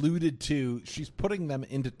 Ahsoka alluded to she's putting them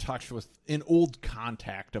into touch with an old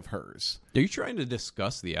contact of hers. Are you trying to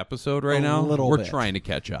discuss the episode right now? A little We're bit. trying to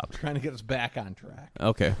catch up. Trying to get us back on track.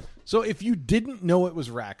 Okay. So if you didn't know it was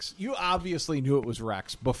Rex, you obviously knew it was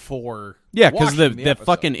Rex before. Yeah, because the episode.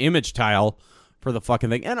 fucking image tile for the fucking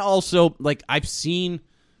thing. And also, I've seen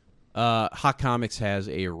Hot Comics has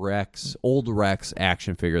a old Rex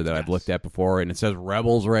action figure that I've looked at before, and it says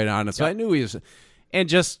Rebels right on it. So I knew he was... And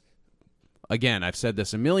just, again, I've said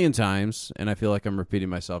this a million times, and I feel like I'm repeating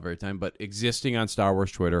myself every time, but existing on Star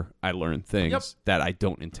Wars Twitter, I learn things that I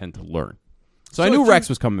don't intend to learn. So I knew Rex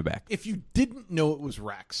was coming back. If you didn't know it was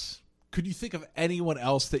Rex, could you think of anyone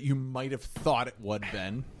else that you might have thought it would have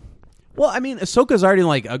been? Well, I mean, Ahsoka's already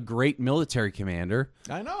like a great military commander.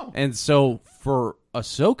 I know. And so for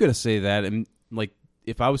Ahsoka to say that, and like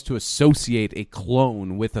if I was to associate a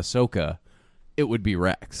clone with Ahsoka, it would be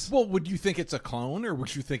Rex. Well, would you think it's a clone, or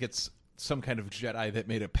would you think it's some kind of Jedi that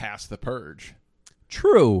made it past the purge?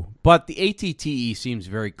 True, but the ATTE seems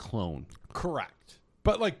very clone. Correct.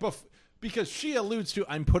 But like because she alludes to,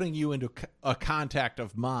 I'm putting you into a contact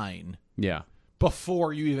of mine. Yeah.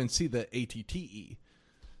 Before you even see the ATTE.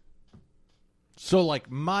 So like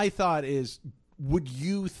my thought is, would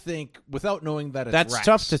you think, without knowing that it's That's Rex,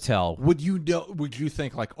 tough to tell. Would you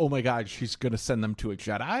think like, oh my God, she's going to send them to a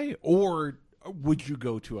Jedi, or would you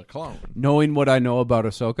go to a clone? Knowing what I know about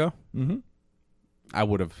Ahsoka, mm-hmm. I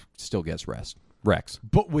would have still guessed Rex.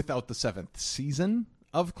 But without the 7th season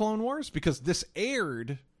of Clone Wars, because this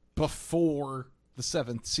aired before the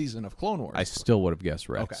 7th season of Clone Wars. I still would have guessed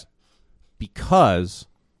Rex. Okay. Because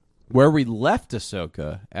where we left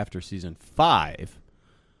Ahsoka after season 5,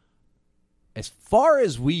 as far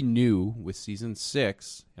as we knew with season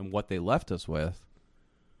 6 and what they left us with,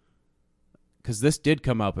 because this did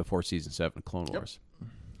come out before season 7 of Clone Wars.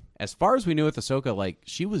 As far as we knew with Ahsoka, like,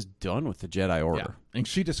 she was done with the Jedi Order. Yeah. And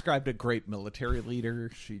she described a great military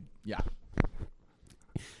leader.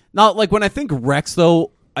 Now, like, when I think Rex,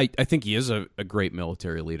 though, I think he is a great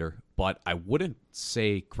military leader, but I wouldn't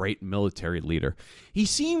say great military leader. He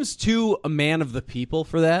seems too a man of the people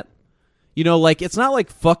for that. You know, like, it's not like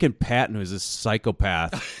fucking Patton, who's a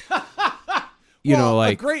psychopath.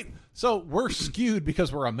 So we're skewed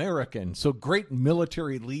because we're American. So great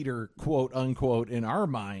military leader, quote unquote, in our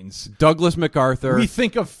minds. Douglas MacArthur. We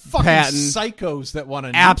think of fucking Patton, psychos that want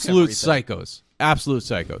to nuke absolute everything. psychos. Absolute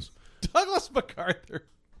psychos. Douglas MacArthur.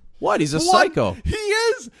 What? He's a psycho. He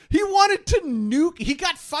is. He wanted to nuke. He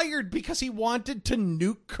got fired because he wanted to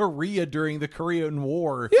nuke Korea during the Korean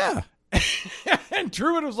War. Yeah. And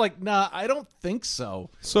Truman was like, nah, I don't think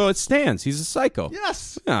so. So it stands. He's a psycho.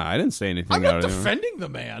 Yes. Yeah, I didn't say anything I'm out not of him. defending the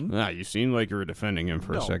man. Nah, you seemed like you were defending him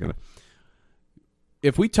for a No. second.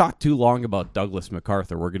 If we talk too long about Douglas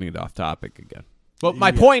MacArthur, we're going to get off topic again. But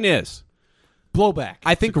my point is, blowback.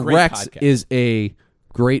 I think Rex is a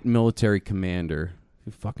great military commander.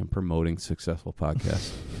 You're fucking promoting successful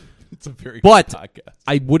podcasts. It's a very but good podcast.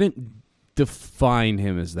 I wouldn't define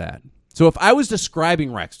him as that. So if I was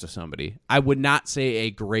describing Rex to somebody, I would not say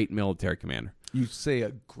a great military commander. You say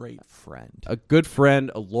a great friend. A good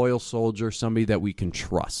friend, a loyal soldier, somebody that we can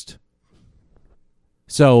trust.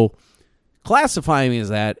 So classifying me as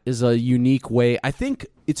that is a unique way. I think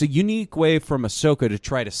it's a unique way from Ahsoka to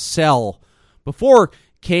try to sell. Before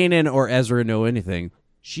Kanan or Ezra know anything,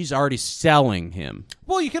 she's already selling him.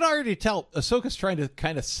 Well, you can already tell Ahsoka's trying to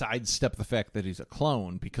kind of sidestep the fact that he's a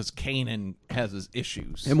clone because Kanan has his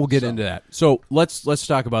issues. And we'll get into that. So let's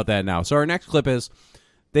talk about that now. So our next clip is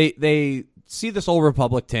they see this old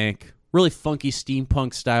Republic tank, really funky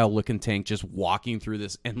steampunk style looking tank, just walking through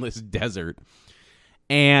this endless desert.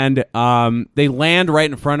 And they land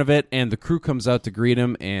right in front of it, and the crew comes out to greet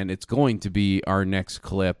him, and it's going to be our next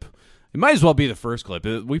clip. It might as well be the first clip.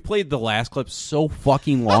 We played the last clip so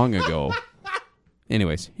fucking long ago.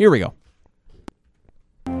 Anyways, here we go.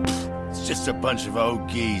 It's just a bunch of old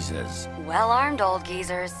geezers. Well-armed old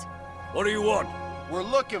geezers. What do you want? We're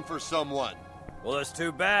looking for someone. Well, that's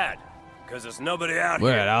too bad, because there's nobody out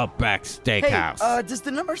We're here. at Outback Steakhouse. Hey, does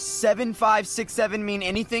the number 7567 mean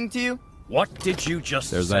anything to you? What did you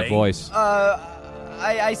just There's say? that voice.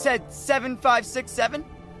 I said 7567?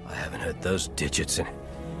 I haven't heard those digits in...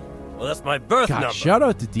 Well, that's my birth God, number. shout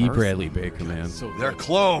out to D. Bradley Baker, man. They're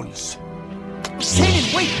clones.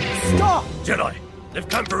 Kanan, wait! Stop! Jedi, they've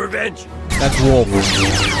come for revenge. That's Wolf.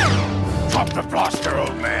 Drop the blaster,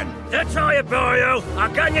 old man. That's all you, Barrio.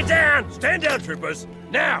 I'll gun you down. Stand down, troopers.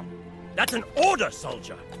 Now, that's an order,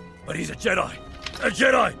 soldier. But he's a Jedi. A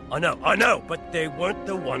Jedi! I know, but they weren't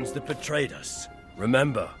the ones that betrayed us.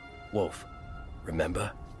 Remember, Wolf.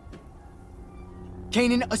 Remember?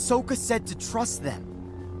 Kanan, Ahsoka said to trust them.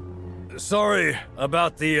 Sorry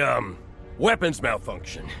about the, weapons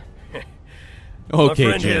malfunction. Okay, My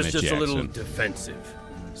friend Janet here's just Jackson. a little defensive.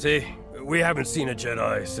 See, we haven't seen a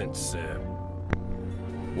Jedi since,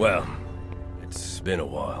 well, it's been a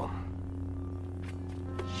while.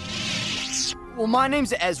 Well, my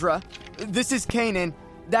name's Ezra. This is Kanan.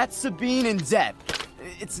 That's Sabine and Zeb.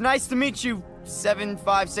 It's nice to meet you,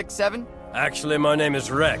 7567. Actually, my name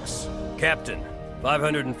is Rex, Captain,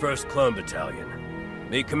 501st Clone Battalion.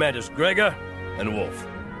 Me Commanders Gregor and Wolf.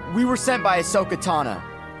 We were sent by Ahsoka Tano.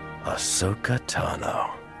 Ahsoka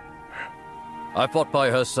Tano. I fought by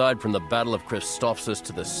her side from the Battle of Christophsis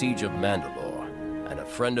to the Siege of Mandalore, and a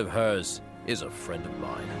friend of hers is a friend of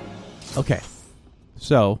mine. Okay.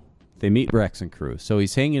 So, They meet Rex and crew. So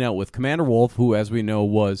he's hanging out with Commander Wolf, who, as we know,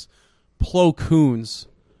 was Plo Koon's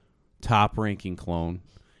top-ranking clone.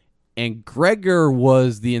 And Gregor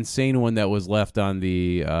was the insane one that was left on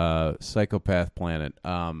the psychopath planet.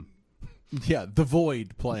 Yeah, the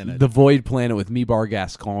Void planet. The Void planet with Meebar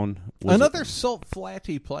Gascon. Another salt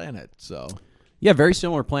flatty planet, so... Yeah, very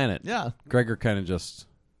similar planet. Yeah. Gregor kind of just...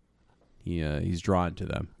 he's drawn to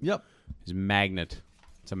them. Yep. He's a magnet.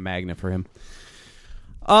 It's a magnet for him.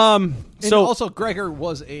 And So also, Gregor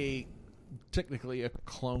was technically a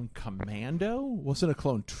clone commando. Wasn't a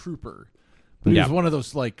clone trooper. But he was one of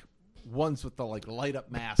those, like... ones with the light up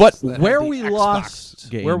masks. But that where had the we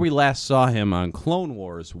Xbox last saw him on Clone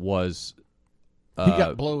Wars was he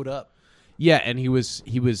got blowed up. Yeah, and he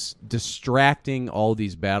was distracting all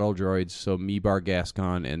these battle droids so Meebar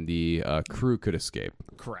Gascon and the crew could escape.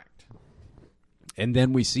 Correct. And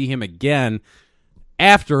then we see him again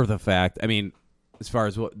after the fact. I mean, as far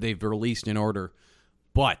as what they've released in order,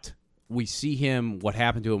 but we see him. What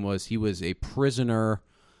happened to him was he was a prisoner.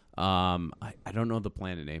 I don't know the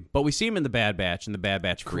planet name, but we see him in the Bad Batch, and the Bad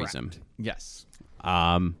Batch frees him. Yes.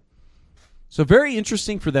 So very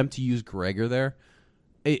interesting for them to use Gregor there.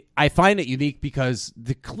 I find it unique because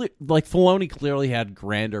Filoni clearly had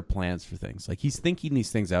grander plans for things. Like he's thinking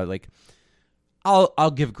these things out. Like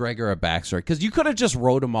I'll give Gregor a backstory because you could have just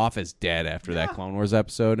wrote him off as dead after that Clone Wars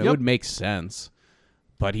episode. It would make sense,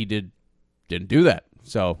 but he didn't do that.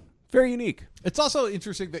 So very unique. It's also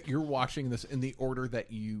interesting that you're watching this in the order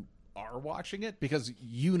that you are watching it because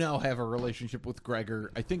you now have a relationship with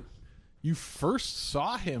Gregor. I think you first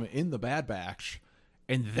saw him in the Bad Batch,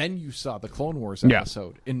 and then you saw the Clone Wars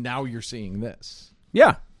episode, and now you're seeing this.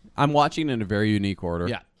 Yeah, I'm watching in a very unique order.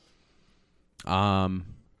 Yeah.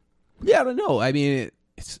 Yeah, I don't know. I mean,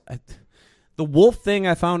 the Wolf thing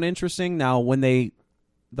I found interesting. Now, when the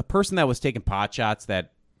person that was taking pot shots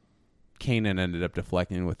that Kanan ended up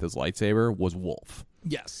deflecting with his lightsaber was Wolf.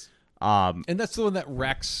 Yes. And that's the one that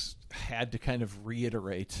Rex had to kind of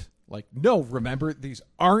reiterate. Like, no, remember, these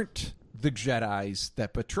aren't the Jedis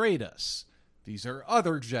that betrayed us. These are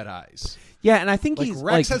other Jedis. Yeah, and I think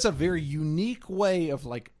Rex has a very unique way of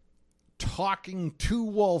talking to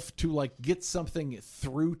Wolf to get something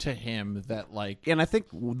through to him that And I think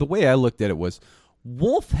the way I looked at it was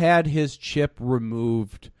Wolf had his chip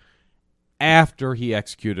removed after he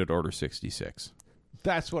executed Order 66.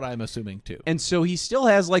 That's what I'm assuming too. And so he still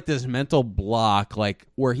has this mental block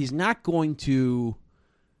where he's not going to,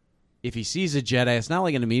 if he sees a Jedi, it's not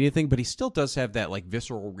an immediate thing, but he still does have that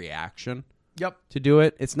visceral reaction. Yep. To do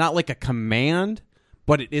it. It's not like a command,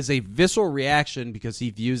 but it is a visceral reaction because he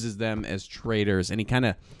views them as traitors and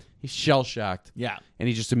he's shell-shocked. Yeah. And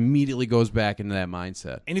he just immediately goes back into that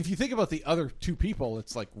mindset. And if you think about the other two people,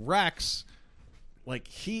 it's Rex,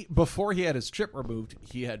 before he had his chip removed,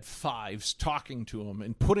 he had Fives talking to him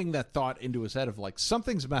and putting that thought into his head of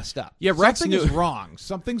something's messed up. Yeah, Rex Something is wrong.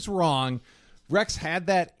 Something's wrong. Rex had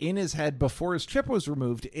that in his head before his chip was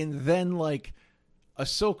removed, and then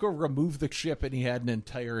Ahsoka removed the chip and he had an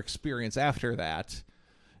entire experience after that.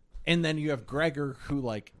 And then you have Gregor who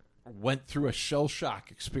went through a shell shock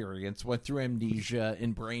experience, went through amnesia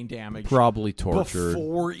and brain damage. Probably tortured.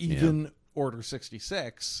 Before even Order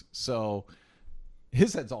 66. So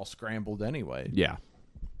his head's all scrambled anyway. Yeah.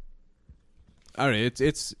 I don't know.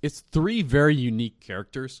 It's three very unique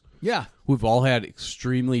characters. Yeah. Who've all had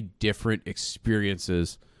extremely different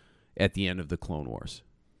experiences at the end of the Clone Wars.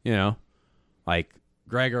 You know?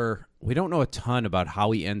 Gregor, we don't know a ton about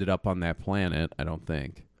how he ended up on that planet, I don't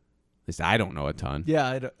think. At least I don't know a ton.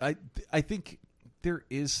 Yeah, I think there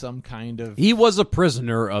is some kind of... He was a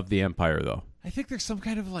prisoner of the Empire, though. I think there's some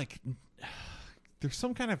kind of there's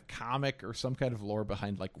some kind of comic or some kind of lore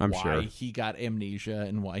behind why he got amnesia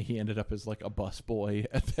and why he ended up as a busboy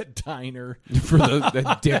at that diner for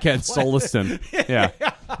the dickhead Soliston. Yeah.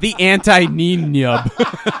 The anti-Neen Nub.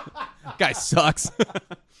 Guy sucks.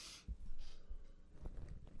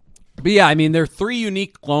 But yeah, I mean, they're three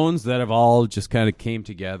unique clones that have all just kind of came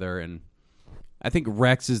together, and I think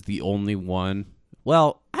Rex is the only one.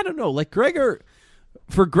 Well, I don't know. Gregor,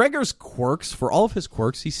 for Gregor's quirks, for all of his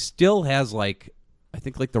quirks, he still has I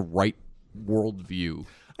think the right worldview.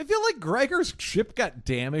 I feel like Gregor's chip got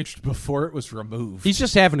damaged before it was removed. He's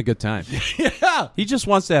just having a good time. Yeah. He just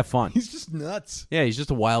wants to have fun. He's just nuts. Yeah, he's just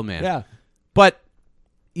a wild man. Yeah. But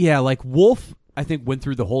yeah, Wolf, I think, went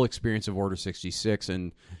through the whole experience of Order 66,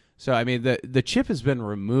 and so, I mean, the chip has been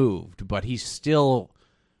removed, but he's still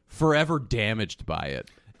forever damaged by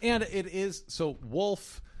it. And it is... So,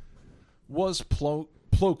 Wolf was Plo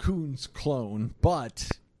Koon's clone,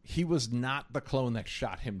 but he was not the clone that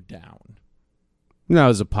shot him down. No, it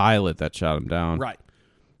was a pilot that shot him down. Right.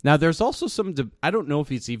 Now, there's also some, I don't know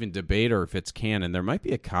if it's even debate or if it's canon. There might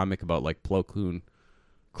be a comic about, like, Plo Koon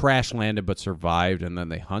crash landed but survived, and then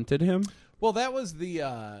they hunted him. Well, that was the,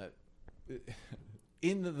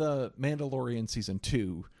 in the Mandalorian Season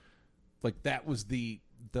 2, like, that was the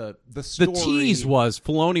story. The tease was,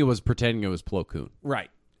 Filoni was pretending it was Plo Koon. Right.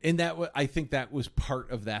 And I think that was part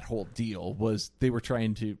of that whole deal, was they were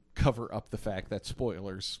trying to cover up the fact that,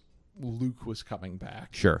 spoilers, Luke was coming back.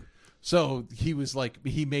 Sure. So he was like,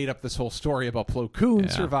 he made up this whole story about Plo Koon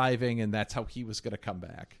surviving, and that's how he was going to come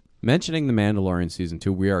back. Mentioning The Mandalorian Season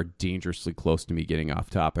 2, we are dangerously close to me getting off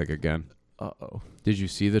topic again. Uh-oh. Did you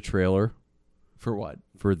see the trailer? For what?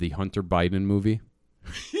 For the Hunter Biden movie?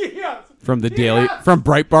 Yes. From the Daily, from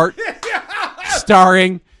Breitbart? Yes.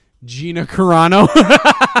 Starring Gina Carano.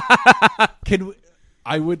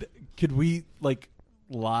 Could we like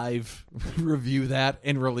live review that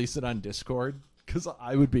and release it on Discord? Because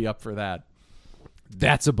I would be up for that.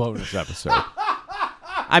 That's a bonus episode.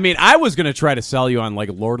 I mean, I was going to try to sell you on like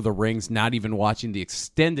Lord of the Rings, not even watching the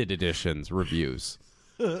extended editions reviews.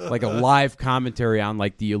 Like a live commentary on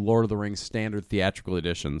like the Lord of the Rings standard theatrical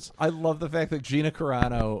editions. I love the fact that Gina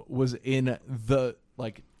Carano was in the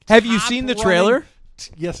like. Have you seen the trailer?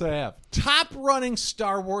 Yes, I have. Top running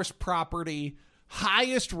Star Wars property,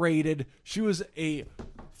 highest rated. She was a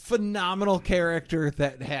phenomenal character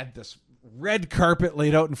that had this red carpet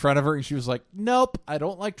laid out in front of her, and she was like, nope, I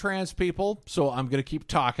don't like trans people, so I'm going to keep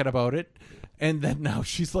talking about it. And then now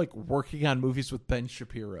she's like working on movies with Ben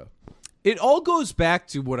Shapiro. It all goes back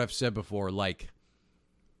to what I've said before. Like,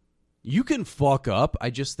 you can fuck up.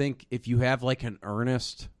 I just think if you have like an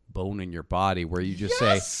earnest bone in your body where you just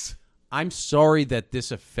say, I'm sorry that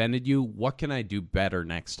this offended you. What can I do better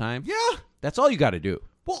next time? Yeah. That's all you got to do.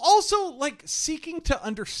 Well, also like seeking to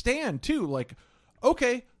understand too. Like,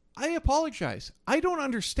 okay, I apologize. I don't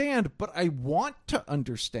understand, but I want to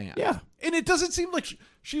understand. Yeah. And it doesn't seem like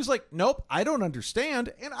she's like, nope, I don't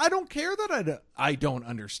understand, and I don't care that I don't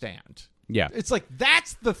understand. Yeah. It's like,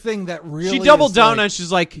 that's the thing that really She doubled is down like, and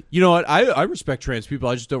she's like, you know what? I respect trans people.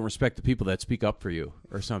 I just don't respect the people that speak up for you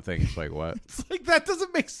or something. It's like, what? It's like, that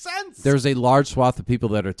doesn't make sense. There's a large swath of people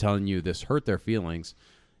that are telling you this hurt their feelings.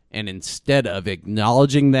 And instead of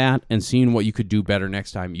acknowledging that and seeing what you could do better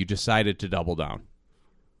next time, you decided to double down.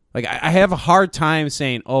 Like, I have a hard time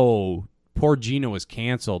saying, oh, poor Gina was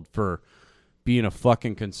canceled for being a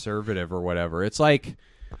fucking conservative or whatever. It's like,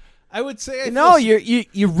 I would say,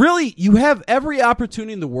 you have every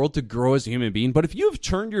opportunity in the world to grow as a human being. But if you've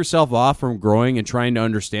turned yourself off from growing and trying to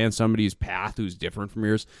understand somebody's path who's different from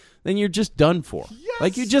yours, then you're just done for. Yes.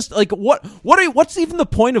 Like, you just like what's even the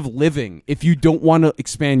point of living if you don't want to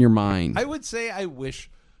expand your mind? I would say I wish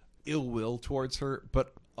ill will towards her,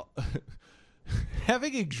 but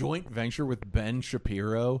having a joint venture with Ben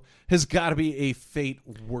Shapiro has got to be a fate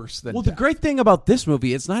worse than Well, death. the great thing about this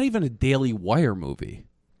movie, it's not even a Daily Wire movie.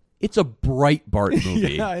 It's a Breitbart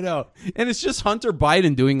movie. Yeah, I know. And it's just Hunter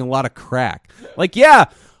Biden doing a lot of crack. Like, yeah,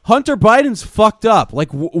 Hunter Biden's fucked up.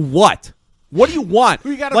 Like, what? What do you want?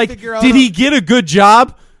 We gotta like, figure out did he get a good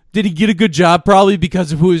job? Did he get a good job probably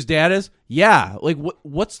because of who his dad is? Yeah. Like,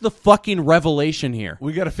 what's the fucking revelation here?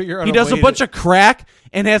 We got to figure out He does a bunch of crack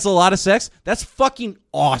and has a lot of sex? That's fucking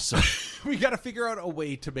awesome. We got to figure out a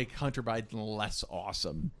way to make Hunter Biden less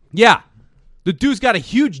awesome. Yeah. The dude's got a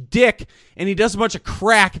huge dick, and he does a bunch of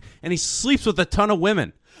crack, and he sleeps with a ton of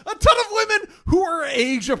women. A ton of women who are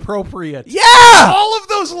age appropriate. Yeah! All of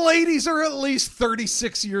those ladies are at least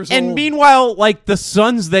 36 years old. And meanwhile, like, the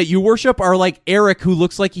sons that you worship are like Eric, who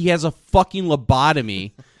looks like he has a fucking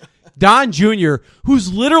lobotomy. Don Jr.,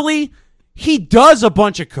 who's literally, he does a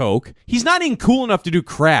bunch of coke. He's not even cool enough to do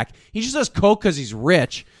crack. He just does coke because he's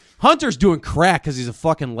rich. Hunter's doing crack because he's a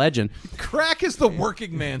fucking legend. Crack is the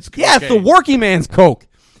working man's cocaine. Yeah, it's the working man's coke.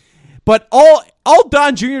 But all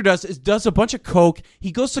Don Jr. does is does a bunch of coke.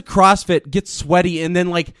 He goes to CrossFit, gets sweaty, and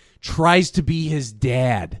then like tries to be his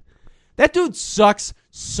dad. That dude sucks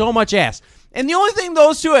so much ass. And the only thing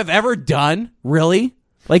those two have ever done, really,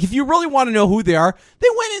 like if you really want to know who they are, they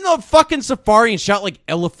went in the fucking safari and shot like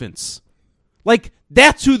elephants. Like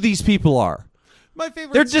that's who these people are. My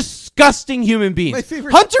favorite. They're disgusting human beings. My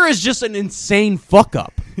favorite. Hunter is just an insane fuck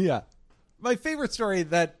up. Yeah. My favorite story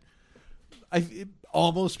that it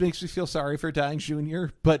almost makes me feel sorry for Don Jr.,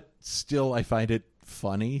 but still I find it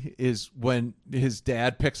funny, is when his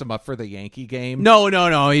dad picks him up for the Yankee game. No.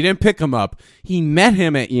 He didn't pick him up. He met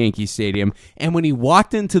him at Yankee Stadium, and when he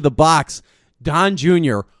walked into the box, Don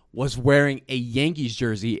Jr. was wearing a Yankees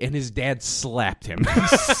jersey, and his dad slapped him.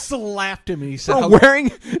 Slapped him, and he said, for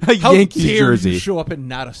wearing a Yankees jersey. You show up in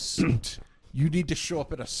not a suit. You need to show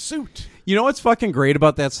up in a suit. You know what's fucking great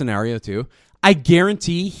about that scenario, too? I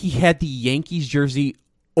guarantee he had the Yankees jersey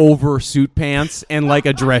over suit pants and like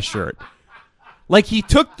a dress shirt. Like he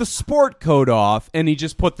took the sport coat off and he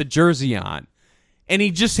just put the jersey on. And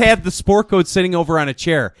he just had the sport coat sitting over on a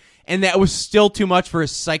chair. And that was still too much for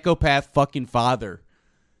his psychopath fucking father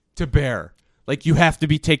to bear. Like, you have to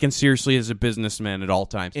be taken seriously as a businessman at all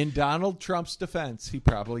times. In Donald Trump's defense, he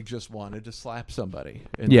probably just wanted to slap somebody.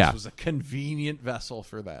 And Yeah. this was a convenient vessel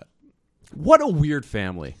for that. What a weird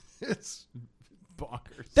family. It's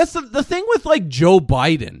bonkers. That's the thing with, like, Joe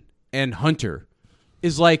Biden and Hunter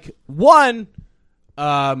is, like, one,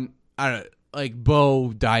 I don't know, like,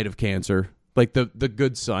 Bo died of cancer. Like, the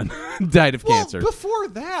good son died of cancer. Before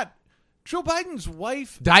that, Joe Biden's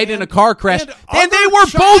wife Died in a car crash. And they other were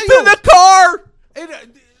both in the car!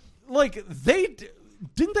 And, like,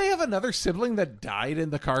 didn't they have another sibling that died in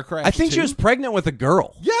the car crash, I think she too? was pregnant with a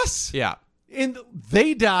girl. Yes! Yeah. And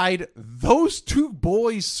they died. Those two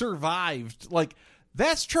boys survived. Like,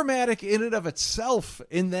 that's traumatic in and of itself.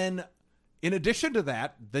 And then, in addition to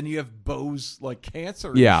that, then you have Bo's, like,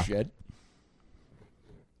 cancer and shit.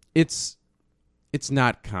 It's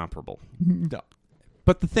not comparable. No.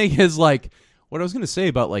 But the thing is, like, what I was going to say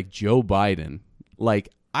about, like, Joe Biden, like,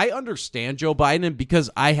 I understand Joe Biden because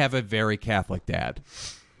I have a very Catholic dad.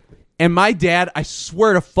 And my dad, I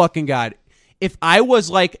swear to fucking God, if I was,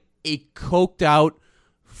 like, a coked out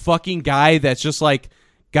fucking guy that's just, like,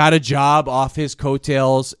 got a job off his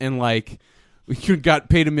coattails and, like, got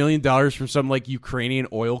paid $1 million from some, like, Ukrainian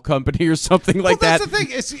oil company or something like that. That's the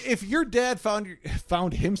thing. Is if your dad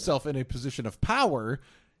found himself in a position of power,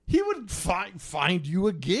 he would find you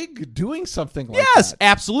a gig doing something like that. Yes,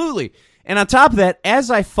 absolutely. And on top of that,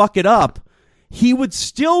 as I fuck it up, he would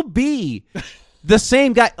still be the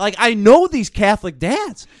same guy. Like, I know these Catholic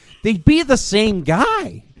dads. They'd be the same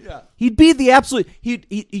guy. Yeah. He'd be the absolute...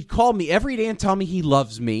 He'd call me every day and tell me he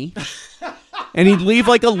loves me. And he'd leave,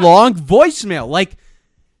 like, a long voicemail. Like,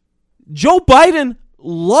 Joe Biden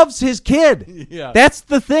loves his kid. Yeah. That's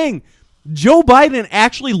the thing. Joe Biden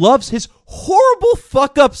actually loves his horrible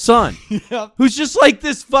fuck-up son. Yep. Who's just, like,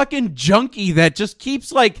 this fucking junkie that just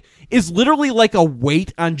keeps, like... is literally like a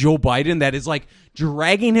weight on Joe Biden that is, like,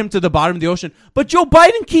 dragging him to the bottom of the ocean. But Joe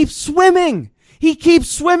Biden keeps swimming. He keeps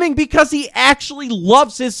swimming because he actually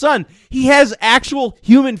loves his son. He has actual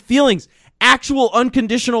human feelings, actual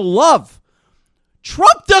unconditional love.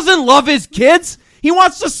 Trump doesn't love his kids. He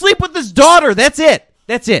wants to sleep with his daughter. That's it.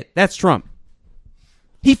 That's it. That's Trump.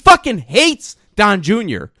 He fucking hates Don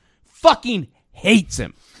Jr. Fucking hates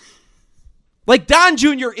him. Like, Don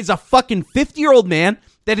Jr. is a fucking 50-year-old man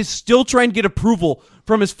that is still trying to get approval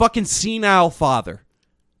from his fucking senile father.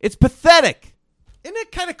 It's pathetic. Isn't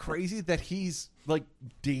it kind of crazy that he's, like,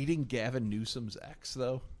 dating Gavin Newsom's ex,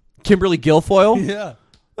 though? Kimberly Guilfoyle? Yeah.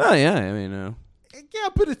 Oh, yeah. I mean, Yeah,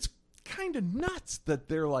 but it's kind of nuts that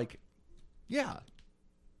they're like, yeah.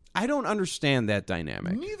 I don't understand that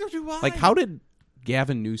dynamic. Neither do I. Like, how did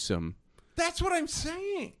Gavin Newsom... That's what I'm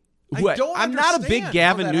saying. I'm not a big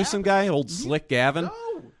Gavin Newsom guy, old slick Gavin.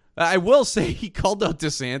 No. I will say he called out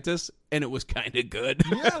DeSantis, and it was kind of good.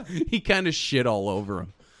 Yeah. He kind of shit all over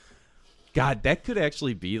him. God, that could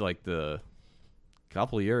actually be like the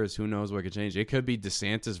couple of years. Who knows what could change? It could be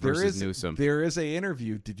DeSantis versus Newsom. There is an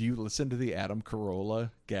interview. Did you listen to the Adam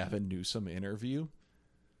Carolla, Gavin Newsom interview?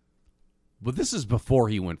 Well, this is before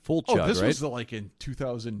he went full chud, this right? was like in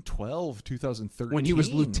 2012, 2013. When he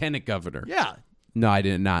was lieutenant governor. Yeah. No, I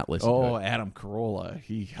did not listen to it. Adam Carolla.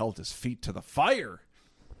 He held his feet to the fire.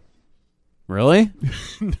 Really?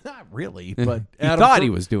 Not really, but he thought he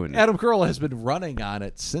was doing it. Adam Carolla has been running on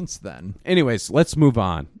it since then. Anyways, let's move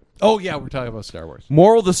on. Oh, yeah, we're talking about Star Wars.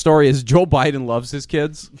 Moral of the story is Joe Biden loves his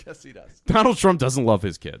kids. Yes, he does. Donald Trump doesn't love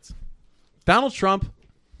his kids. Donald Trump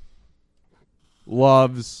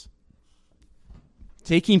loves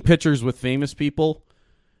taking pictures with famous people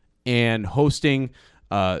and hosting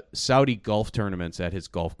Saudi golf tournaments at his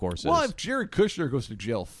golf courses. Well, if Jared Kushner goes to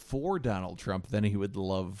jail for Donald Trump, then he would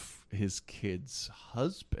love his kid's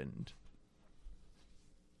husband.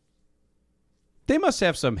 They must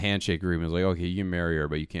have some handshake agreement. Like, okay, you marry her,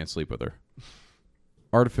 but you can't sleep with her.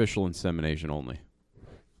 Artificial insemination only.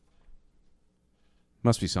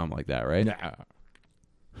 Must be something like that, right? Nah.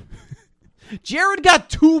 Jared got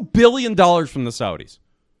 $2 billion from the Saudis.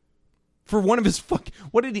 For one of his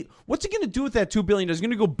what's he going to do with that $2 billion? He's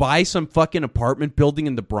going to go buy some fucking apartment building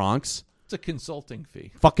in the Bronx? It's a consulting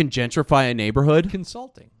fee. Fucking gentrify a neighborhood?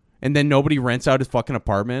 Consulting. And then nobody rents out his fucking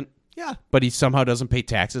apartment? Yeah. But he somehow doesn't pay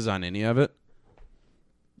taxes on any of it?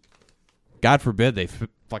 God forbid they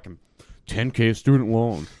fucking 10K student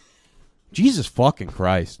loan. Jesus fucking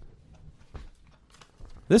Christ.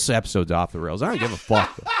 This episode's off the rails. I don't give a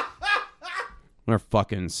fuck. They're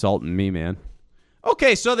fucking insulting me, man.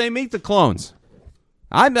 Okay, so they meet the clones.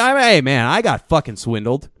 Hey, man, I got fucking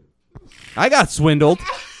swindled.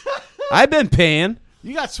 I've been paying.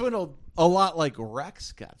 You got swindled a lot like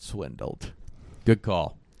Rex got swindled. Good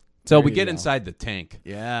call. So There we you get go. inside the tank.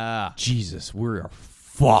 Yeah. Jesus, we are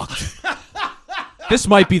fucked. This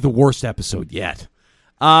might be the worst episode yet.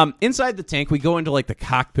 Inside the tank, we go into like the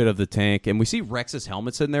cockpit of the tank, and we see Rex's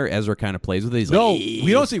helmet sitting there. Ezra kind of plays with it. He's No, like,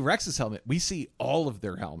 we don't see Rex's helmet. We see all of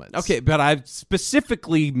their helmets. Okay, but I've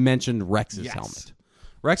specifically mentioned Rex's Yes. helmet.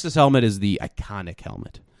 Rex's helmet is the iconic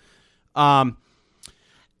helmet.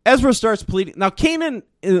 Ezra starts pleading. Now, Kanan,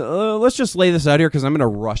 let's just lay this out here because I'm going to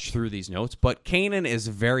rush through these notes, but Kanan is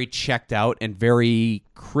very checked out and very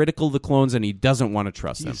critical of the clones, and he doesn't want to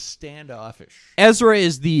trust them. He's standoffish. Ezra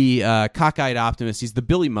is the cockeyed optimist. He's the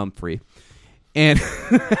Billy Mumphrey. And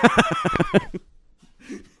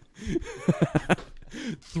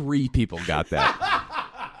 3 people got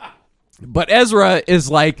that. But Ezra is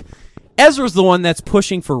like, Ezra's the one that's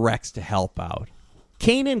pushing for Rex to help out.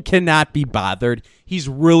 Kanan cannot be bothered. He's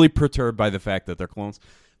really perturbed by the fact that they're clones.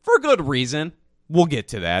 For good reason. We'll get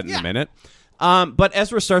to that in a minute. But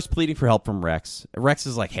Ezra starts pleading for help from Rex. Rex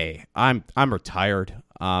is like, hey, I'm retired.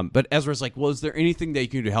 But Ezra's like, well, is there anything that you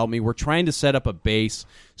can do to help me? We're trying to set up a base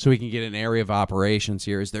so we can get an area of operations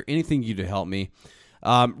here. Is there anything you do to help me?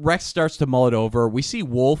 Rex starts to mull it over. We see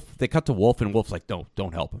Wolf. They cut to Wolf, and Wolf's like, don't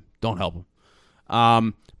help him. Don't help him.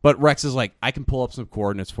 But Rex is like, I can pull up some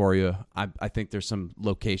coordinates for you. I think there's some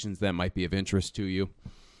locations that might be of interest to you.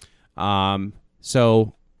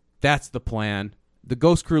 So that's the plan. The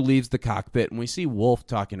Ghost Crew leaves the cockpit, and we see Wolf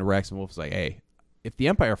talking to Rex, and Wolf's like, hey, if the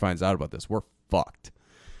Empire finds out about this, we're fucked.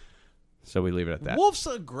 So we leave it at that. Wolf's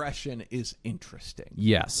aggression is interesting.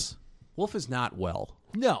 Yes. Wolf is not well.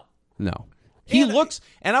 No. No. He looks,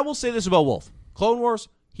 and I will say this about Wolf. Clone Wars,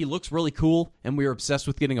 he looks really cool, and we were obsessed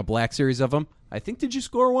with getting a black series of him. I think, did you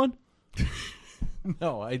score one?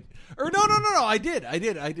 No, I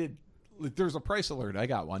did. There's a price alert. I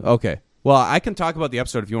got one. Okay. Well, I can talk about the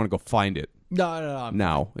episode if you want to go find it. No.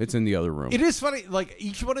 No, it's in the other room. It is funny, like,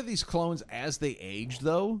 each one of these clones, as they age,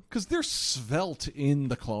 though, because they're svelte in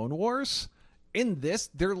the Clone Wars. In this,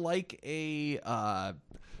 they're like a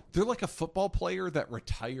football player that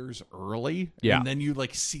retires early. Yeah. And then you,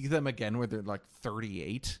 like, see them again where they're, like,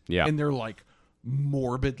 38. Yeah. And they're, like,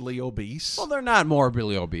 morbidly obese. Well, they're not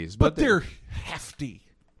morbidly obese, but they're hefty.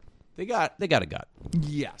 They got a gut.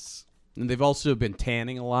 Yes. And they've also been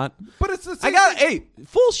tanning a lot. But it's the same thing. Hey,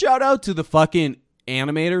 full shout out to the fucking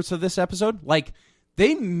animators of this episode. Like,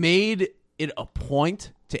 they made it a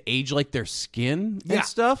point to age like their skin and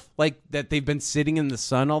stuff. Like, that they've been sitting in the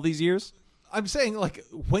sun all these years. I'm saying, like,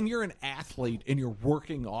 when you're an athlete and you're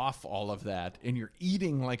working off all of that and you're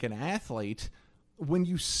eating like an athlete, when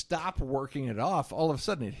you stop working it off, all of a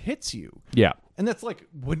sudden it hits you. Yeah. And that's like,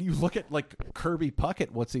 when you look at, like, Kirby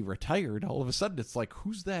Puckett, once he retired, all of a sudden it's like,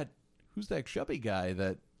 who's that chubby guy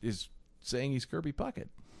that is saying he's Kirby Puckett?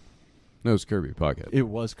 No, it's Kirby Puckett. It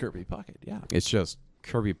was Kirby Puckett, yeah. It's just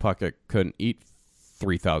Kirby Puckett couldn't eat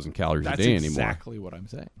 3,000 calories a day anymore. That's exactly what I'm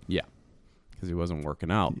saying. Yeah. Because he wasn't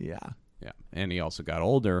working out. Yeah. Yeah. And he also got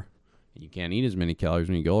older. You can't eat as many calories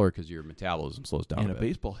when you get older because your metabolism slows down. And a a bit.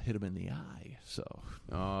 baseball hit him in the eye, so.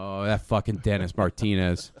 Oh, that fucking Dennis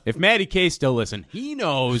Martinez. If Matty K still listen, he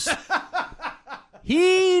knows.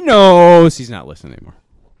 He knows. He's not listening anymore.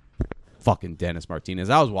 Fucking Dennis Martinez.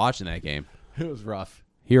 I was watching that game. It was rough.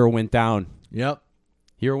 Hero went down. Yep.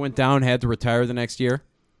 Hero went down, had to retire the next year.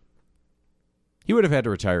 He would have had to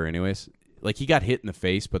retire anyways. Like, he got hit in the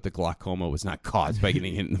face, but the glaucoma was not caused by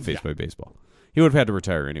getting hit in the face by baseball. He would have had to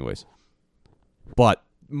retire anyways. But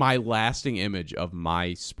my lasting image of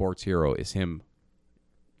my sports hero is him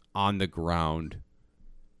on the ground,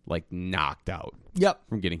 like, knocked out. Yep.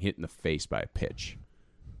 From getting hit in the face by a pitch.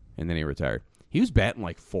 And then he retired. He was batting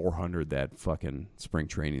like 400 that fucking spring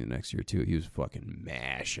training the next year, too. He was fucking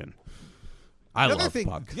mashing. I love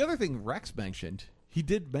Puck. The other thing Rex mentioned, he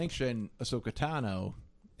did mention Ahsoka Tano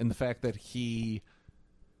and the fact that he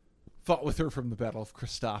fought with her from the Battle of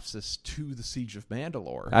Christophsis to the Siege of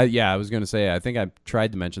Mandalore. Yeah, I was going to say, I think I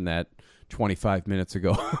tried to mention that 25 minutes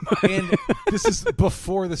ago. And this is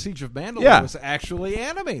before the Siege of Mandalore was actually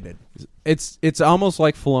animated. It's almost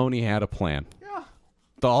like Filoni had a plan. Yeah.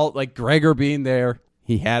 Like Gregor being there,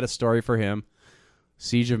 he had a story for him.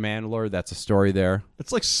 Siege of Mandalore, that's a story there.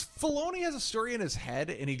 It's like Filoni has a story in his head,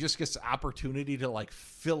 and he just gets opportunity to, like,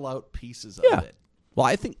 fill out pieces of it. Well,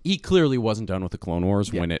 I think he clearly wasn't done with the Clone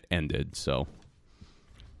Wars when it ended, so.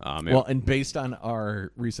 And based on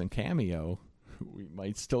our recent cameo, we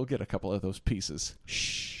might still get a couple of those pieces.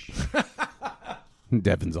 Shh.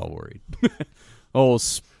 Devin's all worried. Oh,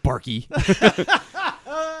 Sparky.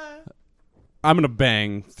 I'm going to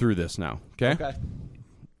bang through this now, okay?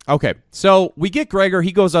 Okay, so we get Gregor.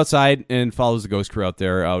 He goes outside and follows the Ghost Crew out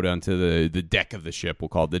there, out onto the deck of the ship. We'll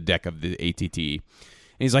call it the deck of the ATT. And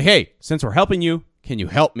he's like, hey, since we're helping you, can you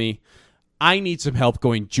help me? I need some help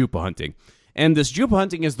going Jupa hunting. And this Jupa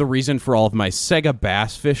hunting is the reason for all of my Sega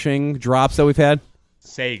bass fishing drops that we've had.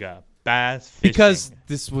 Sega bass fishing. Because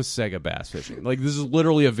this was Sega bass fishing. Like, this is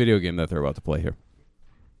literally a video game that they're about to play here.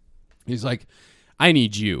 He's like, I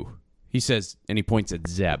need you. He says, and he points at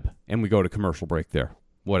Zeb. And we go to commercial break there.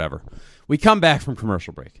 Whatever. We come back from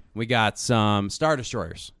commercial break. We got some Star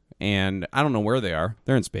Destroyers. And I don't know where they are.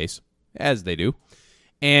 They're in space, as they do.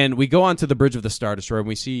 And we go onto the bridge of the Star Destroyer, and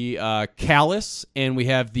we see Callus, and we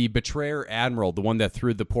have the Betrayer Admiral, the one that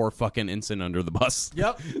threw the poor fucking ensign under the bus.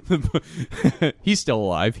 Yep. He's still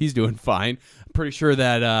alive. He's doing fine. Pretty sure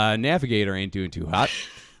that Navigator ain't doing too hot.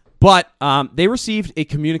 But they received a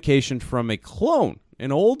communication from a clone,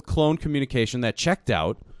 an old clone communication that checked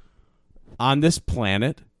out on this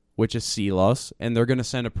planet, which is Selos, and they're going to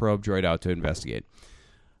send a probe droid out to investigate.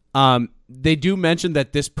 They do mention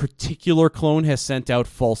that this particular clone has sent out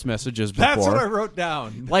false messages before. That's what I wrote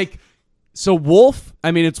down. Like, so Wolf,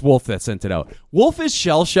 I mean, it's Wolf that sent it out. Wolf is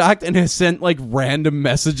shell-shocked and has sent, like, random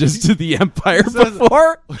messages to the Empire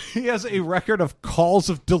before. He has a record of calls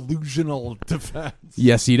of delusional defense.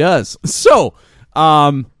 Yes, he does. So,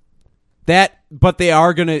 but they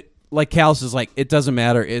are going to, like, Callus is like, it doesn't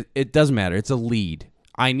matter. It doesn't matter. It's a lead.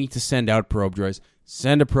 I need to send out probe droids.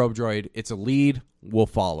 Send a probe droid. It's a lead. We'll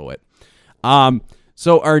follow it.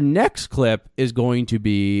 So our next clip is going to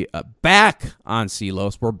be back on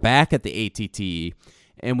Selos. We're back at the ATT,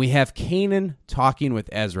 and we have Kanan talking with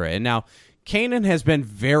Ezra. And now, Kanan has been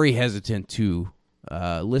very hesitant to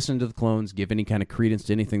listen to the clones, give any kind of credence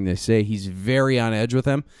to anything they say. He's very on edge with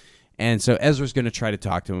them. And so Ezra's going to try to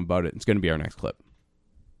talk to him about it. It's going to be our next clip.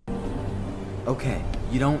 Okay,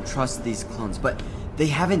 you don't trust these clones, but they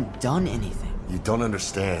haven't done anything. You don't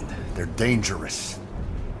understand. They're dangerous.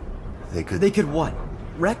 They could what?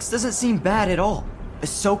 Rex doesn't seem bad at all.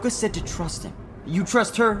 Ahsoka said to trust him. You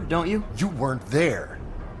trust her, don't you? You weren't there.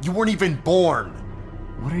 You weren't even born.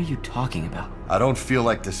 What are you talking about? I don't feel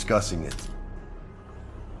like discussing it.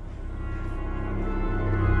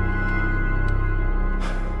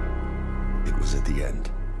 It was at the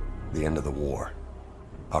end of the war.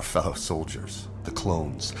 Our fellow soldiers, the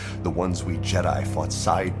clones, the ones we Jedi fought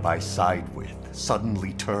side by side with,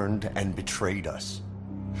 suddenly turned and betrayed us.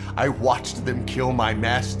 I watched them kill my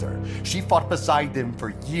master. She fought beside them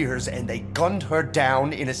for years, and they gunned her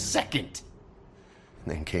down in a second.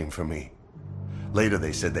 And then came for me. Later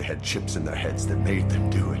they said they had chips in their heads that made them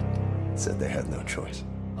do it. Said they had no choice.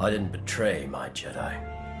 I didn't betray my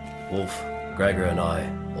Jedi. Wolf, Gregor, and I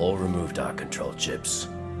all removed our control chips.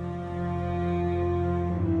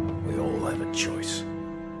 We all have a choice.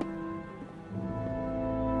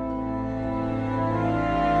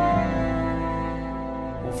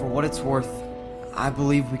 Well, for what it's worth, I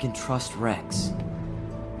believe we can trust Rex.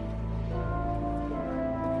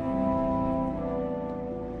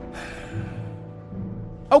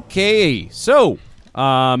 Okay, so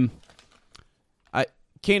Kanan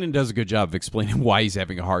does a good job of explaining why he's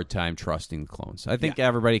having a hard time trusting the clones. I think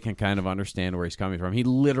everybody can kind of understand where he's coming from. He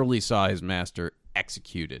literally saw his master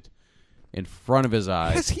executed in front of his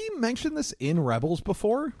eyes. Has he mentioned this in Rebels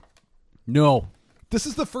before? No. This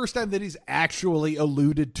is the first time that he's actually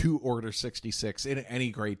alluded to Order 66 in any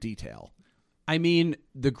great detail. I mean,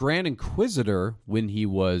 the Grand Inquisitor, when he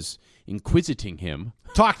was inquisiting him,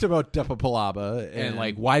 talked about Depa Palaba and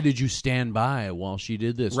like, why did you stand by while she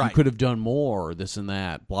did this? Right. You could have done more, this and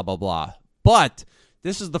that, blah, blah, blah. But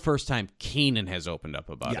this is the first time Kanan has opened up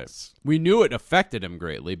about it. We knew it affected him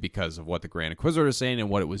greatly because of what the Grand Inquisitor was saying and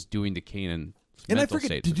what it was doing to Kanan. And I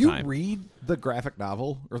forget, did you read the graphic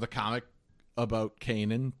novel or the comic about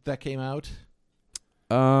Kanan that came out?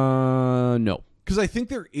 No. Because I think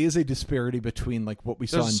there is a disparity between like what we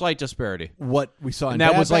saw. There's a slight disparity. What we saw in and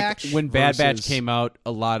that Bad was Batch like when Bad Batch came out.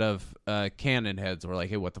 A lot of canon heads were like,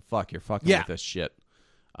 "Hey, what the fuck? You're fucking with this shit."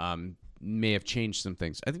 May have changed some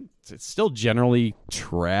things. I think it still generally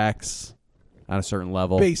tracks on a certain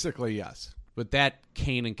level. Basically, yes. But that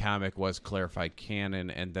Kanan comic was clarified canon,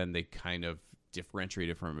 and then they kind of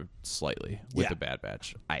differentiated from it slightly with the Bad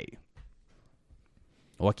Batch.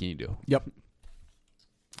 What can you do? Yep.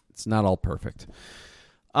 It's not all perfect.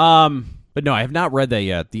 But no, I have not read that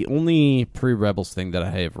yet. The only pre-Rebels thing that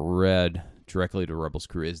I have read directly to Rebels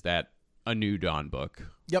Crew is that A New Dawn book.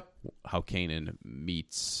 Yep. How Kanan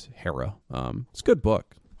meets Hera. It's a good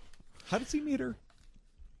book. How does he meet her?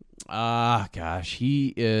 Gosh,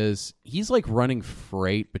 he's like running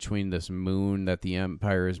freight between this moon that the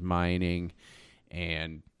Empire is mining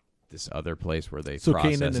and this other place where they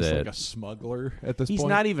process Kanan it. is like a smuggler at this point? He's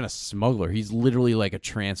not even a smuggler. He's literally like a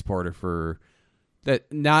transporter for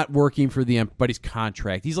that, not working for the Empire, but he's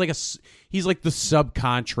contract. He's like the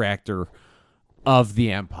subcontractor of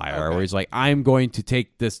the Empire, where he's like, I'm going to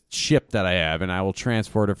take this ship that I have and I will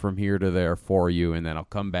transport it from here to there for you, and then I'll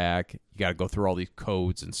come back. You got to go through all these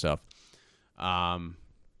codes and stuff.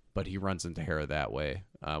 But he runs into Hera that way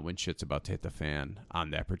when shit's about to hit the fan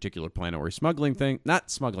on that particular planet where he's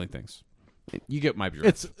not smuggling things. You get my drift.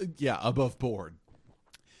 It's above board.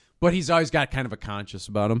 But he's always got kind of a conscience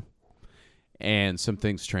about him, and some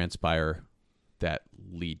things transpire that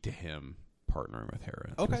lead to him partnering with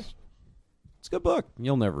Hera. Okay. It's a good book.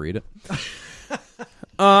 You'll never read it.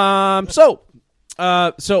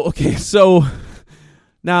 So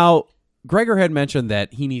now Gregor had mentioned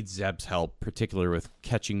that he needs Zeb's help, particularly with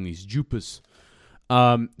catching these Jupas.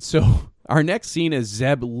 So our next scene is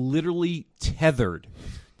Zeb literally tethered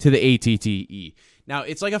to the ATTE. Now,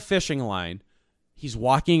 it's like a fishing line. He's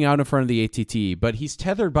walking out in front of the ATTE, but he's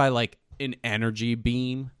tethered by like an energy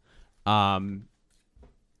beam.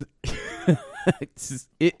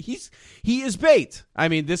 He is bait. I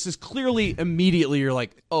mean, this is clearly immediately you're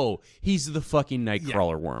like, oh, he's the fucking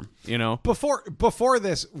Nightcrawler worm, you know? Before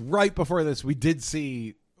this, we did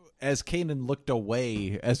see, as Kanan looked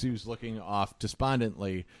away, as he was looking off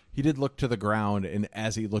despondently, he did look to the ground, and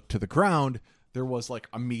as he looked to the ground, there was like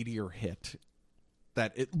a meteor hit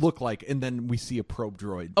that it looked like, and then we see a probe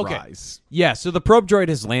droid rise. Yeah, so the probe droid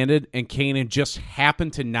has landed, and Kanan just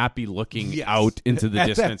happened to not be looking out into the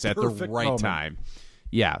distance at the right time.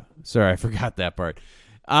 Yeah, sorry, I forgot that part.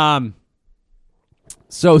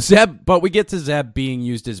 So Zeb, but we get to Zeb being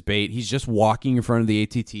used as bait. He's just walking in front of the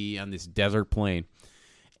ATT on this desert plain.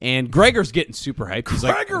 And Gregor's getting super hyped.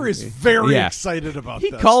 Gregor is very excited about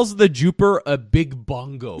this. He calls the Juper a big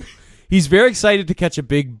bongo. He's very excited to catch a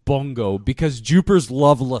big bongo because Jupers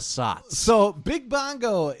love Lasats. So, Big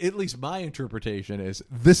Bongo, at least my interpretation is,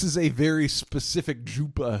 this is a very specific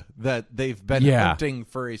Jupa that they've been hunting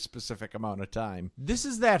for a specific amount of time. This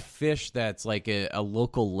is that fish that's like a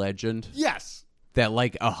local legend. Yes. That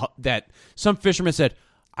that some fisherman said,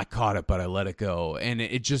 I caught it, but I let it go. And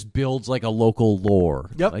it just builds like a local lore.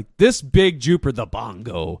 Yep. Like this big Juper, the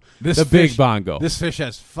bongo. Big bongo. This fish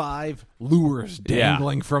has 5 lures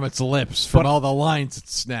dangling from its lips from all the lines it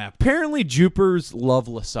snapped. Apparently, Jupers love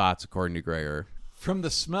Lasats, according to Gregor. From the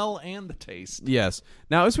smell and the taste. Yes.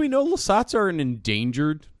 Now, as we know, Lasats are an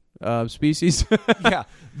endangered species. Yeah.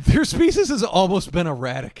 Their species has almost been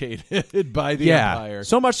eradicated by the Empire.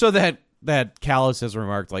 So much so that Callus has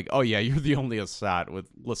remarked, like, oh, yeah, you're the only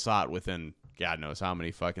Lasat within God knows how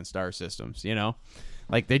many fucking star systems, you know?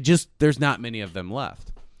 Like, there's not many of them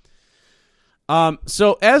left.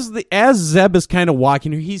 So as Zeb is kind of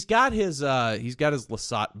walking, he's got his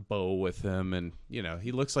Lasat bow with him, and, you know,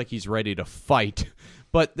 he looks like he's ready to fight.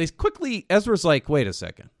 But Ezra's like, wait a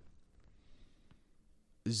second.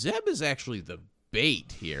 Zeb is actually the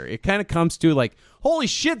bait here. It kind of comes to, like, holy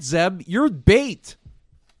shit, Zeb, you're bait.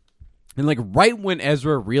 And, like, right when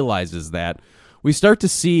Ezra realizes that, we start to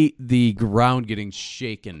see the ground getting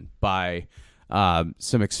shaken by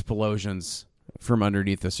some explosions from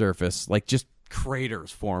underneath the surface. Like, just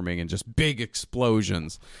craters forming and just big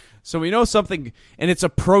explosions. So we know something, and it's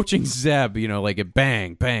approaching Zeb, you know, like it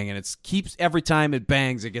bang, bang, and it keeps, every time it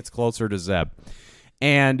bangs, it gets closer to Zeb.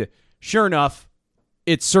 And sure enough,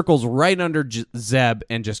 it circles right under Zeb,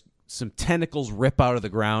 and just some tentacles rip out of the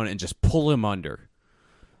ground and just pull him under.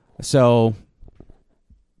 So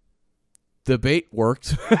the bait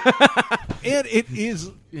worked. And it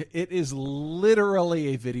is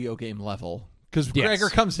literally a video game level. Because Gregor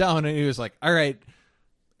comes down and he was like, all right,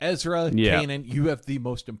 Ezra, Kanan, you have the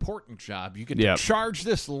most important job. You get to charge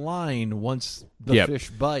this line once the fish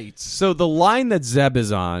bites. So the line that Zeb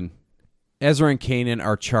is on, Ezra and Kanan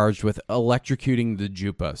are charged with electrocuting the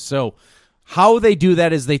Jupa. So how they do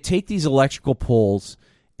that is they take these electrical poles,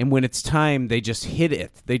 and when it's time, they just hit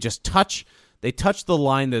it. They just touch the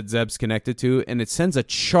line that Zeb's connected to, and it sends a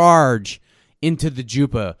charge into the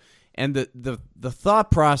Jupa. And the thought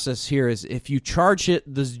process here is if you charge the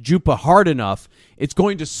Jupa hard enough, it's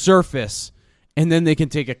going to surface, and then they can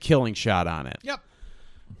take a killing shot on it. Yep.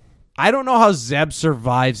 I don't know how Zeb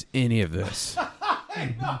survives any of this.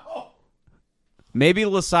 I know. Maybe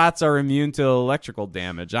Lasats are immune to electrical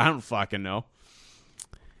damage. I don't fucking know.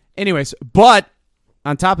 Anyways, but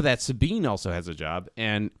on top of that, Sabine also has a job,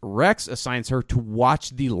 and Rex assigns her to watch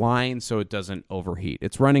the line so it doesn't overheat.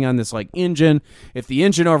 It's running on this like engine. If the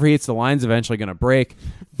engine overheats, the line's eventually going to break.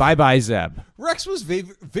 Bye-bye, Zeb. Rex was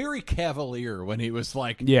very cavalier when he was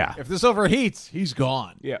like, Yeah. if this overheats, he's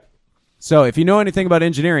gone. Yeah. So if you know anything about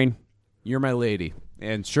engineering, you're my lady.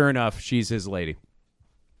 And sure enough, she's his lady.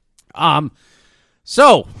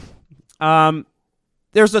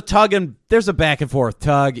 There's a tug and there's a back and forth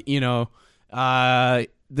tug, you know.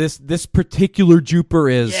 This particular Jupiter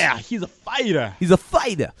is he's a fighter. He's a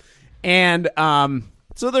fighter. And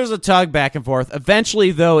so there's a tug back and forth.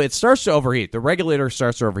 Eventually, though, it starts to overheat. The regulator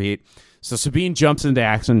starts to overheat. So Sabine jumps into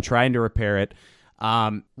action trying to repair it.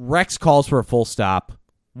 Rex calls for a full stop.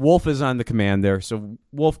 Wolf is on the command there. So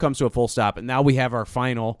Wolf comes to a full stop. And now we have our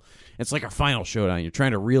final. It's like our final showdown. You're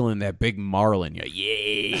trying to reel in that big marlin. You're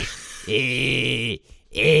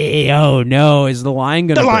oh no, is the line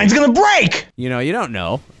going to break? The line's going to break! You know, you don't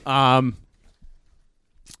know.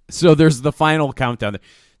 So there's the final countdown there.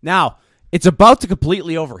 Now, it's about to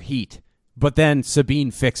completely overheat, but then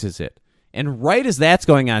Sabine fixes it. And right as that's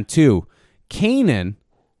going on, too, Kanan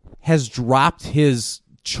has dropped his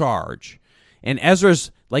charge. And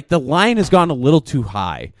Ezra's, like, the line has gone a little too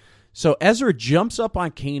high. So Ezra jumps up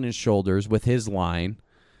on Kanan's shoulders with his line,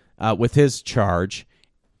 with his charge,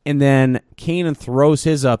 and then Kanan throws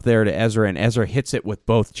his up there to Ezra, and Ezra hits it with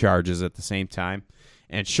both charges at the same time.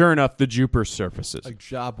 And sure enough, the Jupiter surfaces. A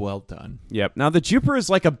job well done. Yep. Now, the Jupiter is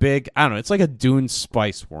like a big, I don't know, it's like a Dune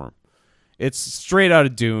spice worm. It's straight out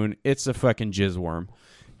of Dune. It's a fucking jizz worm.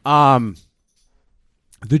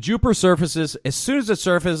 The Jupiter surfaces. As soon as it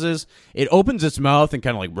surfaces, it opens its mouth and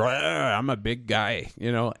kind of like, I'm a big guy,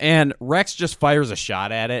 you know. And Rex just fires a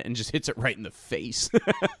shot at it and just hits it right in the face.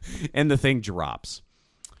 And the thing drops.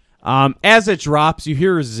 As it drops, you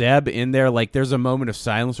hear Zeb in there. Like, there's a moment of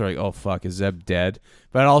silence where, like, oh, fuck, is Zeb dead?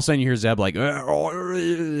 But all of a sudden you hear Zeb, like,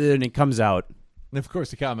 and it comes out. And, of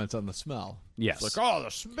course, he comments on the smell. Yes. It's like, oh,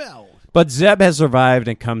 the smell. But Zeb has survived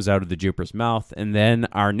and comes out of the Jupiter's mouth. And then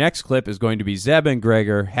our next clip is going to be Zeb and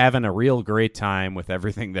Gregor having a real great time with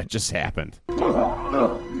everything that just happened. What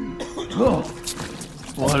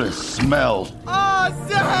a smell. Oh,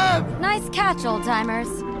 Zeb! Nice catch, old timers.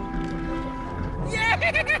 Way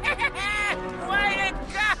to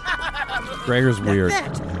go! Gregor's weird.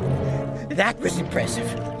 That was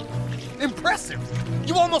impressive. Impressive?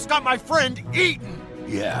 You almost got my friend eaten.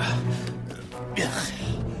 Yeah.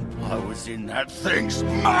 I was in that thing's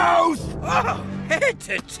mouth! Oh, head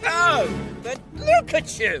to toe! But look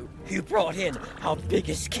at you! You brought in our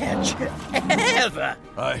biggest catch ever!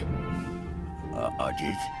 I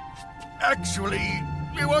did. Actually,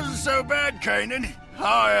 it wasn't so bad, Kanan.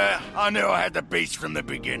 I knew I had the beast from the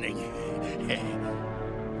beginning.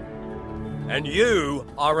 And you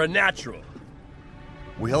are a natural.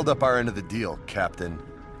 We held up our end of the deal, Captain.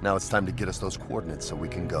 Now it's time to get us those coordinates so we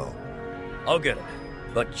can go. I'll get them.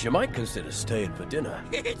 But you might consider staying for dinner.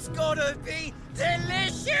 It's gonna be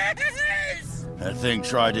delicious! That thing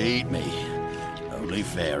tried to eat me. Only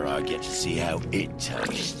fair I get to see how it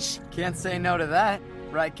tastes. Can't say no to that,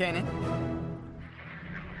 right, Kanan?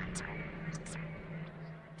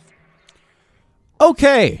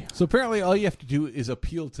 Okay. So apparently all you have to do is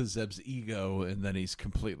appeal to Zeb's ego, and then he's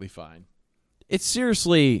completely fine. It's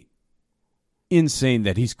seriously insane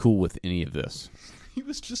that he's cool with any of this. He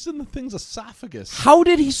was just in the thing's esophagus. How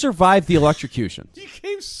did he survive the electrocution? He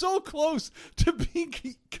came so close to being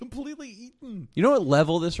completely eaten. You know what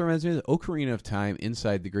level this reminds me of? The Ocarina of Time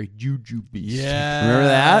inside the Great Juju Beast. Yeah. Remember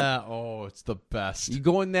that? Oh, it's the best. You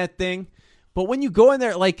go in that thing. But when you go in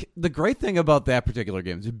there, like, the great thing about that particular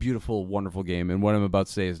game, it's a beautiful, wonderful game, and what I'm about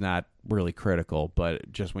to say is not really critical,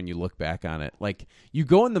 but just when you look back on it, like, you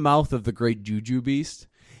go in the mouth of the Great Juju Beast,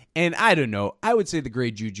 and I don't know, I would say the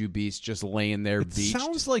Great Juju Beast just laying there beached. It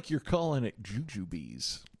sounds like you're calling it Juju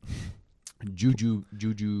Bees. Juju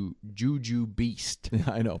Beast.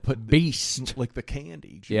 I know, but Beast. Like the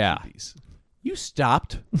candy Juju Bees. You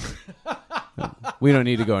stopped. We don't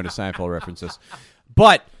need to go into Seinfeld references.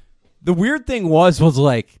 But the weird thing was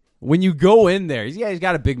like, when you go in there, he's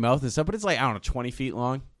got a big mouth and stuff, but it's like, I don't know, 20 feet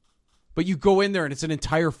long. But you go in there and it's an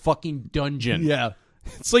entire fucking dungeon. Yeah.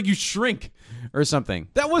 It's like you shrink or something.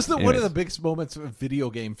 That was one of the biggest moments of video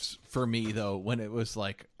games for me, though, when it was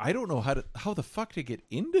like, I don't know how the fuck to get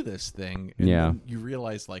into this thing. And then you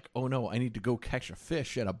realize, like, oh no, I need to go catch a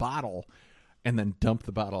fish in a bottle and then dump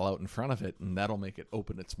the bottle out in front of it, and that'll make it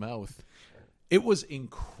open its mouth. It was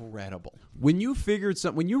incredible. When you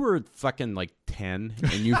were fucking like 10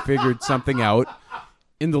 and you figured something out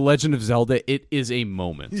in The Legend of Zelda, it is a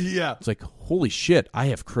moment. Yeah. It's like, holy shit, I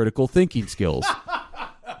have critical thinking skills.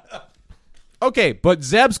 Okay, but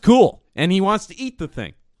Zeb's cool, and he wants to eat the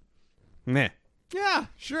thing. Meh. Yeah,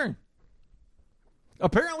 sure.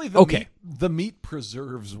 Apparently, the meat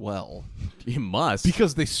preserves well. You must.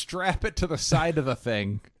 Because they strap it to the side of the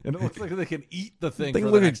thing, and it looks like they can eat the thing. They for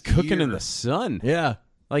look the like next cooking year. in the sun. Yeah.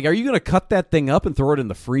 Like, are you going to cut that thing up and throw it in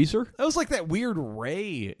the freezer? That was like that weird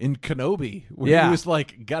Ray in Kenobi, where Yeah. he was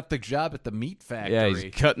like, got the job at the meat factory. Yeah,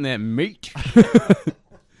 he's cutting that meat.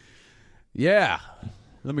 Yeah.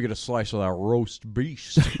 Let me get a slice of that roast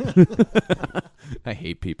beast. I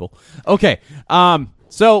hate people. Okay.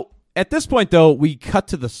 So at this point, though, we cut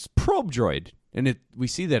to the probe droid, and we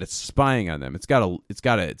see that it's spying on them. It's got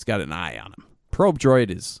an eye on them. Probe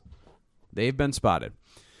droid they've been spotted.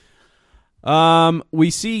 We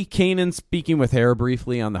see Kanan speaking with Hera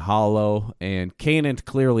briefly on the holo, and Kanan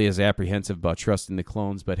clearly is apprehensive about trusting the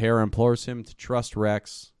clones, but Hera implores him to trust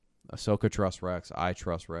Rex. Ahsoka trusts Rex. I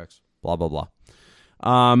trust Rex. Blah, blah, blah.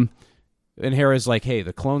 And Hera's like, hey,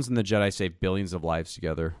 the clones and the Jedi saved billions of lives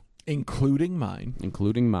together. Including mine.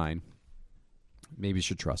 Maybe you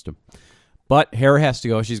should trust him. But Hera has to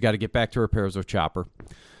go. She's got to get back to repairs with Chopper.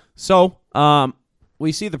 So,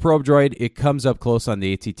 we see the probe droid. It comes up close on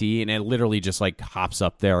the ATT, and it literally just like hops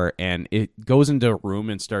up there, and it goes into a room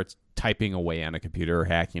and starts typing away on a computer or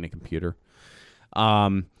hacking a computer.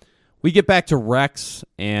 We get back to Rex,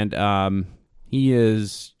 and he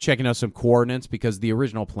is checking out some coordinates because the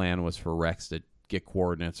original plan was for Rex to get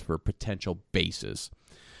coordinates for potential bases.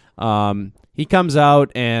 He comes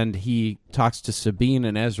out and he talks to Sabine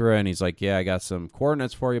and Ezra, and he's like, yeah, I got some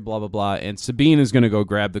coordinates for you, blah, blah, blah. And Sabine is going to go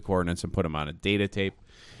grab the coordinates and put them on a data tape.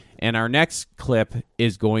 And our next clip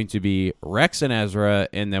is going to be Rex and Ezra,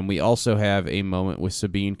 and then we also have a moment with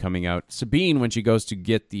Sabine coming out. Sabine, when she goes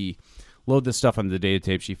to load the stuff on the data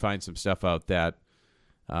tape, she finds some stuff out that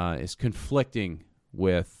is conflicting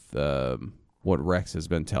with what Rex has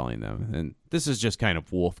been telling them. And this is just kind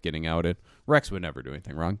of Wolf getting outed. Rex would never do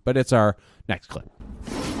anything wrong, but it's our next clip.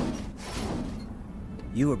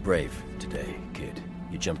 You were brave today, kid.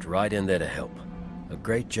 You jumped right in there to help. A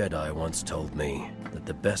great Jedi once told me that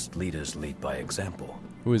the best leaders lead by example.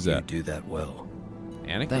 Who is that? You do that well.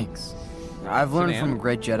 Anakin? Thanks. I've learned from a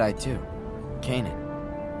great Jedi, too. Kanan.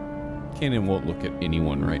 Kanan won't look at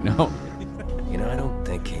anyone right now. You know, I don't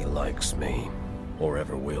think he likes me. Or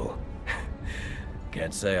ever will.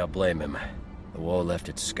 Can't say I blame him. The war left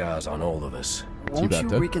its scars on all of us. Won't you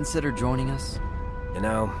reconsider joining us? You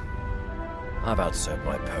know, I've outserved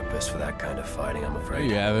my purpose for that kind of fighting, I'm afraid.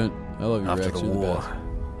 No, you haven't. I love you, After Rex. the You're the war, best.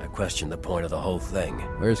 I questioned the point of the whole thing.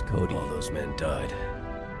 Where's Cody? All those men died.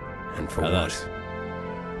 And for Now what? that's-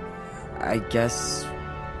 I guess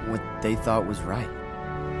what they thought was right.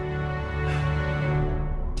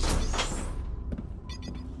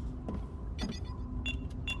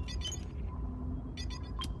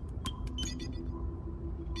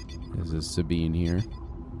 Is this Sabine here?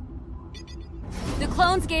 The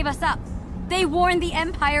clones gave us up. They warned the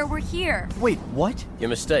Empire we're here. Wait, what? You're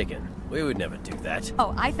mistaken. We would never do that.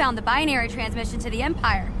 Oh, I found the binary transmission to the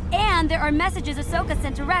Empire. And there are messages Ahsoka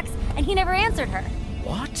sent to Rex, and he never answered her.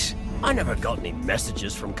 What? I never got any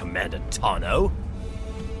messages from Commander Tano.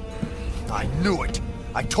 I knew it.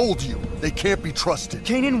 I told you. They can't be trusted.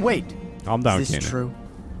 Kanan, wait. I'm down, Is this Kanan. true?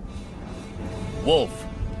 Wolf,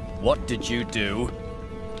 what did you do?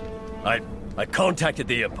 I contacted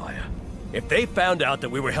the Empire. If they found out that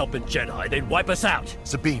we were helping Jedi, they'd wipe us out.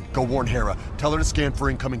 Sabine, go warn Hera. Tell her to scan for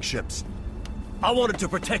incoming ships. I wanted to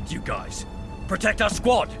protect you guys. Protect our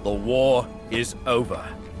squad. The war is over.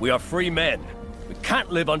 We are free men. We can't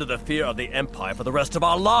live under the fear of the Empire for the rest of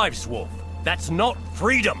our lives, Wolf. That's not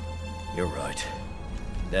freedom. You're right.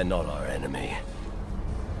 They're not our enemy.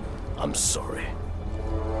 I'm sorry.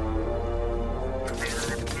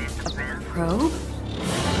 Probe?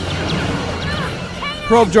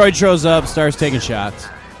 Probe droid shows up, starts taking shots.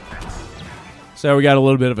 So we got a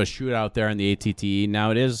little bit of a shootout there on the ATT.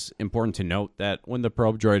 Now it is important to note that when the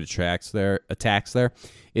probe droid attacks there,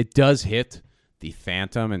 it does hit the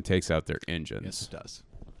Phantom and takes out their engines. Yes, it does.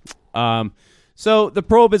 So the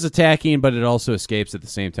probe is attacking, but it also escapes at the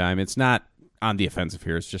same time. It's not on the offensive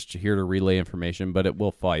here. It's just here to relay information, but it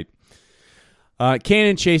will fight.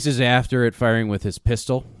 Kanan chases after it, firing with his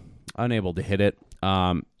pistol, unable to hit it.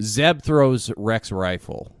 Zeb throws Rex a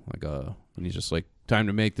rifle, and he's just like, "Time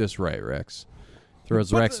to make this right, Rex."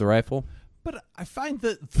 Throws Rex the rifle. But I find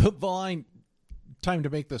the line "time to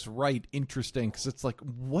make this right" interesting because it's like,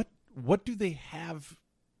 what do they have?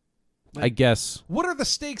 Like, I guess. What are the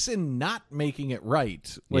stakes in not making it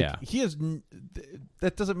right? Like, Yeah. he has.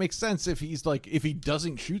 That doesn't make sense if he's like, if he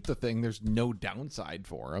doesn't shoot the thing, there's no downside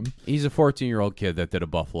for him. He's a 14-year-old kid that did a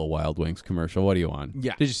Buffalo Wild Wings commercial. What do you want?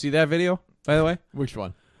 Yeah. Did you see that video? by the way? Which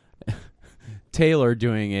one? Taylor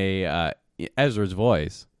doing a Ezra's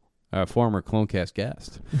voice, a former Clonecast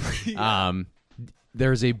guest.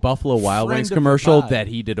 There's a Buffalo Wild Friend Wings of commercial the pod. that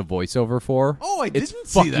he did a voiceover for. Oh, I didn't see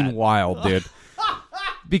It's fucking that. wild, dude.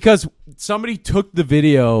 Because somebody took the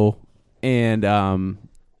video and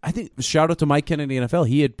I think shout out to Mike Kennedy NFL.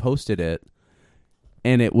 He had posted it,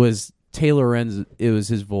 and it was Taylor Renz. It was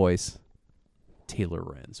his voice. Taylor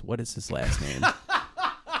Renz. What is his last name?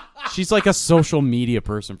 She's like a social media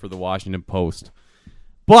person for the Washington Post.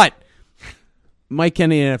 But Mike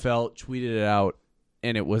Kennedy NFL tweeted it out,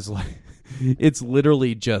 and it was like, it's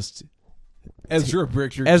literally just Ezra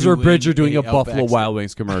Bridger doing a Buffalo Baxter. Wild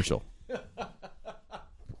Wings commercial.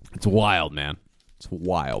 It's wild, man. It's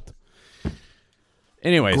wild.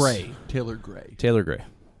 Anyways. Gray. Taylor Gray. Taylor Gray.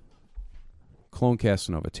 Clone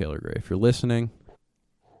Casanova Taylor Gray. If you're listening,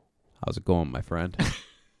 how's it going, my friend?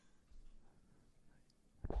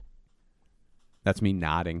 That's me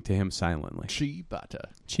nodding to him silently.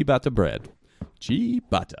 Ciabatta bread.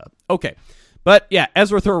 Ciabatta. Okay. But, yeah,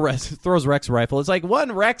 Ezra throws Rex a rifle. It's like,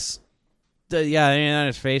 one, Rex, on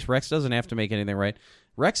his face, Rex doesn't have to make anything right.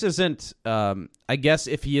 Rex isn't, I guess,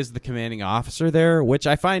 if he is the commanding officer there, which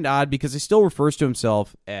I find odd because he still refers to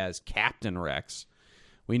himself as Captain Rex.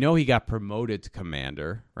 We know he got promoted to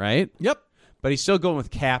commander, right? Yep. But he's still going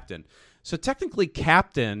with captain. So technically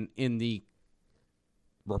captain in the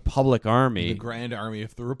Republic Army, The Grand Army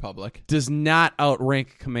of the Republic. does not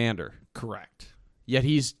outrank commander. Correct. Yet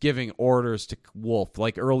he's giving orders to Wolf.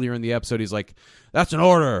 Like earlier in the episode, he's like, that's an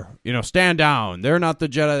order. Stand down. They're not the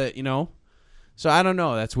Jedi that, So I don't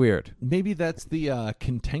know. That's weird. Maybe that's the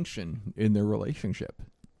contention in their relationship.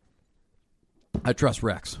 I trust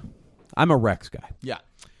Rex. I'm a Rex guy. Yeah.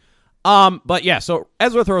 But yeah, so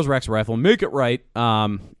Ezra throws Rex a rifle, make it right.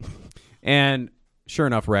 And sure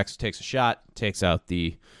enough, Rex takes a shot, takes out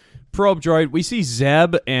the probe droid. We see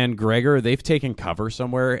Zeb and Gregor, they've taken cover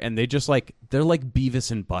somewhere, and they're like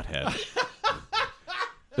Beavis and Butthead.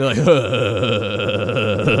 They're like,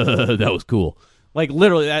 that was cool. Like,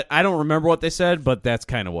 literally, I don't remember what they said, but that's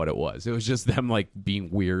kind of what it was. It was just them, like, being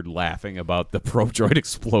weird, laughing about the probe droid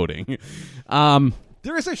exploding.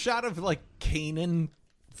 There is a shot of, like, Kanan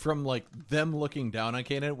from, like, them looking down on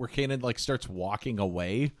Kanan, where Kanan, like, starts walking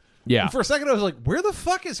away. Yeah. And for a second, I was like, where the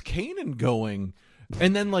fuck is Kanan going?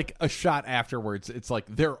 And then, like, a shot afterwards, it's like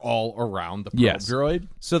they're all around the probe droid.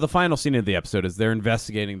 So the final scene of the episode is they're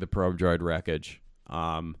investigating the probe droid wreckage.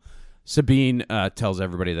 Sabine tells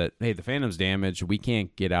everybody that, hey, the Phantom's damaged. We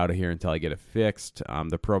can't get out of here until I get it fixed.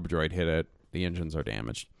 The probe droid hit it. The engines are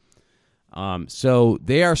damaged. So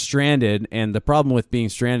they are stranded, and the problem with being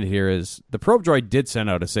stranded here is the probe droid did send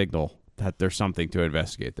out a signal that there's something to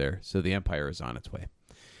investigate there. So the Empire is on its way.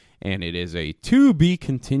 And it is a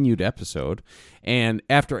to-be-continued episode. And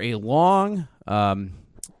after a long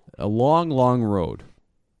road,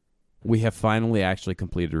 we have finally actually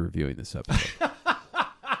completed reviewing this episode.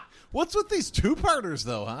 What's with these two-parters,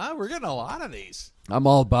 though, huh? We're getting a lot of these. I'm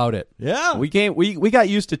all about it. Yeah. We got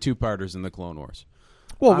used to two-parters in the Clone Wars.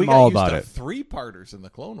 Well, we got about used it. to three-parters in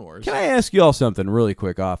the Clone Wars. Can I ask you all something really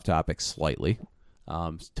quick off topic slightly?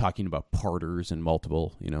 Talking about parters and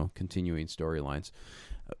multiple, continuing storylines.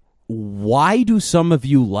 Why do some of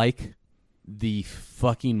you like the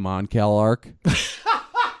fucking Mon Cal arc?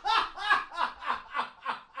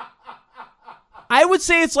 I would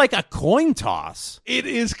say it's like a coin toss. It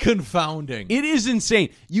is confounding. It is insane.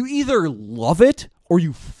 You either love it or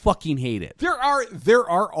you fucking hate it. There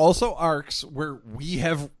are also arcs where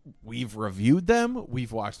we've reviewed them,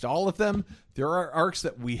 we've watched all of them. There are arcs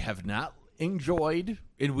that we have not enjoyed,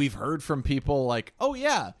 and we've heard from people like, "Oh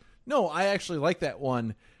yeah, no, I actually like that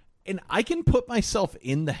one." And I can put myself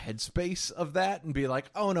in the headspace of that and be like,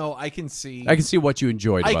 "Oh no, I can see what you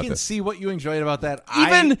enjoyed about I can this. see what you enjoyed about that."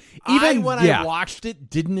 Even when I watched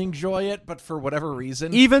it, didn't enjoy it, but for whatever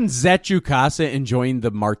reason, Even Zetsu Kasa enjoying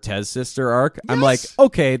the Martez sister arc, I'm like,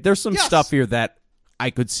 okay, there's some stuff here that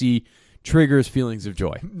I could see triggers feelings of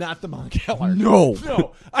joy. not the Mon Cal arc.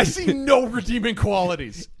 No. I see no redeeming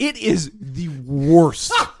qualities. It is the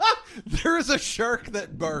worst. There is a shark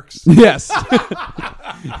that barks. Yes.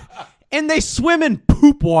 And they swim in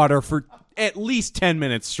poop water for at least 10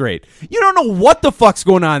 minutes straight. You don't know what the fuck's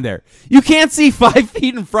going on there. You can't see 5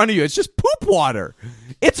 feet in front of you. It's just poop water.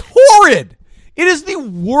 It's horrid. It is the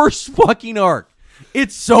worst fucking arc.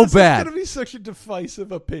 It's so bad. It's going to be such a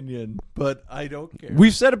divisive opinion, but I don't care.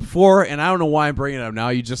 We've said it before, and I don't know why I'm bringing it up now.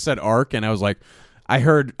 You just said arc, and I was like, I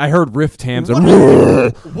heard Rift Hams.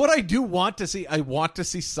 What I do want to see, I want to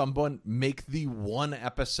see someone make the one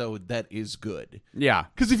episode that is good. Yeah.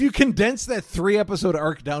 Because if you condense that 3-episode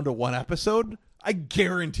arc down to one episode, I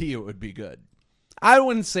guarantee it would be good. I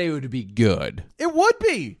wouldn't say it would be good. It would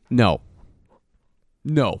be. No.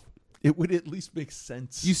 It would at least make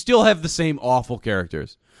sense. You still have the same awful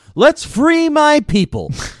characters. Let's free my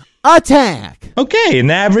people. Attack. Okay,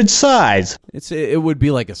 an average size. It would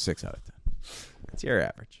be like a 6 out of 10. It's your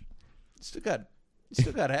average.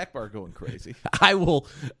 Still got Akbar going crazy. I will.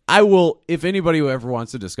 If anybody who ever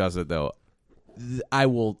wants to discuss it, though, I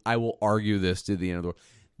will argue this to the end of the world.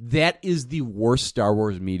 That is the worst Star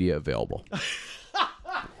Wars media available.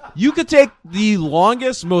 You could take the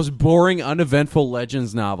longest, most boring, uneventful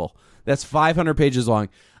Legends novel that's 500 pages long.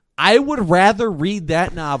 I would rather read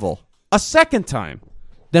that novel a second time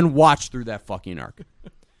than watch through that fucking arc.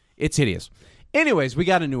 It's hideous. Anyways, we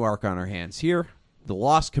got a new arc on our hands here. The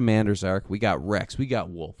Lost Commanders arc. We got Rex. We got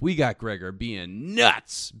Wolf. We got Gregor being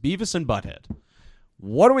nuts. Beavis and Butthead.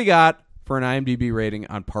 What do we got for an IMDb rating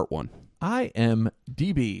on part 1?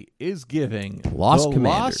 IMDb is giving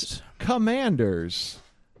Lost Commanders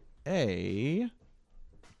a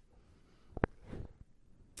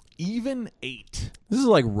even 8. This is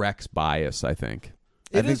like Rex bias, I think.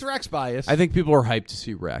 It is Rex bias. I think people are hyped to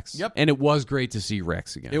see Rex. Yep. And it was great to see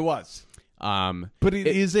Rex again. It was. But it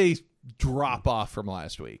is a drop off from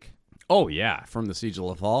last week. Oh, yeah. From the Siege of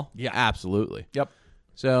Lothal? Yeah. Absolutely. Yep.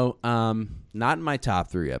 So, not in my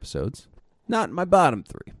top 3 episodes. Not in my bottom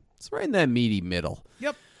 3. It's right in that meaty middle.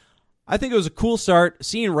 Yep. I think it was a cool start.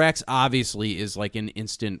 Seeing Rex obviously is like an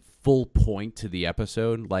instant full point to the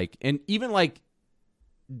episode. Like, and even like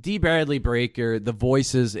D. Bradley Baker, the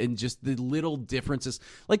voices, and just the little differences.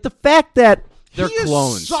 Like the fact that they're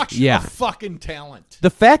clones. Is such a fucking talent.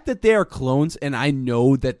 The fact that they are clones, and I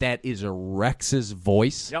know that is a Rex's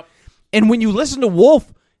voice. Yep. And when you listen to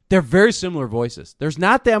Wolf, they're very similar voices. There's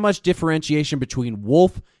not that much differentiation between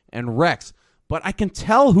Wolf and Rex, but I can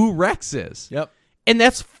tell who Rex is. Yep. And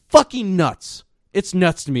that's fucking nuts. It's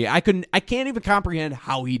nuts to me. I can't even comprehend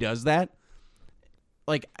how he does that.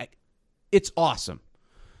 Like, it's awesome.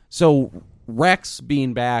 So Rex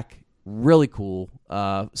being back, really cool.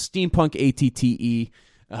 Steampunk ATTE,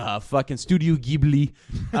 fucking Studio Ghibli.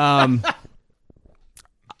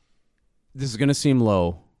 This is gonna seem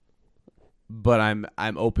low, but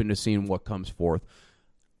I'm open to seeing what comes forth.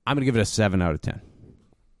 I'm gonna give it a 7 out of 10.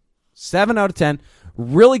 7 out of 10.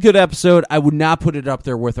 Really good episode. I would not put it up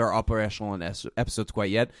there with our upper echelon episodes quite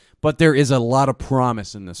yet, but there is a lot of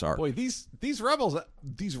promise in this arc. Boy, these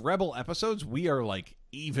Rebel episodes, we are like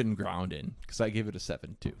even ground in, because I gave it a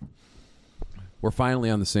 7 too. We're finally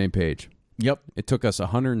on the same page. Yep. It took us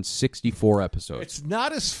 164 episodes. It's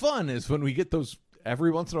not as fun as when we get those.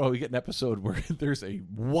 Every once in a while, we get an episode where there's a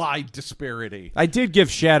wide disparity. I did give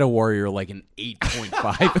Shadow Warrior like an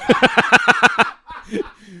 8.5.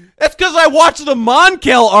 That's because I watched the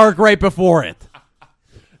Monkel arc right before it.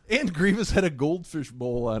 And Grievous had a goldfish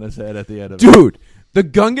bowl on his head at the end of it. Dude, the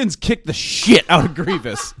Gungans kicked the shit out of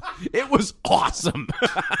Grievous. It was awesome.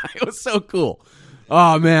 It was so cool.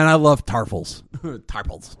 Oh, man, I love Tarfles.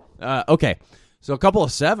 Tarfles. Okay, so a couple of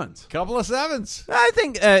 7s. I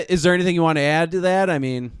think, is there anything you want to add to that? I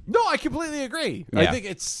mean... No, I completely agree. Yeah. I think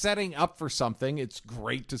it's setting up for something. It's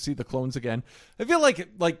great to see the clones again. I feel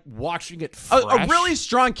like watching it fresh. A really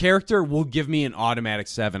strong character will give me an automatic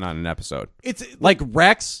 7 on an episode. It's like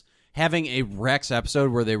Rex, having a Rex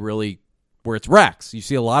episode where it's Rex. You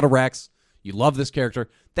see a lot of Rex. You love this character.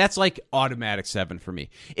 That's like automatic 7 for me.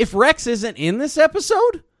 If Rex isn't in this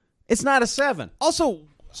episode, it's not a 7. Also...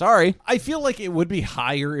 Sorry. I feel like it would be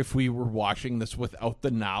higher if we were watching this without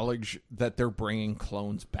the knowledge that they're bringing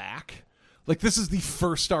clones back. Like, this is the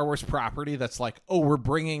first Star Wars property that's like, oh, we're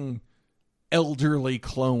bringing elderly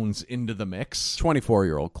clones into the mix.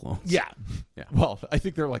 24-year-old clones. Yeah. Well, I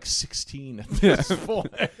think they're like 16 at this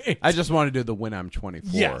point. I just want to do the when I'm 24.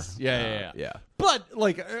 Yes. Yeah. But,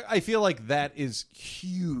 like, I feel like that is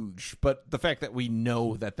huge. But the fact that we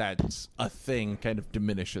know that that's a thing kind of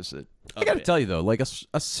diminishes it. I got to tell you, though, like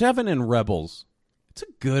a 7 in Rebels, it's a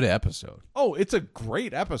good episode. Oh, it's a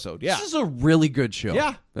great episode, yeah. This is a really good show.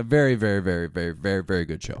 Yeah. A very, very, very, very, very, very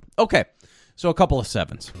good show. Okay, so a couple of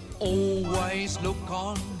 7s. Always look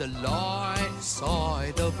on the light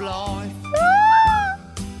side of life.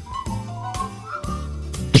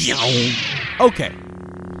 Okay.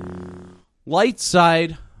 Light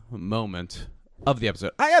side moment of the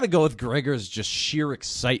episode. I got to go with Gregor's just sheer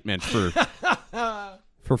excitement for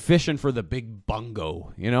fishing for the big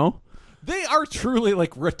bungo, you know? They are truly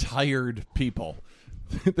like retired people.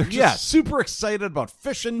 They're just super excited about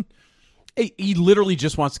fishing. He literally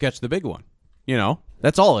just wants to catch the big one. You know?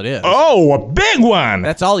 That's all it is. Oh, a big one!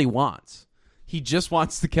 That's all he wants. He just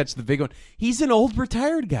wants to catch the big one. He's an old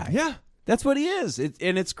retired guy. Yeah. That's what he is,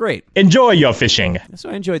 and it's great. Enjoy your fishing. So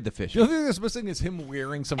I enjoyed the The fishing. only thing that's missing is him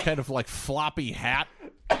wearing some kind of like floppy hat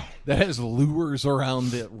that has lures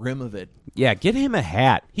around the rim of it. Yeah, get him a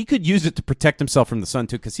hat. He could use it to protect himself from the sun,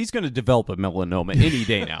 too, because he's going to develop a melanoma any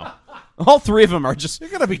day now. All three of them are just... They're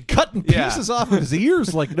going to be cutting pieces off of his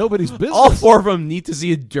ears like nobody's business. All four of them need to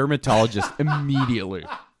see a dermatologist immediately.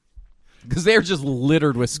 Because they're just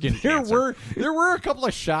littered with skin cancer. There were a couple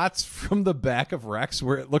of shots from the back of Rex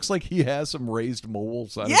where it looks like he has some raised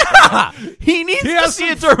moles on his Yeah! back. He needs to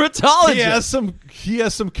see a dermatologist. He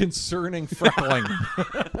has some concerning freckling.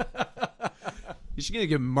 You should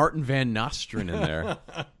get Martin Van Nostrand in there.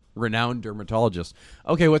 Renowned dermatologist.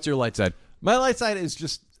 Okay, what's your light side? My light side is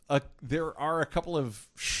just there are a couple of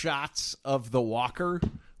shots of the walker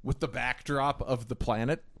with the backdrop of the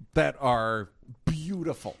planet that are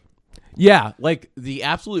beautiful. Yeah, like the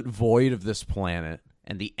absolute void of this planet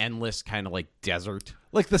and the endless kind of like desert.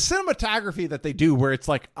 Like the cinematography that they do where it's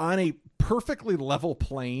like on a perfectly level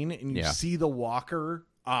plane and you see the walker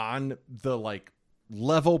on the like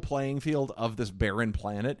level playing field of this barren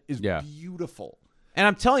planet is beautiful. And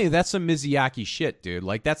I'm telling you, that's some Miyazaki shit, dude.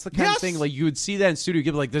 Like, that's the kind of thing, like, you would see that in Studio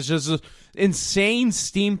Ghibli. Like, there's just this insane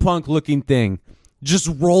steampunk-looking thing just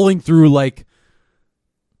rolling through, like,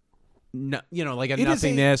 like a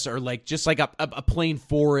nothingness or, like, just like a plain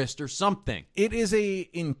forest or something. It is a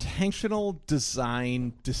intentional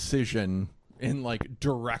design decision in, like,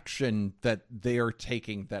 direction that they are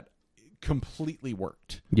taking that completely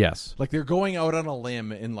worked. Yes. Like, they're going out on a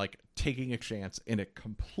limb and, like, taking a chance, and it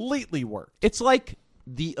completely worked. It's like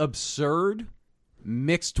the absurd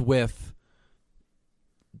mixed with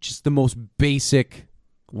just the most basic,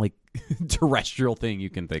 like, terrestrial thing you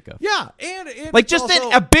can think of. Yeah, and like just also,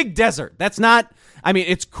 a big desert. That's not, I mean,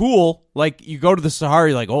 it's cool. Like, you go to the Sahara,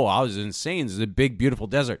 you're like, oh, I was insane. This is a big, beautiful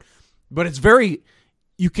desert. But it's very,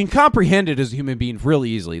 you can comprehend it as a human being really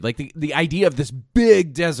easily. Like, the idea of this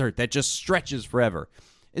big desert that just stretches forever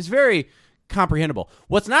is very comprehensible.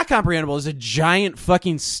 What's not comprehensible is a giant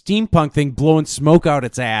fucking steampunk thing blowing smoke out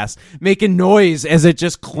its ass, making noise as it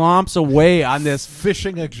just clomps away on this.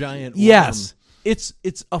 Fishing a giant worm. Yes. It's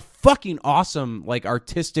a fucking awesome, like,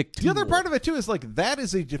 artistic tool. The other part of it, too, is, like, that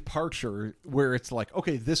is a departure where it's like,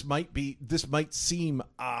 okay, this might seem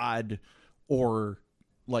odd or,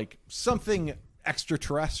 like, something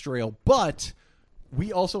extraterrestrial, but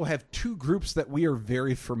we also have two groups that we are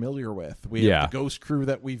very familiar with. We have the Ghost Crew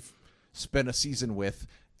that we've spent a season with,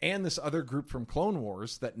 and this other group from Clone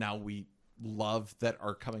Wars that now we love that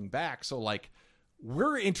are coming back. So, like,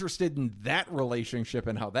 we're interested in that relationship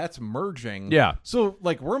and how that's merging. Yeah. So,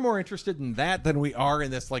 like, we're more interested in that than we are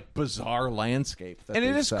in this, like, bizarre landscape. And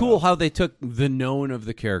it is cool how they took the known of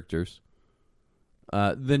the characters,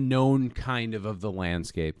 the known kind of the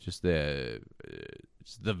landscape, just the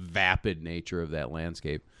vapid nature of that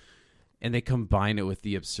landscape, and they combine it with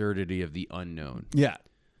the absurdity of the unknown. Yeah.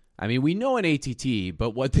 I mean, we know an ATT,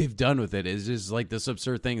 but what they've done with it is like this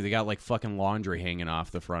absurd thing. They got like fucking laundry hanging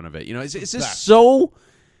off the front of it. You know, it's just so.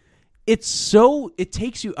 It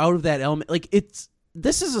takes you out of that element. Like,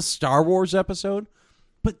 this is a Star Wars episode,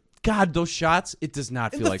 but God, those shots, it does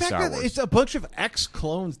not feel like Star Wars. It's a bunch of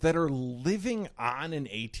ex-clones that are living on an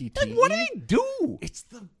ATT. Like, what do they do? It's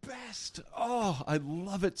the best. Oh, I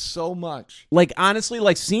love it so much. Like, honestly,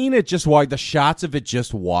 like seeing it just walk, the shots of it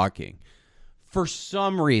just walking. For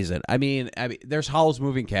some reason, I mean, there's Howl's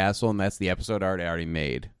Moving Castle, and that's the episode I already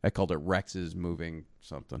made. I called it Rex's Moving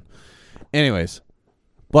something. Anyways,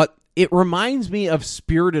 but it reminds me of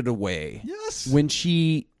Spirited Away. Yes. When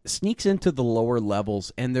she sneaks into the lower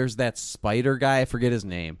levels, and there's that spider guy, I forget his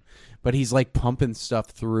name, but he's like pumping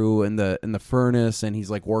stuff through in the furnace, and he's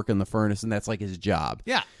like working the furnace, and that's like his job.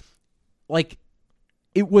 Yeah. Like,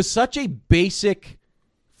 it was such a basic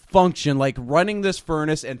function, like running this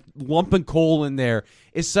furnace and lumping coal in there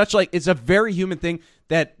is such like, it's a very human thing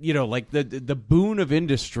that, you know, like the boon of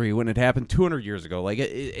industry when it happened 200 years ago, like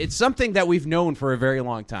it's something that we've known for a very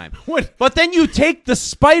long time. But then you take the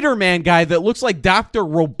Spider-Man guy that looks like Dr.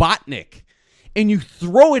 Robotnik and you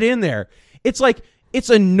throw it in there. It's like, it's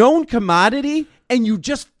a known commodity and you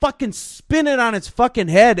just fucking spin it on its fucking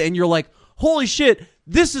head and you're like, holy shit,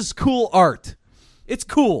 this is cool art. It's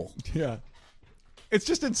cool. Yeah. It's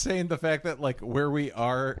just insane the fact that, like, where we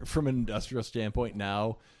are from an industrial standpoint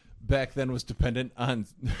now, back then was dependent on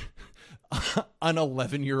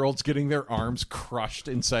 11-year-olds getting their arms crushed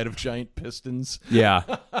inside of giant pistons. Yeah.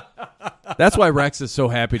 That's why Rex is so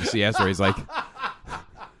happy to see Ezra. He's like,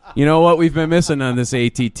 you know what we've been missing on this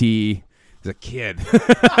ATT? He's a kid.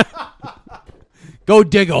 Go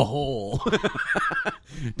dig a hole.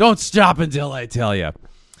 Don't stop until I tell you.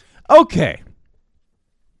 Okay.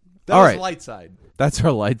 All right. Light side. That's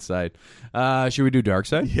our light side. Should we do dark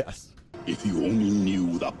side? Yes. If you only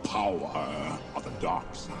knew the power of the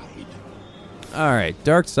dark side. All right,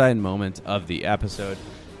 dark side moment of the episode.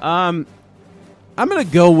 I'm going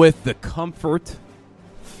to go with the comfort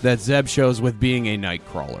that Zeb shows with being a night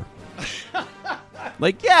crawler.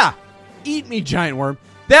 Like, yeah, eat me, giant worm.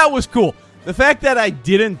 That was cool. The fact that I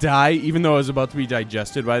didn't die, even though I was about to be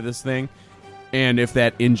digested by this thing, and if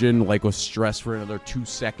that engine like was stressed for another 2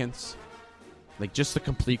 seconds, like just the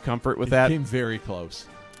complete comfort with that. Came very close.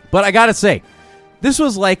 But I gotta say, this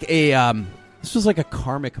was like a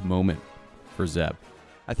karmic moment for Zeb.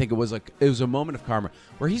 I think it was a moment of karma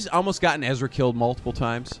where he's almost gotten Ezra killed multiple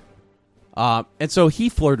times, and so he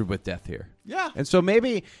flirted with death here. Yeah. And so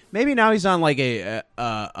maybe now he's on like a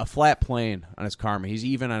flat plane on his karma. He's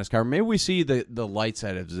even on his karma. Maybe we see the light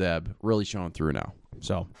side of Zeb really showing through now.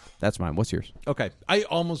 So that's mine. What's yours? Okay, I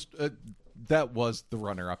almost that was the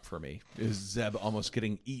runner-up for me. Is Zeb almost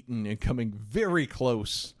getting eaten and coming very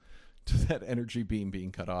close to that energy beam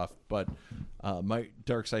being cut off. But my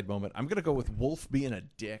dark side moment, I'm gonna go with Wolf being a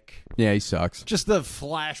dick. Yeah, he sucks. Just the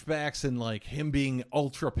flashbacks and like him being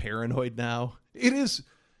ultra paranoid now. It is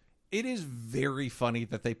very funny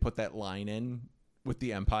that they put that line in with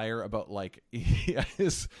the Empire about like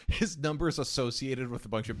his numbers associated with a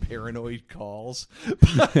bunch of paranoid calls.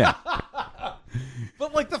 Yeah.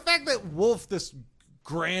 But like the fact that Wolf, this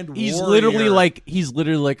grand he's warrior,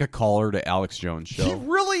 literally like a caller to Alex Jones' show. He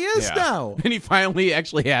really is now. And he finally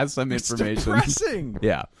actually has some information. It's depressing.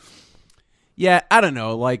 Yeah. Yeah, I don't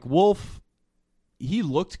know. Like Wolf, he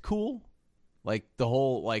looked cool. Like the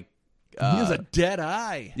whole like he has a dead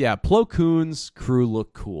eye. Yeah, Plo Koon's crew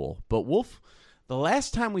looked cool. But Wolf, the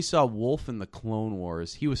last time we saw Wolf in the Clone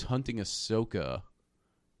Wars, he was hunting Ahsoka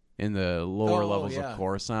in the lower levels of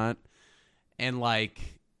Coruscant. And like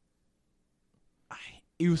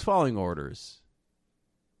he was following orders.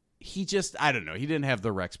 He just, I don't know. He didn't have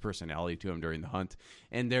the Rex personality to him during the hunt,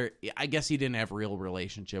 and I guess he didn't have a real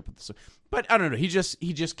relationship with the. But I don't know. He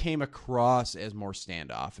just came across as more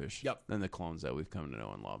standoffish than the clones that we've come to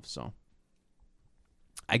know and love. So,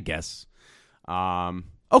 I guess.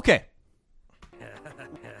 Okay.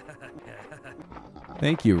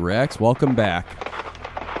 Thank you, Rex. Welcome back.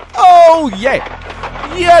 Oh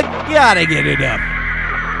yeah, you gotta get it up.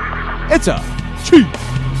 It's a cheat.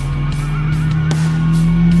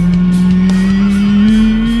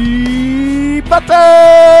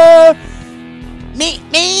 Butter!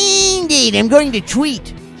 Indeed, I'm going to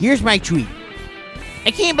tweet. Here's my tweet.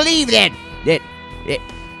 I can't believe that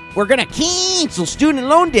we're going to cancel student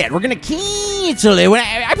loan debt. We're going to cancel it. When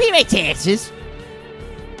I pay my taxes.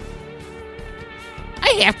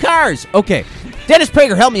 I have cars. Okay. Dennis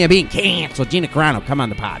Prager, help me. I'm being canceled. Gina Carano, come on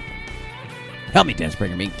the pod. Help me, Dennis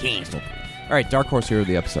Prager. I'm being canceled. All right, Dark Horse hero of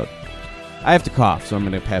the episode. I have to cough, so I'm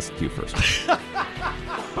going to pass the cue first.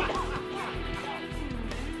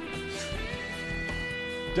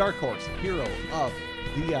 Dark Horse, hero of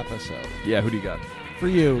the episode. Yeah, who do you got? For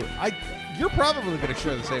you, you're probably going to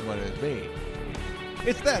share the same one as me.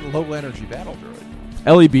 It's that low-energy battle droid.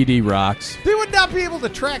 LEBD rocks. They would not be able to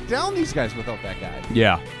track down these guys without that guy.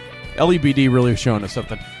 Yeah. LEBD really showing us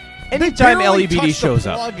something. Anytime LEBD shows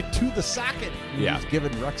up. Plug to the socket. Yeah. He's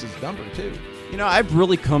given Rex's number, too. You know, I've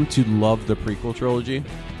really come to love the prequel trilogy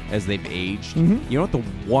as they've aged. Mm-hmm. You know what the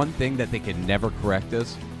one thing that they can never correct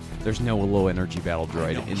is? There's no low-energy battle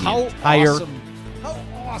droid in the entire... How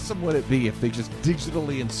awesome would it be if they just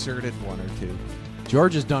digitally inserted one or two?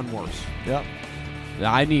 George has done worse. Yep.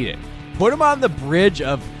 I need it. Put him on the bridge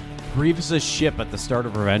of Grievous's ship at the start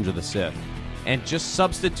of Revenge of the Sith. And just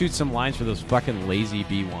substitute some lines for those fucking lazy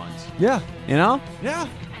B-1s. Yeah. You know? Yeah.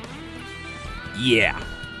 Yeah.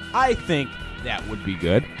 I think that would be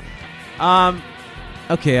good.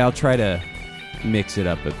 Okay, I'll try to mix it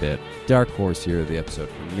up a bit. Dark Horse here of the episode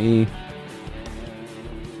for me.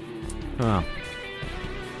 Huh.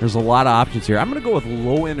 There's a lot of options here. I'm going to go with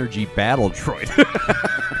low energy battle droid.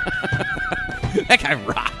 That guy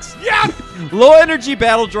rocks. Yeah! Low energy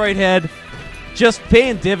battle droid head. Just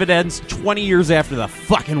paying dividends 20 years after the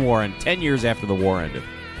fucking war and 10 years after the war ended.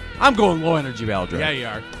 I'm going low energy battle droid. Yeah, you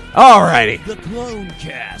are. Alrighty. The Clone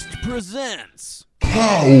Cast presents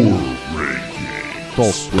Power Rangers.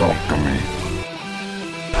 Full stroke.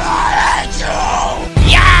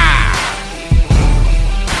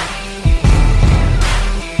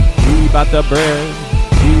 She bought the bread.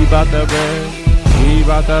 She bought the bread. She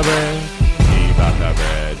bought the bread. She bought the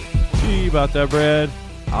bread. She bought the bread.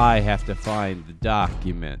 I have to find the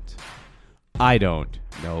document. I don't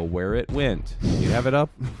know where it went. Do you have it up?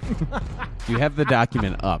 Do you have the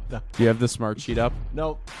document up? Do you have the smart sheet up?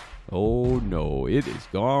 Nope. Oh, no. It is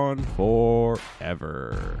gone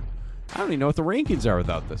forever. I don't even know what the rankings are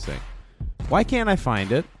without this thing. Why can't I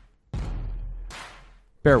find it?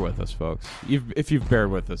 Bear with us, folks. If you've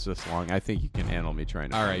bared with us this long, I think you can handle me trying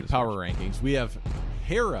to All find right, this power much. rankings. We have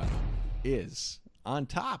Hera is on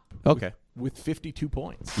top. Okay. With 52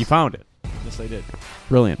 points. You found it. Yes, I did.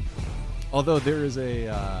 Brilliant. Although there is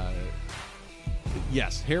a...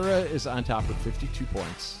 yes, Hera is on top with 52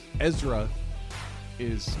 points. Ezra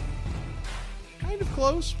is kind of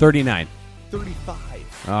close. 39.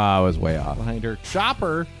 35. I was way off. Behind her.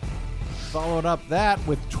 Chopper followed up that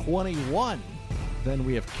with 21. Then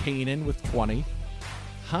we have Kanan with 20.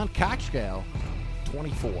 Han Kochgal,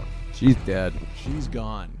 24. She's dead. She's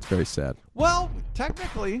gone. It's very sad. Well,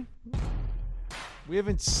 technically, we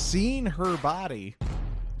haven't seen her body.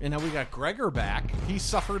 And now we got Gregor back. He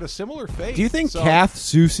suffered a similar fate. Do you think Kath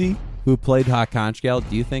Soucie, who played Hakonchgal,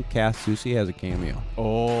 do you think Kath Soucie has a cameo?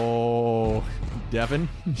 Oh, Devin,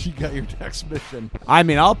 you got your next mission. I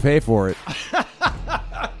mean, I'll pay for it.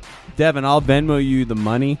 Devin, I'll Venmo you the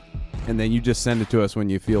money, and then you just send it to us when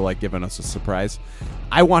you feel like giving us a surprise.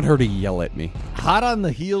 I want her to yell at me. Hot on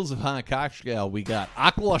the heels of Han Kochgal, we got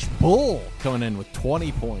Aqualush Bull coming in with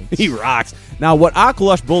 20 points. He rocks. Now, what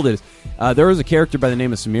Aqualush Bull did is, there was a character by the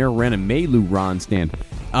name of Samir Ranamelu Ronstand.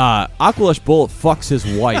 Aqualush Bull fucks his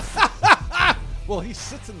wife. Well, he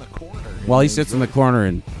sits in the corner. While he sits in the corner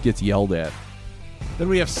and gets yelled at. Then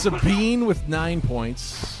we have Sabine with 9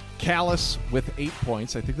 points. Callus with 8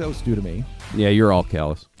 points. I think that was due to me. Yeah, you're all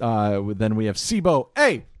callous. Then we have Sibo.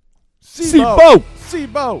 Hey!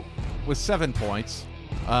 Sibo with 7 points.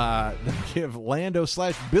 Then we have Lando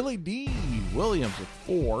 / Billy D. Williams with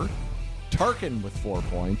 4. Tarkin with 4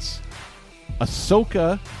 points.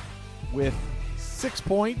 Ahsoka with 6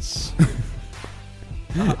 points.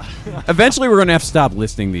 Eventually, we're going to have to stop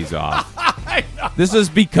listing these off. This is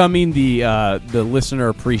becoming the listener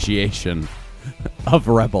appreciation of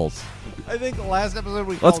Rebels. I think the last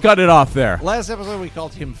episode Let's cut it off there. Last episode we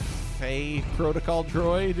called him Faye Protocol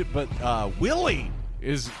Droid, but Willie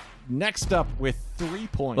is next up with 3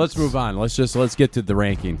 points. Let's move on. Let's get to the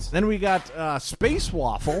rankings. Then we got Space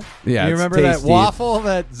Waffle. Yeah, you it's remember that tasty. waffle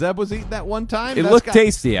that Zeb was eating that one time? It looked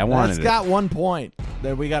tasty. I wanted it. That's got 1 point.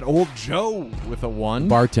 Then we got Old Joe with a 1.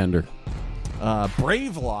 Bartender.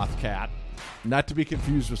 Brave Lothcat, not to be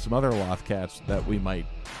confused with some other Lothcats that we might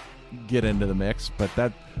get into the mix, but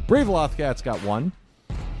that Brave Lothcat's got 1.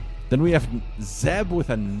 Then we have Zeb with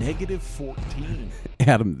a negative 14.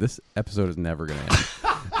 Adam, this episode is never going to end.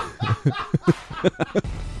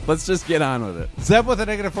 Let's just get on with it. Zeb with a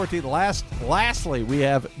negative 14. Lastly, we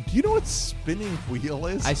have. Do you know what spinning wheel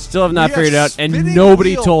is? I still have not figured it out, and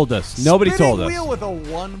nobody told us. Nobody told us. Spinning wheel with a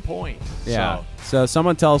 1 point. Yeah. So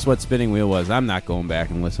someone tell us what spinning wheel was. I'm not going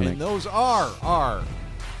back and listening. And those are our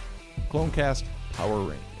Clonecast Power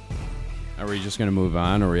Rank. Are we just going to move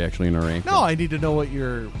on, or are we actually going to rank? No, I need to know what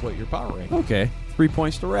your power rank. Okay, 3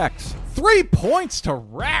 points to Rex. 3 points to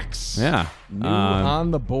Rex. Yeah, New on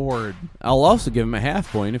the board. I'll also give him a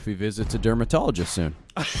half point if he visits a dermatologist soon.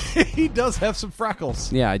 He does have some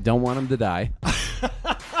freckles. Yeah, I don't want him to die.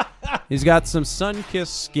 He's got some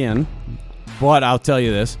sun-kissed skin, but I'll tell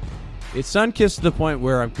you this: it's sun-kissed to the point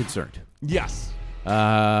where I'm concerned. Yes.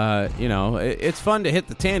 It's fun to hit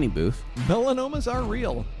the tanning booth. Melanomas are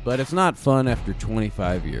real. But it's not fun after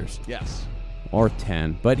 25 years. Yes. Or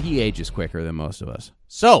 10. But he ages quicker than most of us.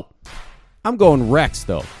 So, I'm going Rex,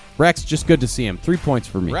 though. Rex, just good to see him. 3 points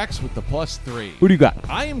for me. Rex with the +3. Who do you got?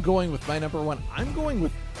 I am going with my number 1. I'm going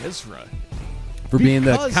with Ezra. For being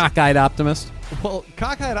the cockeyed optimist? Well,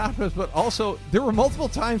 cockeyed optimist, but also there were multiple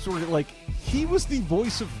times where, he was the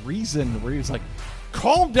voice of reason, where he was like,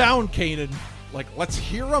 calm down, Kanan. Let's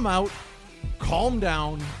hear him out. Calm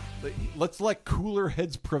down. Let's let cooler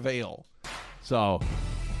heads prevail. So,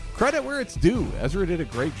 credit where it's due. Ezra did a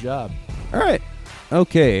great job. All right.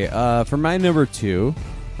 Okay. For my number 2,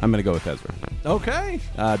 I'm going to go with Ezra. Okay.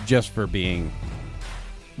 Just for being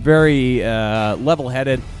very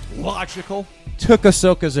level-headed. Logical. Took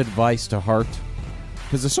Ahsoka's advice to heart.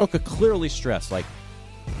 Because Ahsoka clearly stressed,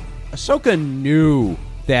 Ahsoka knew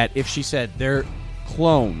that if she said they're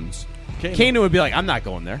clones, Kanan would be like, I'm not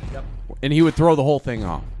going there. Yep. And he would throw the whole thing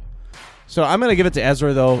off. So I'm going to give it to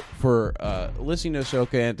Ezra, though, for listening to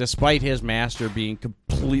Ahsoka, and despite his master being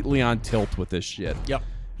completely on tilt with this shit. Yep.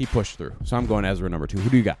 He pushed through. So I'm going Ezra number 2. Who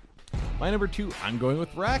do you got? My number 2, I'm going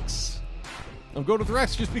with Rex. I'm going with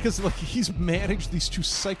Rex just because he's managed these 2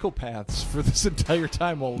 psychopaths for this entire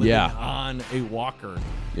time while living on a walker.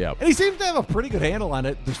 Yeah. And he seems to have a pretty good handle on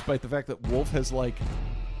it, despite the fact that Wolf has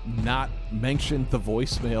not mentioned the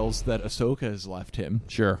voicemails that Ahsoka has left him.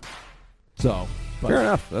 Sure. So, Fair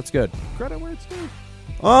enough. That's good. Credit where it's due.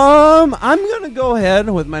 I'm going to go ahead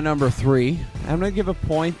with my number 3. I'm going to give a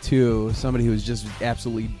point to somebody who's just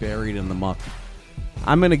absolutely buried in the muck.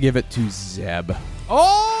 I'm going to give it to Zeb.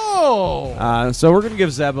 Oh! So we're going to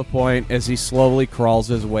give Zeb a point as he slowly crawls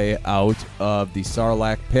his way out of the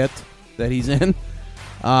Sarlacc pit that he's in.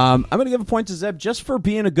 I'm going to give a point to Zeb just for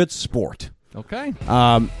being a good sport. Okay.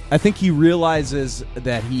 I think he realizes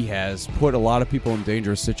that he has put a lot of people in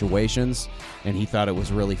dangerous situations, and he thought it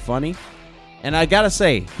was really funny. And I got to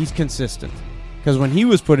say, he's consistent. Because when he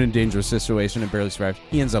was put in a dangerous situation and barely survived,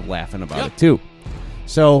 he ends up laughing about it, too.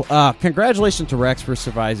 So, congratulations to Rex for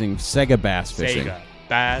surviving Sega bass fishing. Sega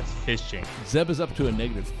bass fishing. Zeb is up to a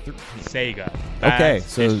 -13. Sega bass Okay,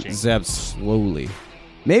 so fishing. Zeb slowly.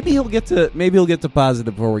 Maybe he'll get to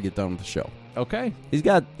positive before we get done with the show. Okay. He's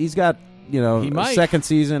got He might. second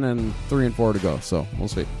season and 3 and 4 to go. So we'll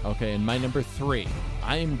see. Okay, and my number 3,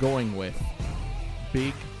 I am going with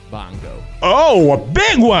Big Bongo. Oh, a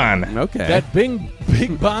big one! Okay. That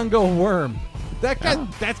big bongo worm. That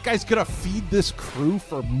guy's gonna feed this crew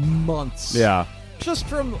for months. Yeah. Just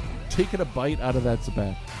from taking a bite out of that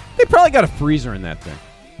Zabat. They probably got a freezer in that thing.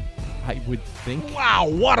 I would think. Wow,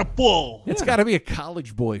 what a pull! It's got to be a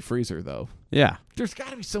college boy freezer, though. Yeah. There's got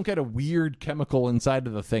to be some kind of weird chemical inside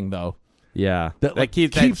of the thing, though. Yeah. That like,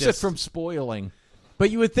 keeps it from spoiling.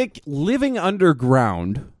 But you would think living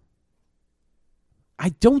underground, I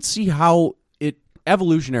don't see how it,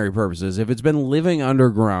 evolutionary purposes, if it's been living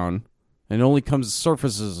underground and only comes to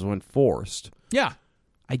surfaces when forced. Yeah.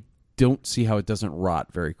 I don't see how it doesn't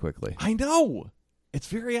rot very quickly. I know. It's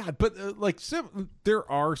very odd. But, there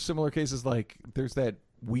are similar cases, like, there's that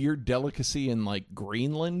weird delicacy in, like,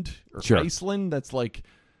 Greenland or Iceland that's, like,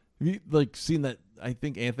 you, like, seen that, I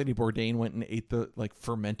think Anthony Bourdain went and ate the, like,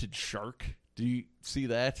 fermented shark. Do you see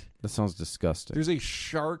that? That sounds disgusting. There's a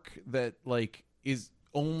shark that, like,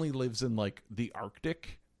 only lives in, like, the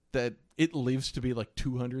Arctic, that it lives to be, like,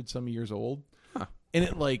 200 some years old. Huh. And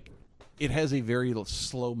it has a very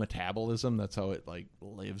slow metabolism. That's how it, like,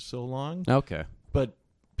 lives so long. Okay. But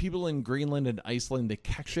people in Greenland and Iceland, they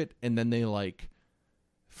catch it and then they, like,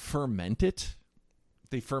 ferment it.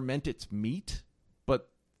 They ferment its meat. But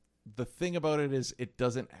the thing about it is it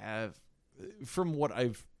doesn't have, from what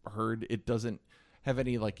I've heard, it doesn't have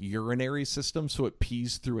any, like, urinary system, so it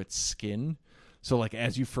pees through its skin. So, like,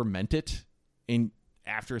 as you ferment it, and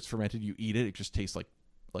after it's fermented, you eat it, it just tastes like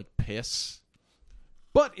piss.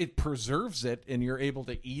 But it preserves it, and you're able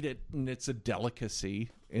to eat it, and it's a delicacy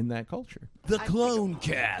in that culture. The Clone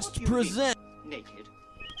Cast present. Naked.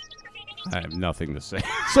 I have nothing to say.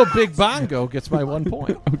 So Big Bongo gets my 1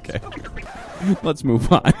 point. Okay. Let's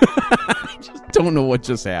move on. I just don't know what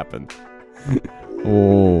just happened.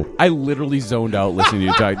 Oh. I literally zoned out listening to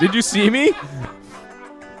you talk. Did you see me?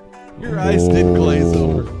 Your eyes did glaze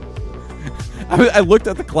over. I looked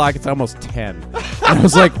at the clock. It's almost 10. And I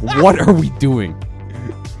was like, what are we doing?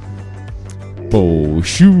 Bow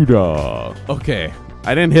shooter. Okay.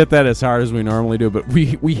 I didn't hit that as hard as we normally do, but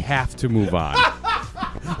we have to move on.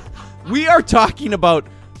 We are talking about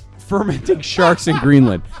fermenting sharks in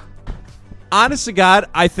Greenland. Honest to God,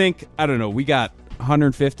 I think, I don't know, we got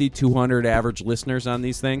 150, 200 average listeners on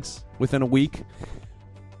these things within a week.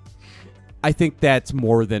 I think that's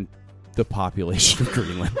more than the population of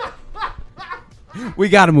Greenland. We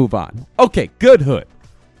got to move on. Okay, Good Hood.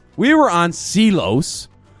 We were on Sealos.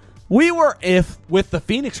 We were with the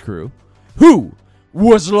Phoenix crew, who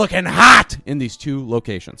was looking hot in these 2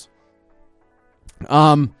 locations.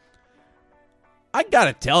 I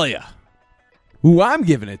gotta tell you, who I'm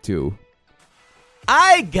giving it to,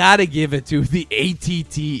 I gotta give it to the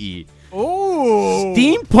ATTE. Oh,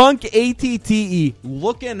 Steampunk ATTE,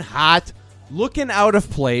 looking hot, looking out of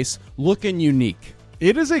place, looking unique.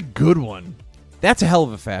 It is a good one. That's a hell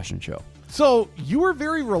of a fashion show. So you were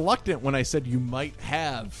very reluctant when I said you might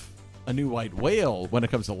have a new White Whale when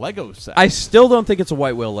it comes to Lego sets. I still don't think it's a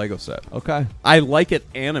White Whale Lego set. Okay. I like it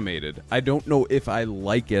animated. I don't know if I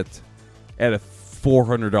like it at a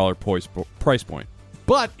 $400 price point.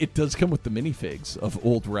 But it does come with the minifigs of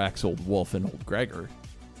Old Rex, Old Wolf, and Old Gregor.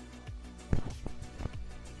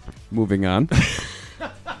 Moving on.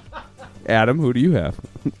 Adam, who do you have?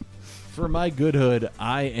 For my Good Hood,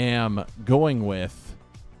 I am going with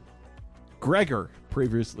Gregor,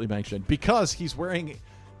 previously mentioned, because he's wearing...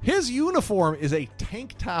 His uniform is a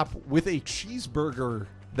tank top with a cheeseburger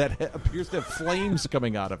that appears to have flames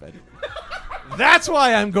coming out of it. That's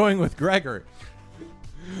why I'm going with Gregor.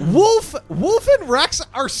 Wolf and Rex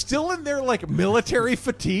are still in their, like, military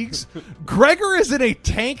fatigues. Gregor is in a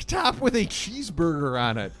tank top with a cheeseburger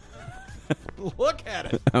on it. Look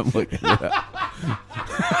at it. I'm looking at it.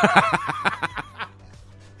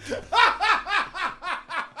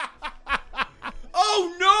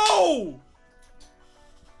 Oh, no!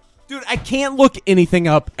 Dude, I can't look anything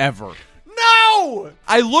up ever. No!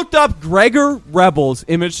 I looked up Gregor Rebels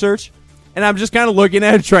image search, and I'm just kind of looking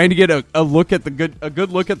at it, trying to get a look at a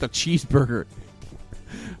good look at the cheeseburger.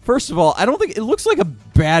 First of all, I don't think it looks like a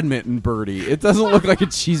badminton birdie. It doesn't look like a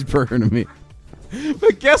cheeseburger to me.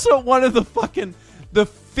 But guess what? One of the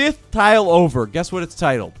 5th tile over. Guess what it's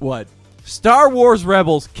titled? What? Star Wars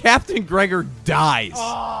Rebels. Captain Gregor dies.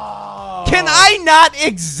 Oh. Can I not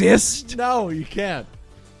exist? No, you can't.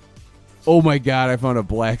 Oh my God! I found a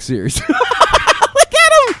Black Series. Look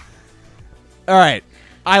at him. All right,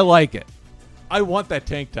 I like it. I want that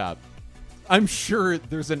tank top. I'm sure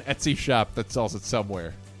there's an Etsy shop that sells it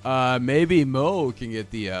somewhere. Maybe Mo can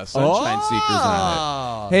get the Sunshine Seekers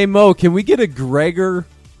on it. Hey Mo, can we get a Gregor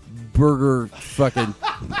Burger fucking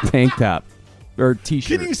tank top or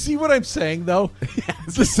T-shirt? Can you see what I'm saying though?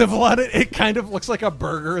 The symbol on it, it kind of looks like a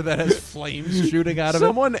burger that has flames shooting out of it.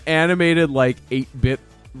 Someone animated like 8-bit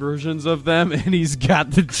versions of them, and he's got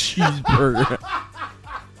the cheeseburger.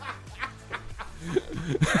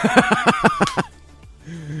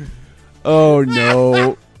 Oh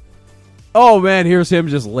no. Oh man, here's him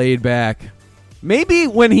just laid back. Maybe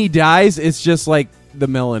when he dies, it's just like the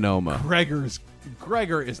melanoma. Gregor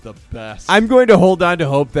is the best. I'm going to hold on to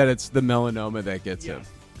hope that it's the melanoma that gets him.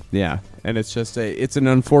 Yeah, and it's just it's an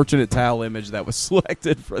unfortunate tile image that was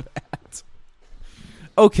selected for that.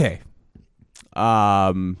 Okay.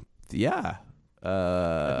 Yeah.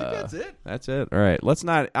 I think that's it. That's it. All right. Let's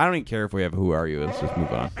not. I don't even care if we have Who Are You. Let's just move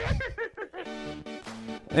on.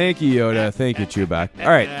 Thank you, Yoda. Thank you, Chewbacca. All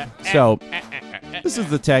right. So this is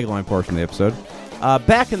the tagline portion of the episode.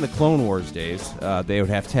 Back in the Clone Wars days, they would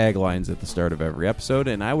have taglines at the start of every episode,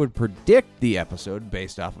 and I would predict the episode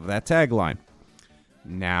based off of that tagline.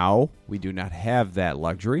 Now we do not have that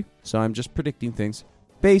luxury, so I'm just predicting things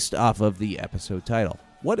based off of the episode title.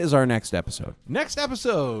 What is our next episode? Next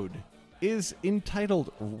episode is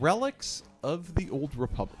entitled Relics of the Old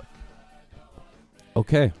Republic.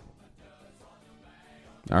 Okay.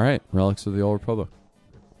 All right. Relics of the Old Republic.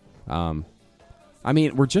 I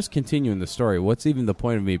mean, we're just continuing the story. What's even the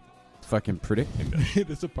point of me fucking predicting this?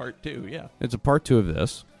 It is a part 2, yeah. It's a part 2 of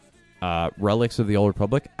this. Relics of the Old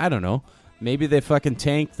Republic? I don't know. Maybe they fucking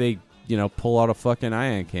tank, they, pull out a fucking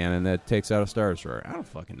ion cannon that takes out a Star Destroyer. I don't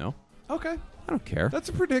fucking know. Okay. I don't care. That's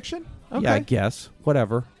a prediction. Okay. Yeah, I guess.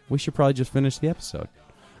 Whatever. We should probably just finish the episode.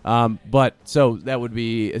 But so that would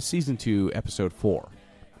be Season 2, Episode 4.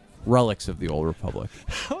 Relics of the Old Republic.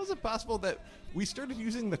 How is it possible that we started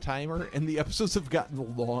using the timer and the episodes have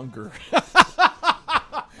gotten longer?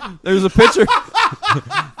 There's a picture.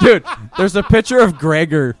 Dude, there's a picture of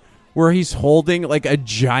Gregor where he's holding like a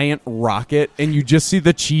giant rocket and you just see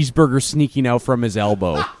the cheeseburger sneaking out from his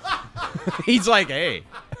elbow. He's like, hey,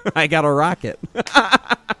 I got a rocket.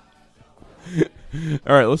 All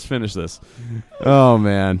right, let's finish this. Oh,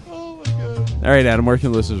 man. Oh, my God. All right, Adam, where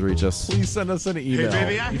can listeners reach us? Please send us an email.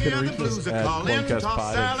 You can reach us at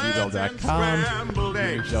clonecastpod@gmail.com. You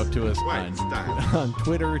can reach out to us on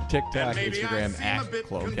Twitter, TikTok, Instagram, at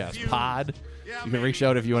clonecastpod. You can reach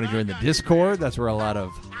out if you want to join the Discord. That's where a lot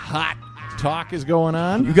of hot talk is going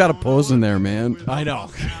on. You got a pose in there, man. I know.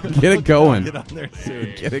 Get it going. Get on there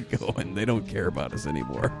soon. Get it going. They don't care about us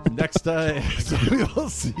anymore. Next time, so we will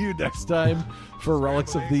see you next time for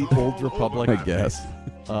Relics of the Old Republic, I guess.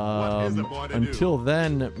 Until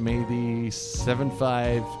then, may the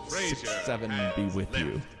 7567 be with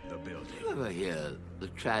you. You ever hear the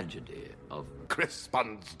tragedy of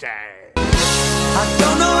Crispin's Day? I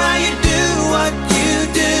don't know how you do what you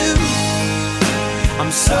do.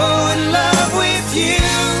 I'm so in love with you.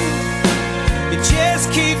 It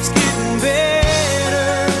just keeps getting better.